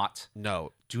do not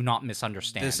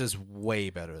misunderstand. This is way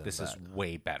better than that. This is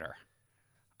way better.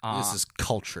 This is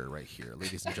culture right here,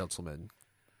 ladies and gentlemen.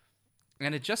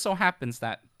 And it just so happens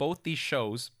that both these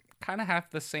shows kind of have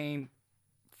the same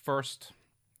first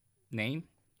name.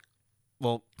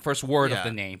 Well, first word of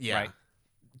the name, right?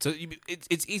 So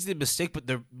it's easy to mistake, but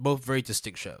they're both very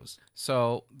distinct shows.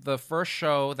 So the first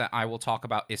show that I will talk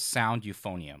about is Sound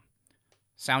Euphonium.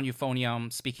 Sound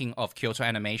Euphonium, speaking of Kyoto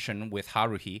Animation with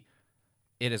Haruhi,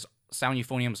 Sound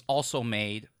Euphonium is also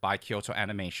made by Kyoto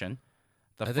Animation.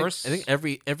 I think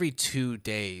every 2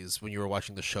 days when you were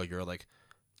watching the show, you were like,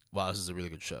 wow, this is a really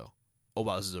good show. Oh,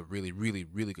 wow, this is a really, really,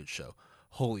 really good show.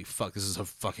 Holy fuck, this is a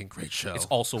fucking great show. It's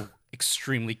also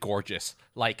extremely gorgeous.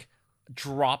 Like,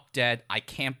 drop dead, I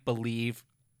can't believe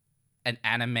an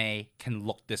anime can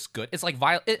look this good. It's like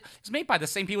it's made by the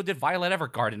same people who did Violet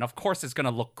Evergarden. Of course it's going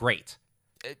to look great.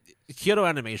 Kyoto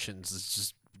Animations is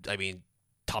just,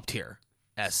 top tier.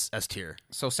 S tier.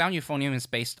 So Sound Euphonium is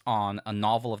based on a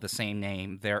novel of the same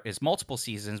name. There is multiple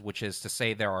seasons, which is to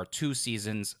say there are 2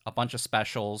 seasons, a bunch of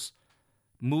specials,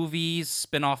 movies,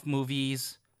 spin-off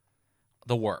movies,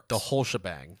 the works. The whole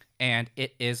shebang. And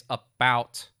it is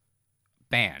about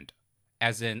band,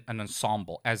 as in an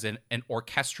ensemble, as in an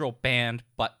orchestral band,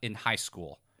 but in high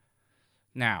school.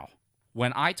 Now,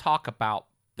 when I talk about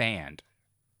band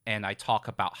and I talk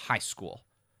about high school,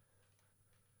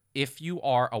 if you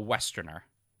are a Westerner,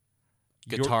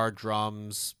 Guitar,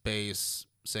 drums, bass,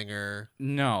 singer.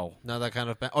 No. Not that kind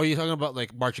of band. Oh, you're talking about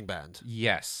like marching band.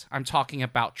 Yes. I'm talking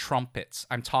about trumpets.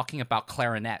 I'm talking about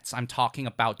clarinets. I'm talking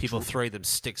about People throwing them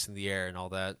sticks in the air and all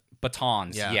that.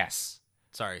 batons. Yeah. Yes.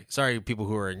 Sorry, people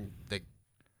who are in the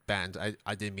band.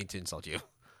 I didn't mean to insult you.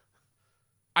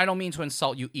 I don't mean to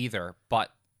insult you either,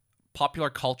 but popular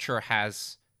culture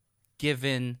has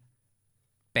given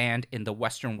band in the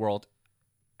Western world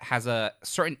has a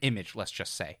certain image, let's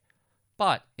just say.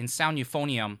 But in Sound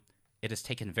Euphonium, it is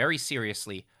taken very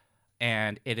seriously,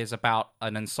 and it is about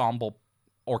an ensemble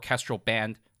orchestral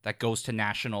band that goes to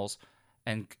nationals,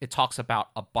 and it talks about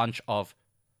a bunch of,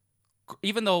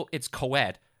 even though it's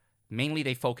co-ed, mainly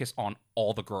they focus on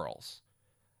all the girls.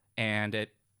 And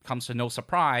it comes to no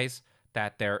surprise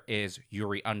that there is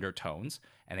Yuri undertones,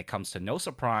 and it comes to no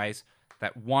surprise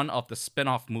that one of the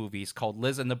spin-off movies called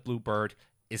Liz and the Bluebird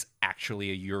is actually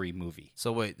a Yuri movie.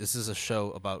 So wait, this is a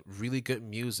show about really good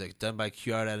music done by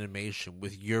Kyoto Animation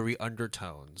with Yuri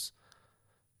undertones.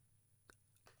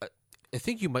 I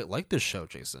think you might like this show,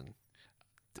 Jason.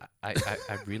 I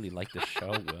really like this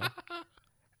show, Will.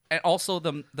 And also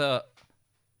the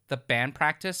band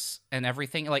practice and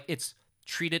everything, like it's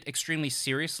treated extremely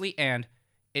seriously, and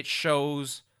it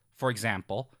shows, for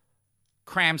example,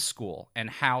 cram school and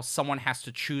how someone has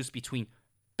to choose between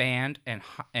band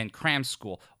and cram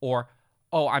school, or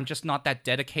I'm just not that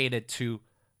dedicated to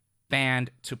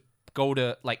band to go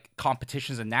to like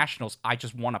competitions and nationals. I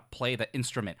just want to play the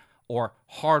instrument, or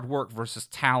hard work versus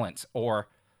talent, or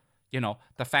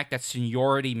the fact that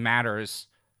seniority matters,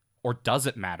 or does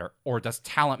it matter, or does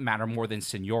talent matter more than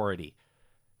seniority?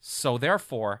 So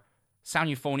therefore, Sound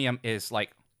Euphonium is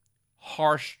like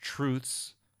harsh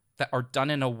truths that are done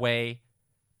in a way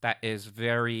that is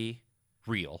very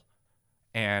real.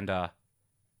 And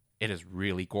it is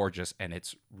really gorgeous, and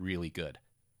it's really good.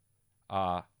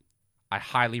 I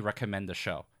highly recommend the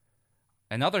show.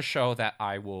 Another show that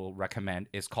I will recommend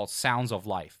is called Sounds of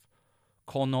Life.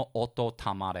 Kono Oto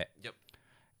Tamare. Yep.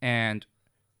 And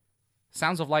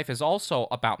Sounds of Life is also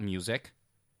about music,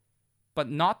 but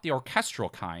not the orchestral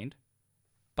kind,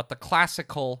 but the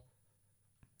classical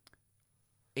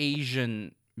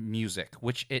Asian music,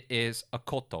 which it is a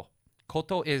koto.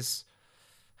 Koto is,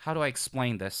 how do I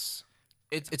explain this?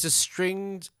 It's a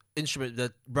stringed instrument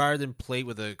that rather than played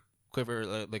with a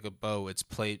quiver like a bow, it's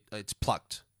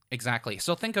plucked. Exactly.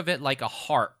 So think of it like a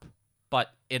harp,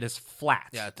 but it is flat.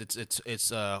 Yeah,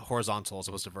 it's horizontal as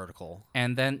opposed to vertical.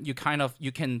 And then you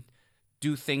can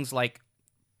do things like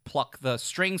pluck the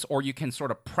strings, or you can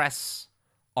sort of press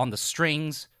on the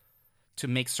strings to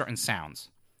make certain sounds.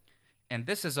 And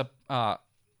this is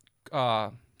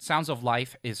Sounds of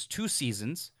Life is 2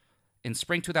 seasons, in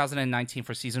spring 2019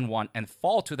 for season 1 and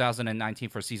fall 2019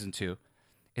 for season 2.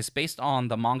 It's based on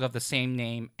the manga of the same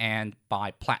name and by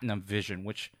Platinum Vision,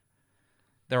 which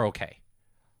they're okay.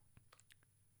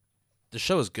 The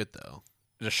show is good, though.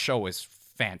 The show is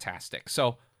fantastic.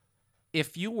 So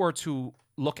if you were to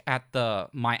look at the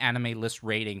My Anime List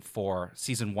rating for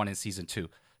season 1 and season 2,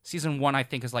 season 1 I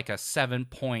think is like a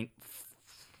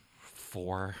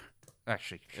 7.4.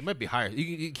 Actually, it might be higher.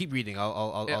 You keep reading.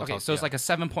 I'll okay, so it's like a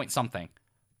 7 point something.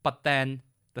 But then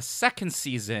the second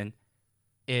season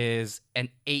is an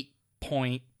 8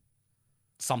 point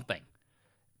something.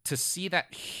 To see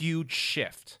that huge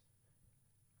shift,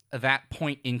 that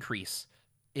point increase,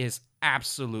 is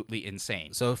absolutely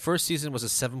insane. So first season was a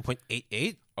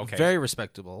 7.88. Okay. Very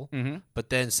respectable. Mm-hmm.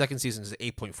 But then second season is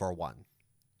 8.41.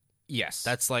 Yes.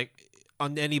 That's like,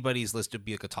 on anybody's list, it'd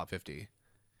be like a top 50.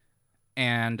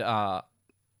 And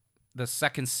the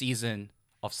second season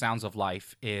of Sounds of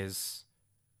Life is,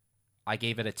 I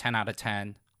gave it a 10 out of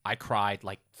 10. I cried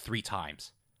like 3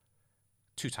 times.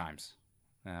 2 times.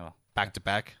 Back to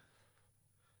back?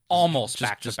 Almost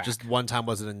back to back. Just one time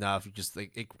wasn't enough. You just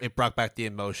like it brought back the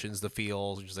emotions, the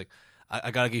feels. Just like,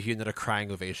 I gotta give you another crying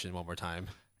ovation one more time.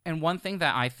 And one thing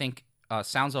that I think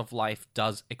Sounds of Life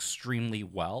does extremely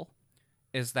well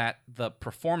is that the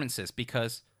performances,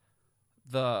 because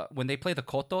when they play the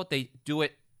koto, they do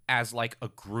it as like a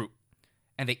group,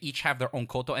 and they each have their own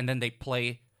koto, and then they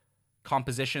play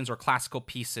compositions or classical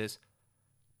pieces.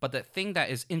 But the thing that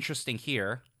is interesting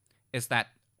here is that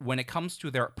when it comes to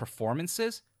their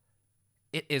performances,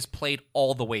 it is played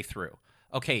all the way through.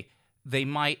 Okay, they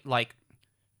might like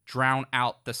drown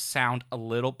out the sound a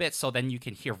little bit, so then you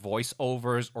can hear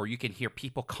voiceovers, or you can hear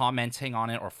people commenting on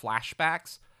it, or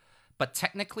flashbacks. But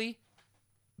technically,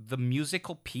 the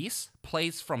musical piece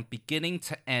plays from beginning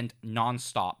to end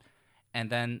nonstop.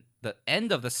 And then the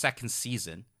end of the second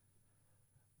season,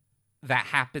 that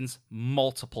happens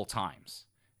multiple times.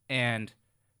 And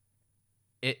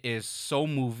it is so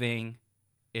moving.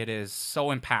 It is so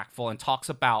impactful and talks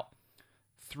about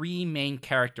three main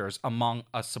characters among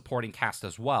a supporting cast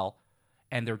as well,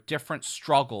 and their different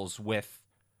struggles with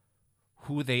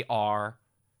who they are,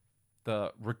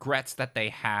 the regrets that they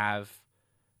have,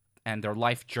 and their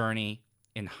life journey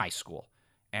in high school.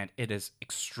 And it is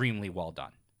extremely well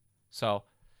done. So,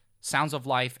 Sounds of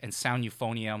Life and Sound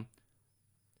Euphonium,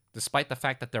 despite the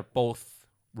fact that they're both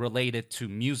related to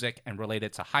music and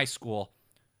related to high school,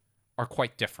 are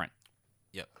quite different.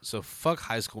 Yep. So fuck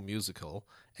High School Musical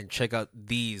and check out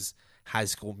these High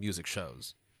School Music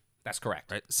shows. That's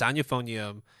correct. Right? Sound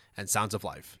Euphonium and Sounds of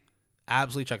Life.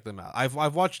 Absolutely check them out.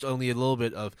 I've watched only a little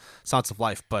bit of Sounds of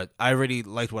Life, but I already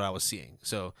liked what I was seeing.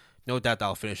 So no doubt that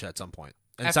I'll finish it at some point.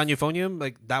 And Sound Euphonium,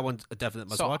 like that one's a definite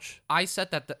must watch. I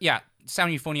said that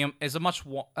Sound Euphonium is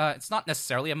a it's not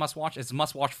necessarily a must watch. It's a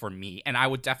must watch for me, and I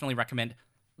would definitely recommend.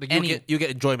 Like you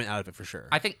get enjoyment out of it for sure.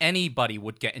 I think anybody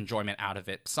would get enjoyment out of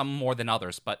it, some more than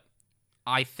others, but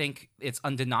I think it's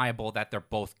undeniable that they're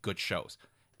both good shows.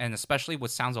 And especially with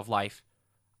Sounds of Life,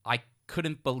 I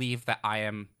couldn't believe that I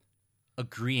am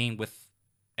agreeing with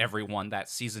everyone that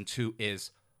season 2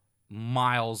 is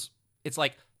miles. It's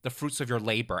like the fruits of your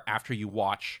labor after you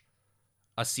watch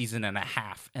a season and a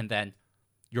half, and then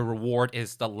your reward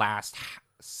is the last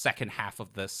second half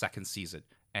of the second season,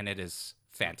 and it is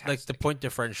fantastic. Like the point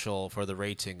differential for the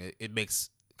rating, it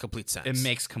makes complete sense. It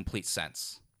makes complete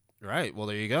sense. Right. Well,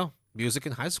 there you go. Music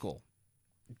in High School.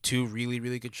 2 really,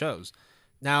 really good shows.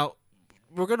 Now,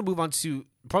 we're going to move on to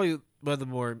probably one of the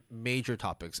more major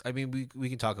topics. I mean, we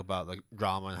can talk about like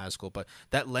drama in high school, but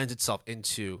that lends itself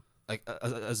into like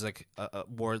as like a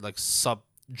more like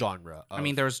sub-genre. I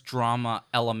mean, there's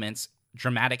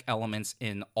dramatic elements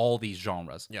in all these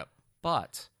genres. Yep.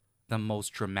 But the most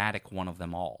dramatic one of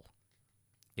them all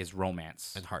is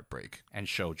romance and heartbreak and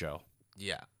shoujo.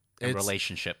 Yeah. And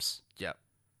relationships. Yeah.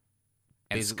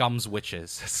 And scum's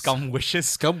wishes. Scum wishes?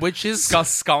 Scum witches?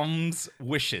 Scum's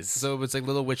wishes. So it's like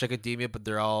Little Witch Academia, but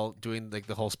they're all doing like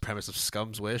the whole premise of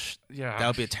Scum's Wish. Yeah. That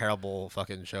would be a terrible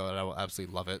fucking show, and I will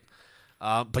absolutely love it.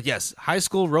 But yes, high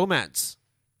school romance.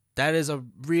 That is a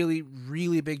really,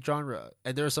 really big genre.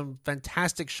 And there are some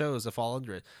fantastic shows that fall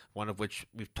under it, one of which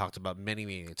we've talked about many,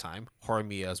 many a time.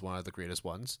 Horimiya is one of the greatest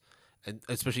ones, and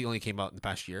especially only came out in the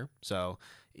past year. So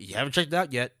if you haven't checked it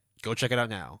out yet, go check it out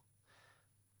now.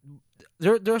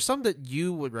 There are some that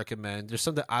you would recommend. There's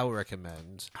some that I would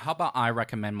recommend. How about I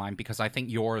recommend mine, because I think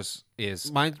yours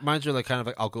is mine's are like kind of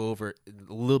like I'll go over in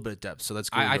a little bit of depth. So let's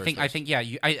go. I think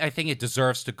it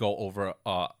deserves to go over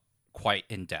quite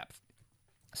in depth.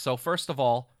 So first of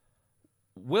all,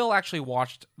 Will actually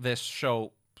watched this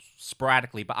show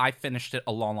sporadically, but I finished it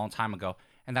a long, long time ago,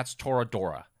 and that's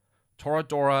Toradora.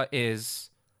 Toradora is,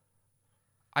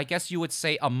 I guess you would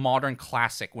say, a modern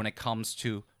classic when it comes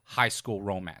to high school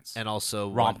romance. And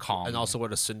also rom-com. And also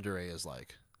what a tsundere is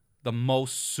like. The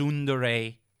most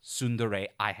tsundere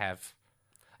I have.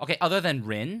 Okay, other than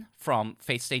Rin from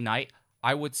Fate Stay Night,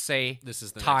 I would say this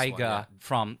is the Taiga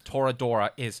from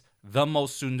Toradora is the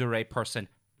most tsundere person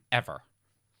ever.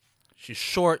 She's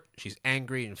short, she's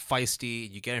angry and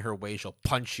feisty. You get in her way, she'll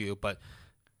punch you, but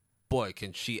boy,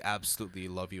 can she absolutely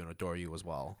love you and adore you as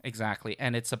well. Exactly.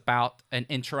 And it's about an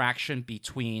interaction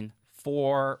between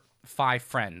 4-5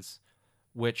 friends,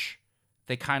 which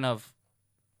they kind of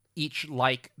each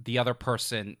like the other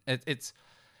person. It's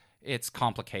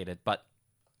complicated, but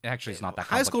actually it's not that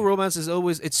complicated. High school romance is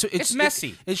always it's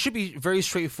messy. It should be very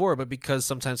straightforward, but because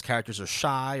sometimes characters are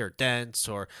shy or dense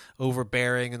or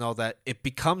overbearing and all that, it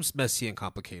becomes messy and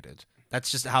complicated.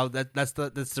 That's just how that's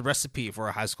the recipe for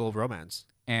a high school romance.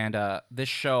 And this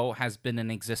show has been in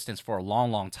existence for a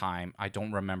long, long time. I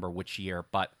don't remember which year,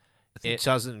 but I think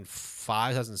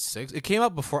 2005, 2006. It came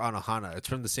out before Anohana. It's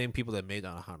from the same people that made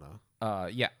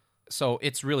Anohana. Yeah. So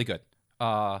it's really good.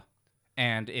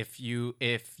 And if you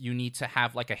need to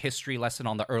have like a history lesson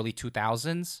on the early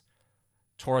 2000s,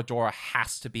 Toradora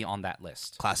has to be on that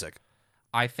list. Classic.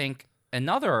 I think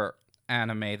another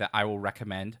anime that I will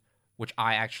recommend, which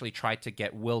I actually tried to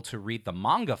get Will to read the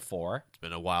manga for. It's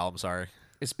been a while. I'm sorry.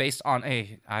 It's based on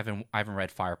I haven't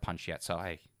read Fire Punch yet, so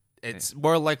it's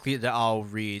more likely that I'll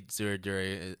read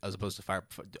Tsuredure as opposed to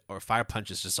Fire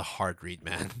Punch is just a hard read,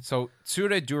 man. So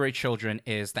Tsuredure Children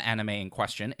is the anime in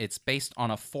question. It's based on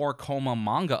a 4-koma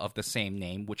manga of the same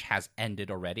name, which has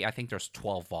ended already. I think there's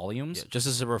 12 volumes. Yeah, just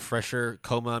as a refresher,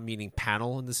 koma meaning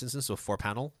panel in this instance, so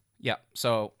 4-panel. Yeah,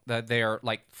 so they're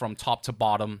like from top to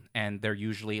bottom, and they're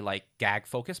usually like gag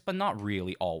focused, but not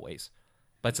really always.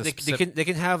 But they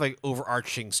can have like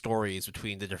overarching stories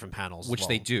between the different panels, which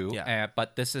they do. Yeah.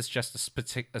 But this is just a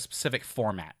specific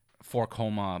format,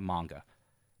 4-koma manga.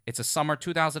 It's a summer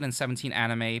 2017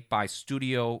 anime by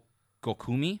Studio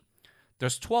Gokumi.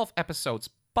 There's 12 episodes,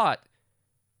 but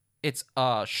it's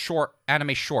a short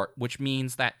anime short, which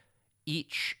means that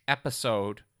each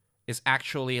episode is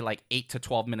actually like 8 to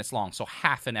 12 minutes long. So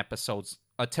half an episode's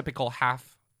a typical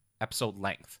half episode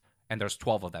length, and there's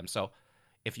 12 of them. So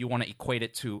if you want to equate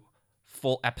it to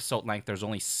full episode length, there's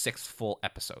only 6 full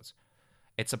episodes.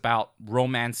 It's about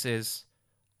romances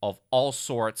of all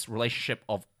sorts, relationship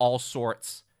of all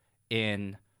sorts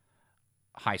in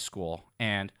high school,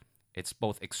 and it's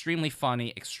both extremely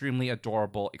funny, extremely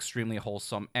adorable, extremely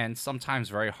wholesome, and sometimes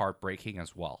very heartbreaking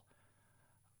as well.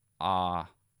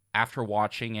 After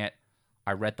watching it,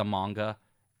 I read the manga,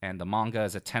 and the manga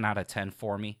is a 10 out of 10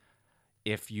 for me.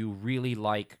 If you really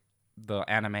like the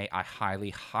anime, I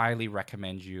highly, highly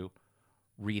recommend you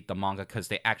read the manga because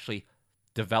they actually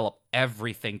develop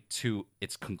everything to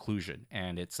its conclusion,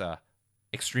 and it's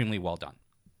extremely well done.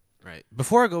 Right.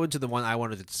 Before I go into the one I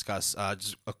wanted to discuss,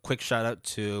 just a quick shout out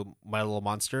to My Little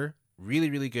Monster.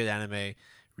 Really, really good anime.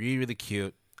 Really, really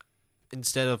cute.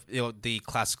 Instead of the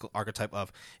classical archetype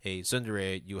of a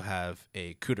tsundere, you have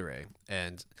a kudere.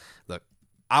 And look,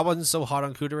 I wasn't so hot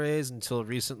on kuderes until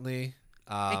recently.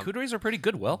 Hey, kuderes are pretty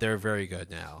good, Will. They're very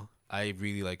good now. I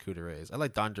really like kuderes. I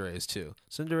like danderes too.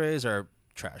 Tsunderes are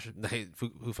trash.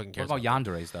 Who fucking cares? What about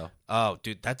yanderes though? Oh,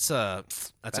 dude, that's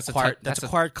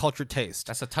acquired culture taste.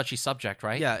 That's a touchy subject,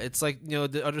 right? Yeah, it's like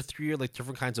the other three are like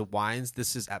different kinds of wines.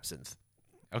 This is absinthe.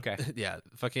 Okay. Yeah,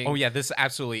 fucking. Oh yeah, this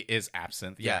absolutely is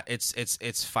absinthe. Yeah,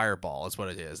 it's Fireball. Is what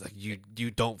it is. Like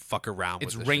you don't fuck around.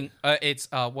 It's with ring. It's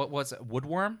what was it?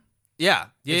 Woodworm. Yeah.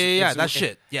 That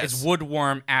shit. Yes, it's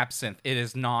woodworm absinthe. It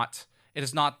is not. It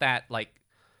is not that like.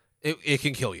 It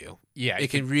can kill you. Yeah,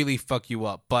 it can really fuck you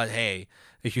up. But hey,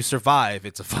 if you survive,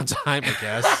 it's a fun time, I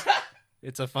guess.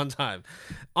 It's a fun time.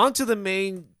 On to the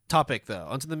main topic, though.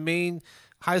 On to the main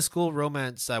high school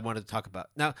romance I wanted to talk about.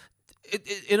 Now,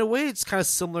 in a way, it's kind of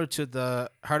similar to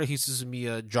the Haruhi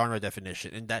Suzumiya genre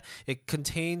definition in that it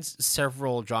contains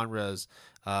several genres.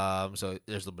 So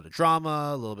there's a little bit of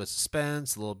drama, a little bit of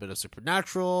suspense, a little bit of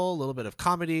supernatural, a little bit of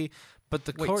comedy. But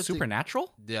the core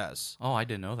supernatural? Yes. Oh, I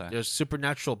didn't know that. There's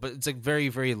supernatural, but it's like very,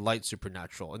 very light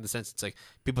supernatural in the sense it's like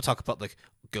people talk about like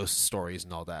ghost stories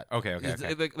and all that. Okay.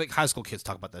 Like high school kids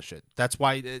talk about that shit. That's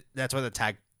why the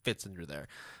tag fits under there.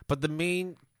 But the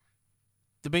main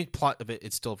plot of it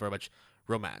is still very much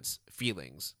romance,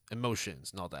 feelings,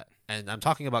 emotions, and all that. And I'm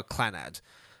talking about Clannad,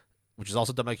 which is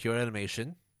also done by Kyoto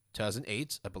Animation,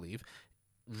 2008, I believe.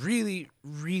 Really,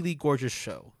 really gorgeous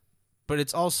show. But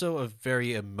it's also a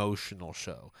very emotional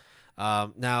show.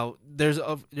 Now, there's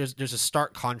a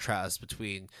stark contrast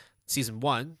between season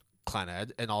 1,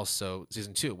 Clannad, and also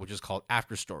season 2, which is called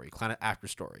After Story, Clannad After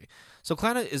Story. So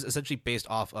Clannad is essentially based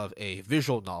off of a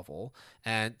visual novel,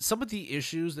 and some of the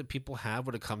issues that people have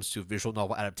when it comes to visual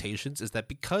novel adaptations is that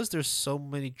because there's so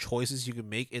many choices you can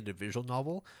make in a visual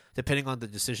novel, depending on the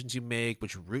decisions you make,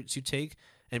 which routes you take,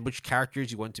 and which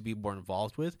characters you want to be more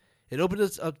involved with, it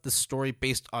opens up the story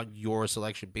based on your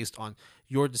selection, based on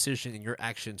your decision and your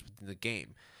actions within the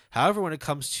game. However, when it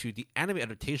comes to the anime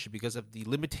adaptation, because of the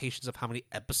limitations of how many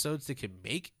episodes they can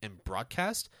make and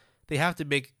broadcast, they have to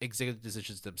make executive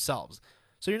decisions themselves.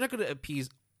 So you're not going to appease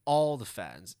all the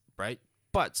fans, right?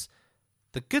 But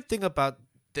the good thing about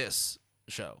this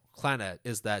show, Clannad,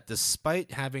 is that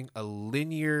despite having a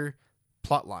linear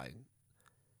plotline,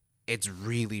 it's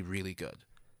really, really good.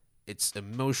 It's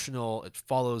emotional. It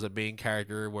follows a main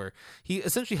character where he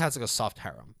essentially has like a soft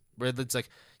harem, where it's like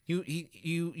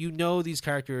you know these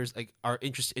characters like are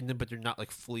interested in them, but they're not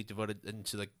like fully devoted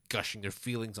into like gushing their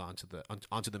feelings onto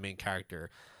the main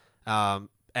character.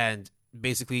 And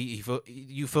basically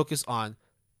you focus on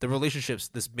the relationships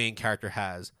this main character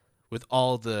has with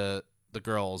all the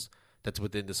girls that's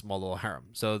within this small little harem.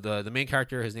 So the main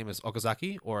character, his name is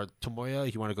Okazaki, or Tomoya,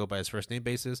 if you want to go by his first name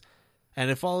basis. And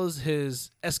it follows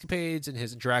his escapades and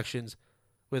his interactions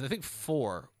with, I think,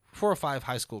 four or five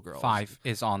high school girls. 5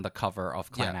 is on the cover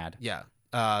of Clannad. Yeah.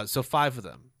 So 5 of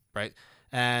them, right?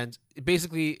 And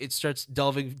basically, it starts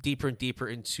delving deeper and deeper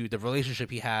into the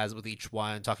relationship he has with each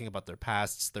one, talking about their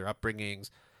pasts, their upbringings,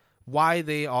 why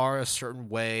they are a certain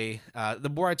way. The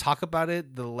more I talk about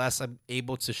it, the less I'm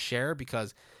able to share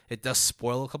because it does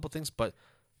spoil a couple things. But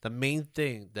the main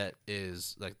thing that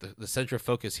is like the central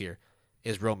focus here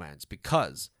is romance,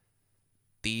 because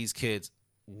these kids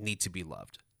need to be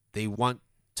loved. They want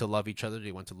to love each other.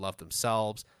 They want to love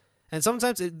themselves. And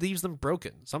sometimes it leaves them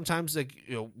broken. Sometimes, like,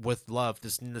 with love,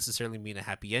 this doesn't necessarily mean a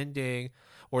happy ending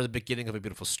or the beginning of a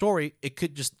beautiful story. It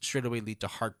could just straight away lead to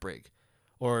heartbreak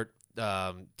or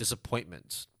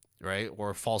disappointment, right?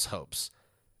 Or false hopes.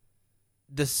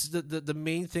 the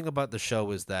main thing about the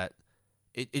show is that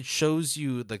it shows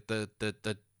you like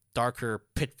the darker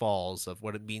pitfalls of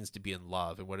what it means to be in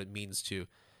love and what it means to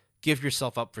give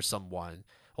yourself up for someone,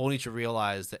 only to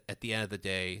realize that at the end of the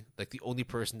day, like the only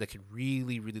person that can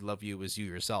really, really love you is you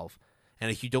yourself.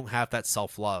 And if you don't have that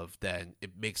self-love, then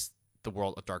it makes the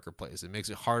world a darker place. It makes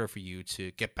it harder for you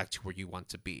to get back to where you want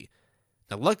to be.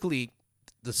 Now, luckily,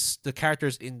 the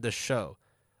characters in the show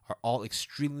are all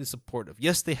extremely supportive.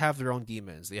 Yes, they have their own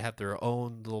demons. They have their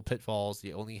own little pitfalls.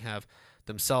 They only have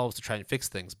themselves to try and fix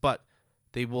things. But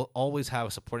they will always have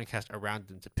a supporting cast around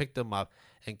them to pick them up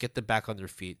and get them back on their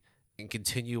feet and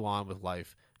continue on with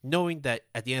life, knowing that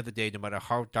at the end of the day, no matter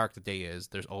how dark the day is,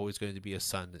 there's always going to be a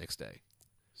sun the next day.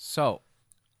 So,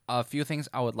 a few things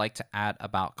I would like to add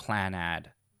about Clannad.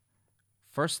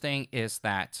 First thing is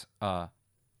that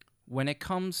when it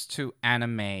comes to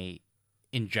anime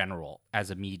in general as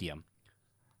a medium,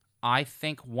 I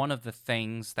think one of the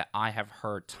things that I have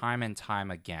heard time and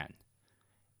time again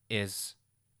is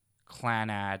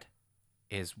Clannad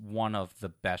is one of the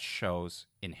best shows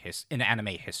in anime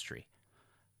history.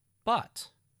 But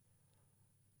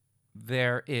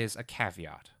there is a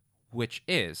caveat, which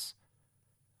is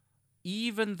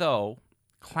even though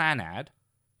Clannad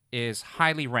is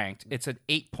highly ranked, it's an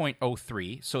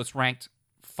 8.03, so it's ranked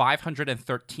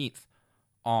 513th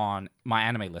on my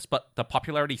anime list, but the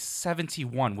popularity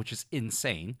 71, which is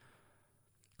insane.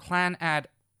 Clannad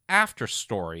After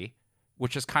Story,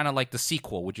 which is kind of like the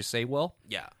sequel, would you say, Will?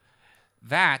 Yeah.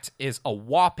 That is a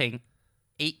whopping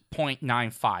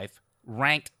 8.95,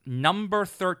 ranked number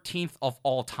 13th of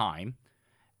all time,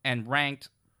 and ranked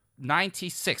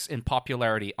 96 in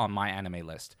popularity on my anime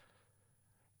list.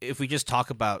 If we just talk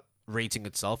about rating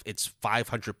itself, it's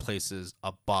 500 places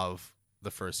above the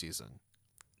first season.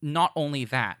 Not only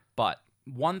that, but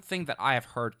one thing that I have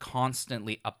heard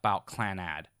constantly about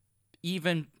Clannad,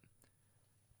 even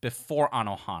before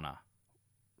Anohana,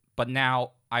 but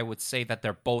now I would say that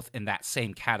they're both in that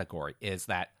same category, is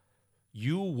that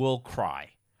you will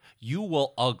cry. You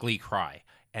will ugly cry.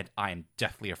 And I am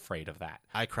deathly afraid of that.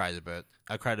 I cried a bit,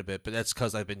 but that's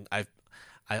because I've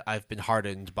been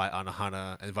hardened by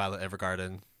Anohana and Violet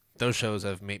Evergarden. Those shows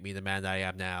have made me the man that I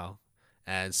am now.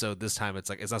 And so this time it's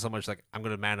like, it's not so much like I'm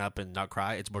going to man up and not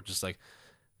cry. It's more just like,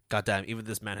 goddamn, even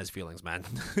this man has feelings, man.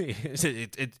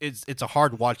 It's a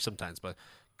hard watch sometimes, but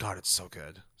God, it's so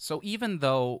good. So even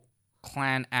though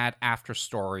Clannad After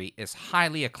Story is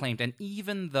highly acclaimed, and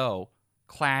even though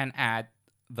Clannad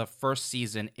the first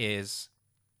season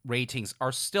ratings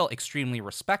are still extremely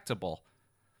respectable,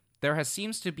 there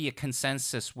seems to be a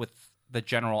consensus with the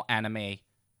general anime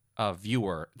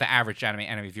viewer, the average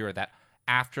anime viewer, that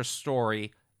After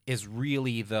Story is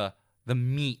really the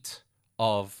meat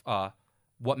of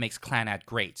what makes Clannad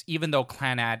great, even though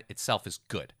Clannad itself is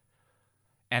good.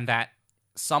 And that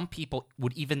some people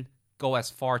would even go as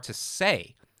far to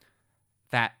say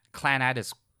that Clannad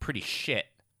is pretty shit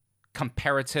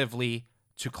comparatively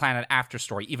to Clannad After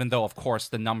Story, even though, of course,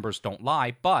 the numbers don't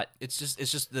lie, but it's just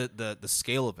the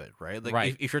scale of it, right? Like,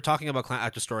 right. If you're talking about Clannad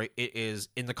After Story, it is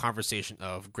in the conversation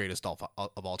of greatest of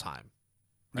all time.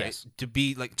 Right? Yes. To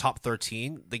be like top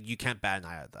 13, like you can't bat an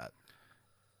eye at that.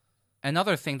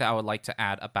 Another thing that I would like to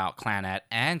add about Clannad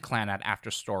and Clannad After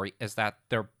Story is that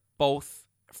they're both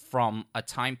from a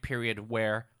time period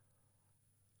where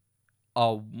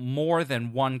more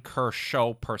than one cur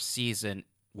show per season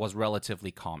was relatively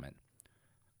common.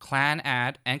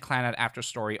 Clannad and Clannad After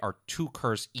Story are 2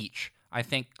 curs each. I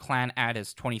think Clannad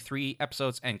is 23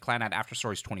 episodes and Clannad After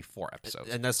Story is 24 episodes.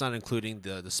 And that's not including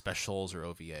the specials or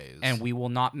OVAs. And we will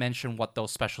not mention what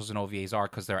those specials and OVAs are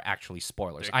because they're actually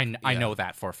spoilers. I know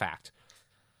that for a fact.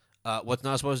 What's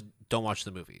not supposed, don't watch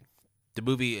the movie. The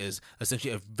movie is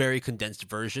essentially a very condensed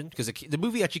version because the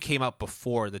movie actually came out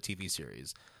before the TV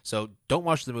series. So don't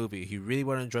watch the movie. If you really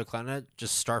want to enjoy Clannad,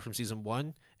 just start from season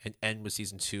 1 and end with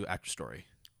season 2 After Story.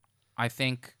 I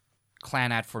think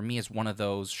Clannad for me is one of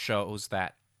those shows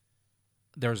that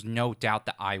there's no doubt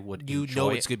that I would enjoy. You know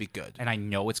it's going to be good. And I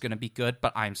know it's going to be good,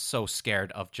 but I'm so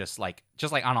scared of just like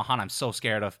Anohana, I'm so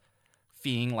scared of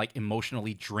feeling like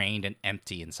emotionally drained and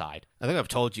empty inside. I think I've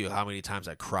told you how many times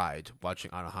I cried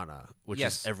watching Anohana, which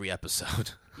is every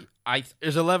episode.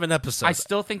 There's 11 episodes. I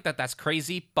still think that that's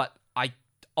crazy, but I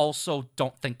also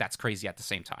don't think that's crazy at the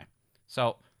same time.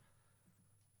 So,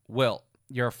 Will,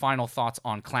 your final thoughts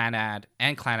on Clannad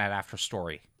and Clannad After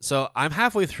Story. So I'm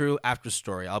halfway through After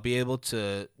Story. I'll be able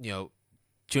to,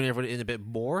 tune everyone in a bit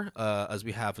more as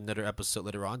we have another episode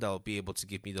later on that will be able to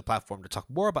give me the platform to talk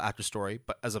more about After Story.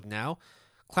 But as of now,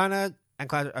 Clannad and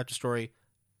Clannad After Story,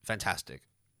 fantastic.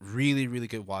 Really, really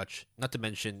good watch. Not to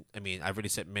mention, I've already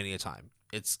said many a time,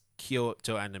 It's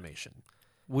Kyoto Animation.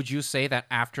 Would you say that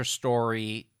After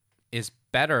Story is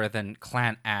better than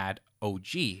Clan Ad OG,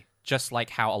 just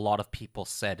like how a lot of people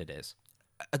said it is?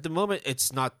 At the moment,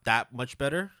 it's not that much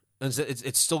better.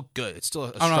 It's still good. It's still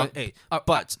a Oh, no. strong 8.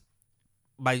 But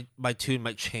my tune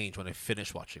might change when I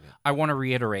finish watching it. I want to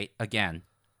reiterate again,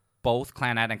 both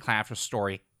Clan Ad and Clan After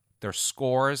Story, their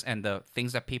scores and the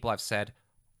things that people have said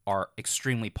are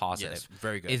extremely positive. Yes,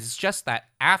 very good. It's just that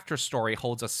After Story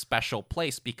holds a special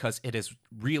place because it is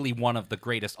really one of the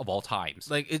greatest of all times.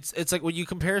 Like it's like when you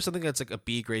compare something that's like a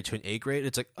B grade to an A grade,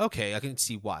 it's like, okay, I can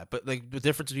see why. But like the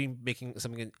difference between making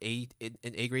something an A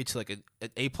grade to like an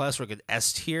A plus or like an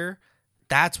S tier,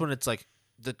 that's when it's like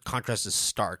the contrast is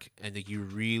stark, and like you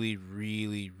really,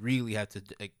 really, really have to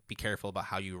like be careful about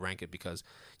how you rank it, because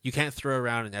you can't throw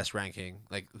around an S ranking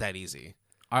like that easy.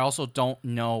 I also don't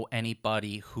know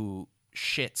anybody who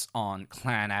shits on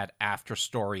Clan Ad After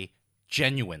Story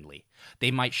genuinely.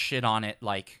 They might shit on it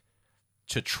like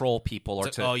to troll people or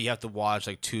to you have to watch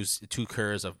like two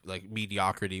curves of like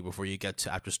mediocrity before you get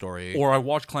to After Story. or I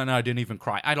watched Clan Ad, I didn't even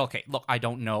cry. Look, I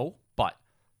don't know, but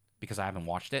because I haven't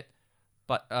watched it.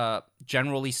 But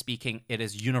generally speaking, it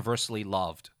is universally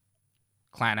loved,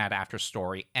 Clan Ad After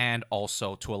Story, and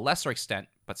also to a lesser extent,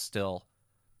 but still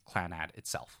Clan Ad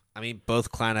itself. I mean,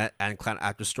 both Clan Ad and Clan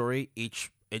After Story, each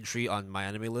entry on my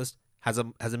anime list has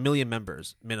a million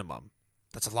members minimum.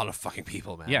 That's a lot of fucking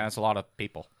people, man. Yeah, that's a lot of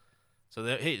people. So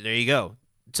there you go.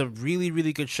 Some really,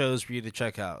 really good shows for you to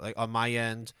check out. Like on my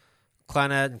end,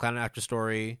 Clan Ad and Clan After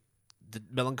Story, the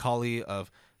melancholy of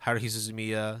Haruhi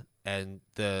Suzumiya, and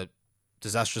the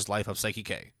disastrous life of Saiki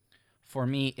K. For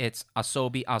me, it's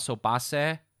Asobi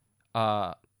Asobase,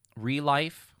 Real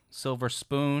Life, Silver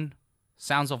Spoon,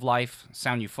 Sounds of Life,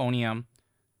 Sound Euphonium,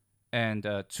 and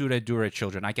Tsure Dure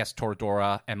Children. I guess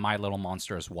Toradora and My Little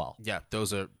Monster as well. Yeah,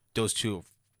 those two are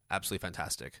absolutely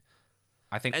fantastic.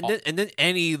 I think, and then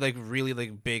any like really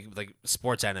like big like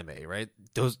sports anime, right?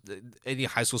 Those any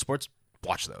high school sports,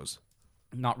 watch those.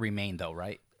 not Remain though,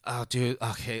 right? Oh, dude.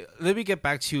 Okay, let me get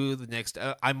back to the next.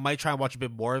 I might try and watch a bit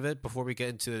more of it before we get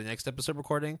into the next episode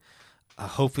recording.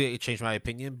 Hopefully, it changed my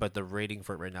opinion, but the rating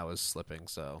for it right now is slipping,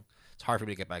 so it's hard for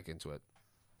me to get back into it.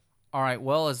 All right.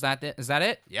 Well, is that it? Is that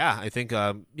it? Yeah, I think.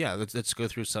 Let's go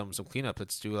through some cleanup.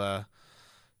 Let's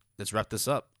wrap this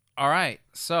up. All right.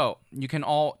 So you can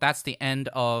that's the end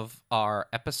of our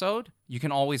episode. You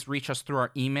can always reach us through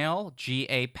our email,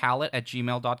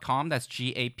 gapalette@gmail.com. That's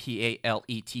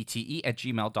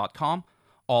GAPALETTE@gmail.com.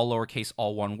 All lowercase,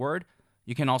 all one word.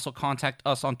 You can also contact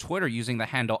us on Twitter using the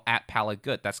handle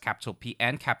 @PaletteGood. That's capital P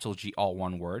and capital G, all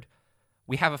one word.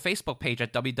 We have a Facebook page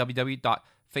at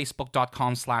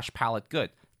www.facebook.com/palettegood.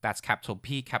 That's capital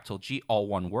P, capital G, all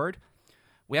one word.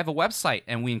 We have a website,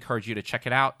 and we encourage you to check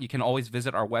it out. You can always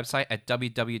visit our website at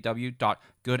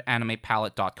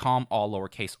www.goodanimepalette.com, all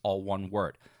lowercase, all one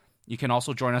word. You can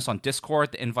also join us on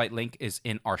Discord. The invite link is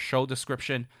in our show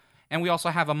description. And we also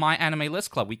have a My Anime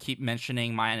List Club. We keep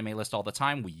mentioning My Anime List all the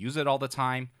time. We use it all the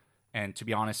time. And to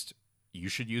be honest, you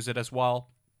should use it as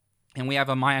well. And we have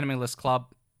a My Anime List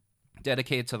Club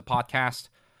dedicated to the podcast.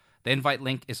 The invite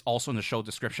link is also in the show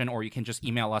description, or you can just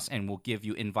email us and we'll give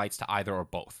you invites to either or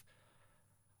both.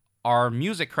 Our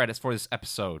music credits for this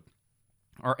episode.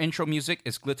 Our intro music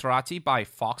is Glitterati by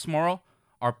Foxmoro.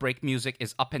 Our break music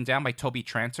is Up and Down by Toby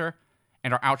Tranter.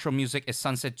 And our outro music is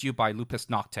Sunset Dew by Lupus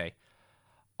Nocte.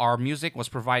 Our music was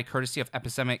provided courtesy of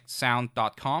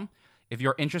EpidemicSound.com. If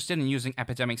you're interested in using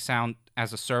Epidemic Sound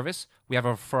as a service, we have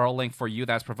a referral link for you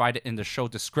that's provided in the show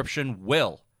description.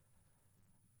 Will,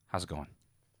 how's it going?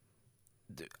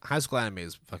 High school anime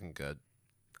is fucking good.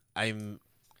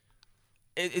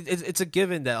 It's a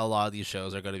given that a lot of these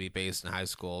shows are going to be based in high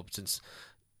school, since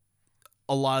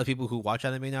a lot of people who watch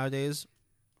anime nowadays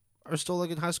are still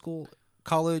like in high school,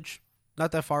 college,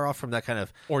 not that far off from that kind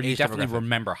of Or you age definitely demographic.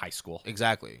 remember high school.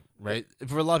 Exactly, right?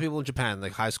 For a lot of people in Japan,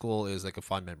 like high school is like a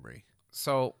fond memory.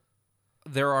 So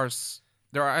there are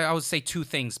I would say two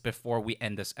things before we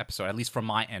end this episode, at least from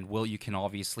my end. Will, you can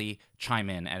obviously chime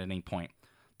in at any point.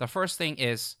 The first thing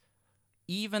is,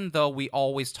 even though we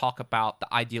always talk about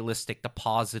the idealistic, the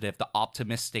positive, the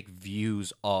optimistic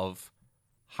views of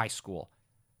high school,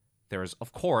 there is,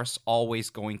 of course, always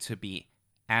going to be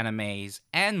animes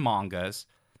and mangas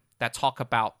that talk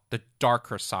about the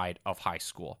darker side of high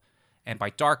school. And by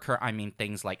darker, I mean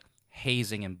things like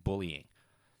hazing and bullying.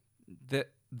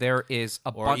 There is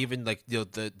or even like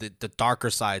the darker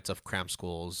sides of cram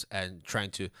schools and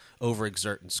trying to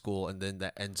overexert in school, and then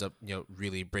that ends up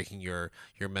really breaking your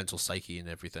mental psyche and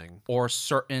everything. Or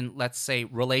certain, let's say,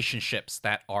 relationships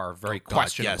that are very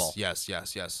questionable. Yes.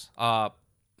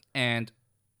 And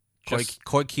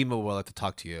Koi Kimo would like to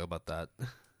talk to you about that.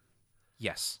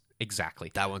 Yes,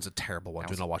 exactly. That one's a terrible one.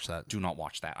 Do not watch that. Do not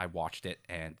watch that. I watched it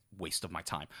and waste of my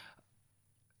time.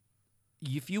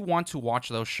 If you want to watch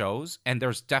those shows, and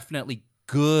there's definitely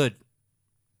good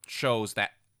shows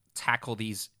that tackle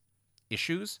these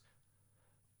issues,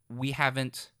 we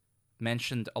haven't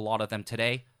mentioned a lot of them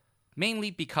today, mainly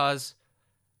because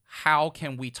how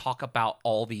can we talk about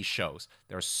all these shows?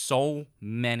 There's so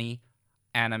many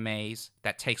animes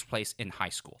that takes place in high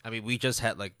school. I mean, we just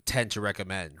had like 10 to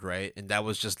recommend, right? And that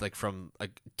was just like from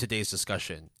like today's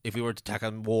discussion. If we were to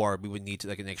tackle more, we would need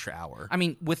like an extra hour. I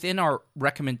mean, within our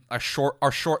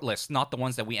short list, not the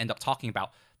ones that we end up talking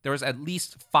about, there's at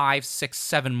least 5, 6,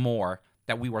 7 more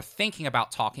that we were thinking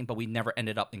about talking, but we never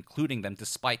ended up including them,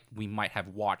 despite we might have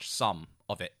watched some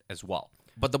of it as well.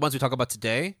 But the ones we talk about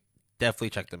today, definitely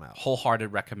check them out.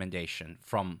 Wholehearted recommendation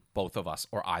from both of us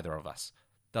or either of us.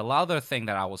 The other thing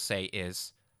that I will say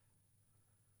is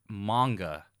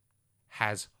manga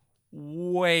has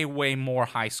way, way more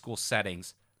high school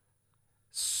settings.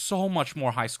 So much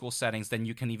more high school settings than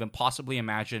you can even possibly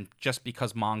imagine, just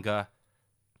because manga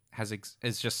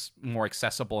is just more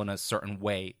accessible in a certain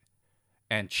way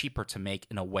and cheaper to make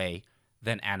in a way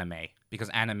than anime, because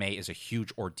anime is a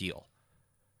huge ordeal.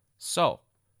 So,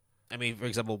 I mean, for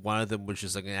example, one of them, which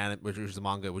is like which is the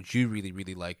manga, which you really,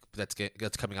 really like, that's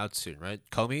coming out soon, right?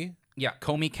 Komi? Yeah,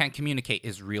 Komi Can't Communicate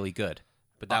is really good.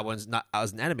 But that one's not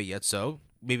as an anime yet, so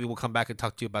maybe we'll come back and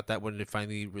talk to you about that when it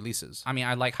finally releases. I mean,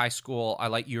 I like High School. I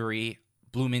like Yuri.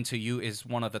 Bloom Into You is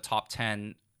one of the top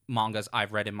 10 mangas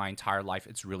I've read in my entire life.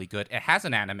 It's really good. It has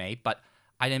an anime, but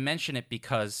I didn't mention it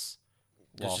because,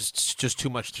 well, it's just too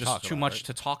much to talk about,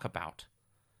 to talk about.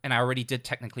 And I already did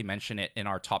technically mention it in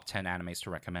our top 10 animes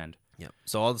to recommend. Yeah.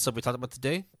 So all the stuff we talked about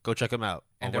today, go check them out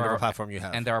on whatever platform you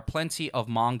have. And there are plenty of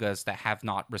mangas that have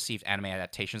not received anime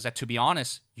adaptations that, to be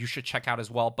honest, you should check out as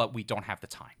well, but we don't have the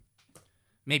time.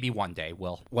 Maybe one day,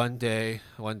 Will. One day.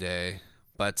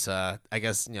 But I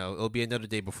guess, it'll be another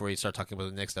day before we start talking about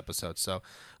the next episode. So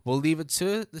we'll leave it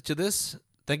to this.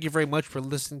 Thank you very much for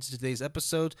listening to today's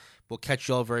episode. We'll catch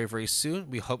you all very, very soon.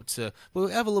 We'll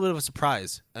have a little bit of a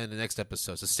surprise in the next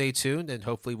episode. So stay tuned, and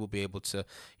hopefully we'll be able to,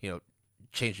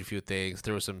 change a few things.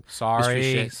 There was some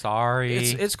sorry.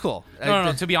 It's cool.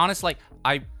 No. To be honest,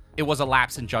 it was a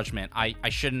lapse in judgment. I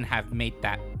shouldn't have made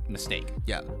that mistake.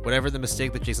 Yeah. Whatever the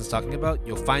mistake that Jason's talking about,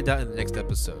 you'll find out in the next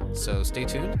episode. So stay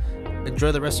tuned.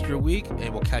 Enjoy the rest of your week, and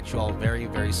we'll catch you all very,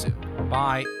 very soon.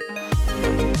 Bye.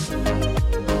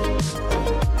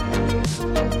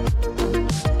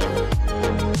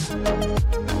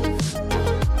 Thank you.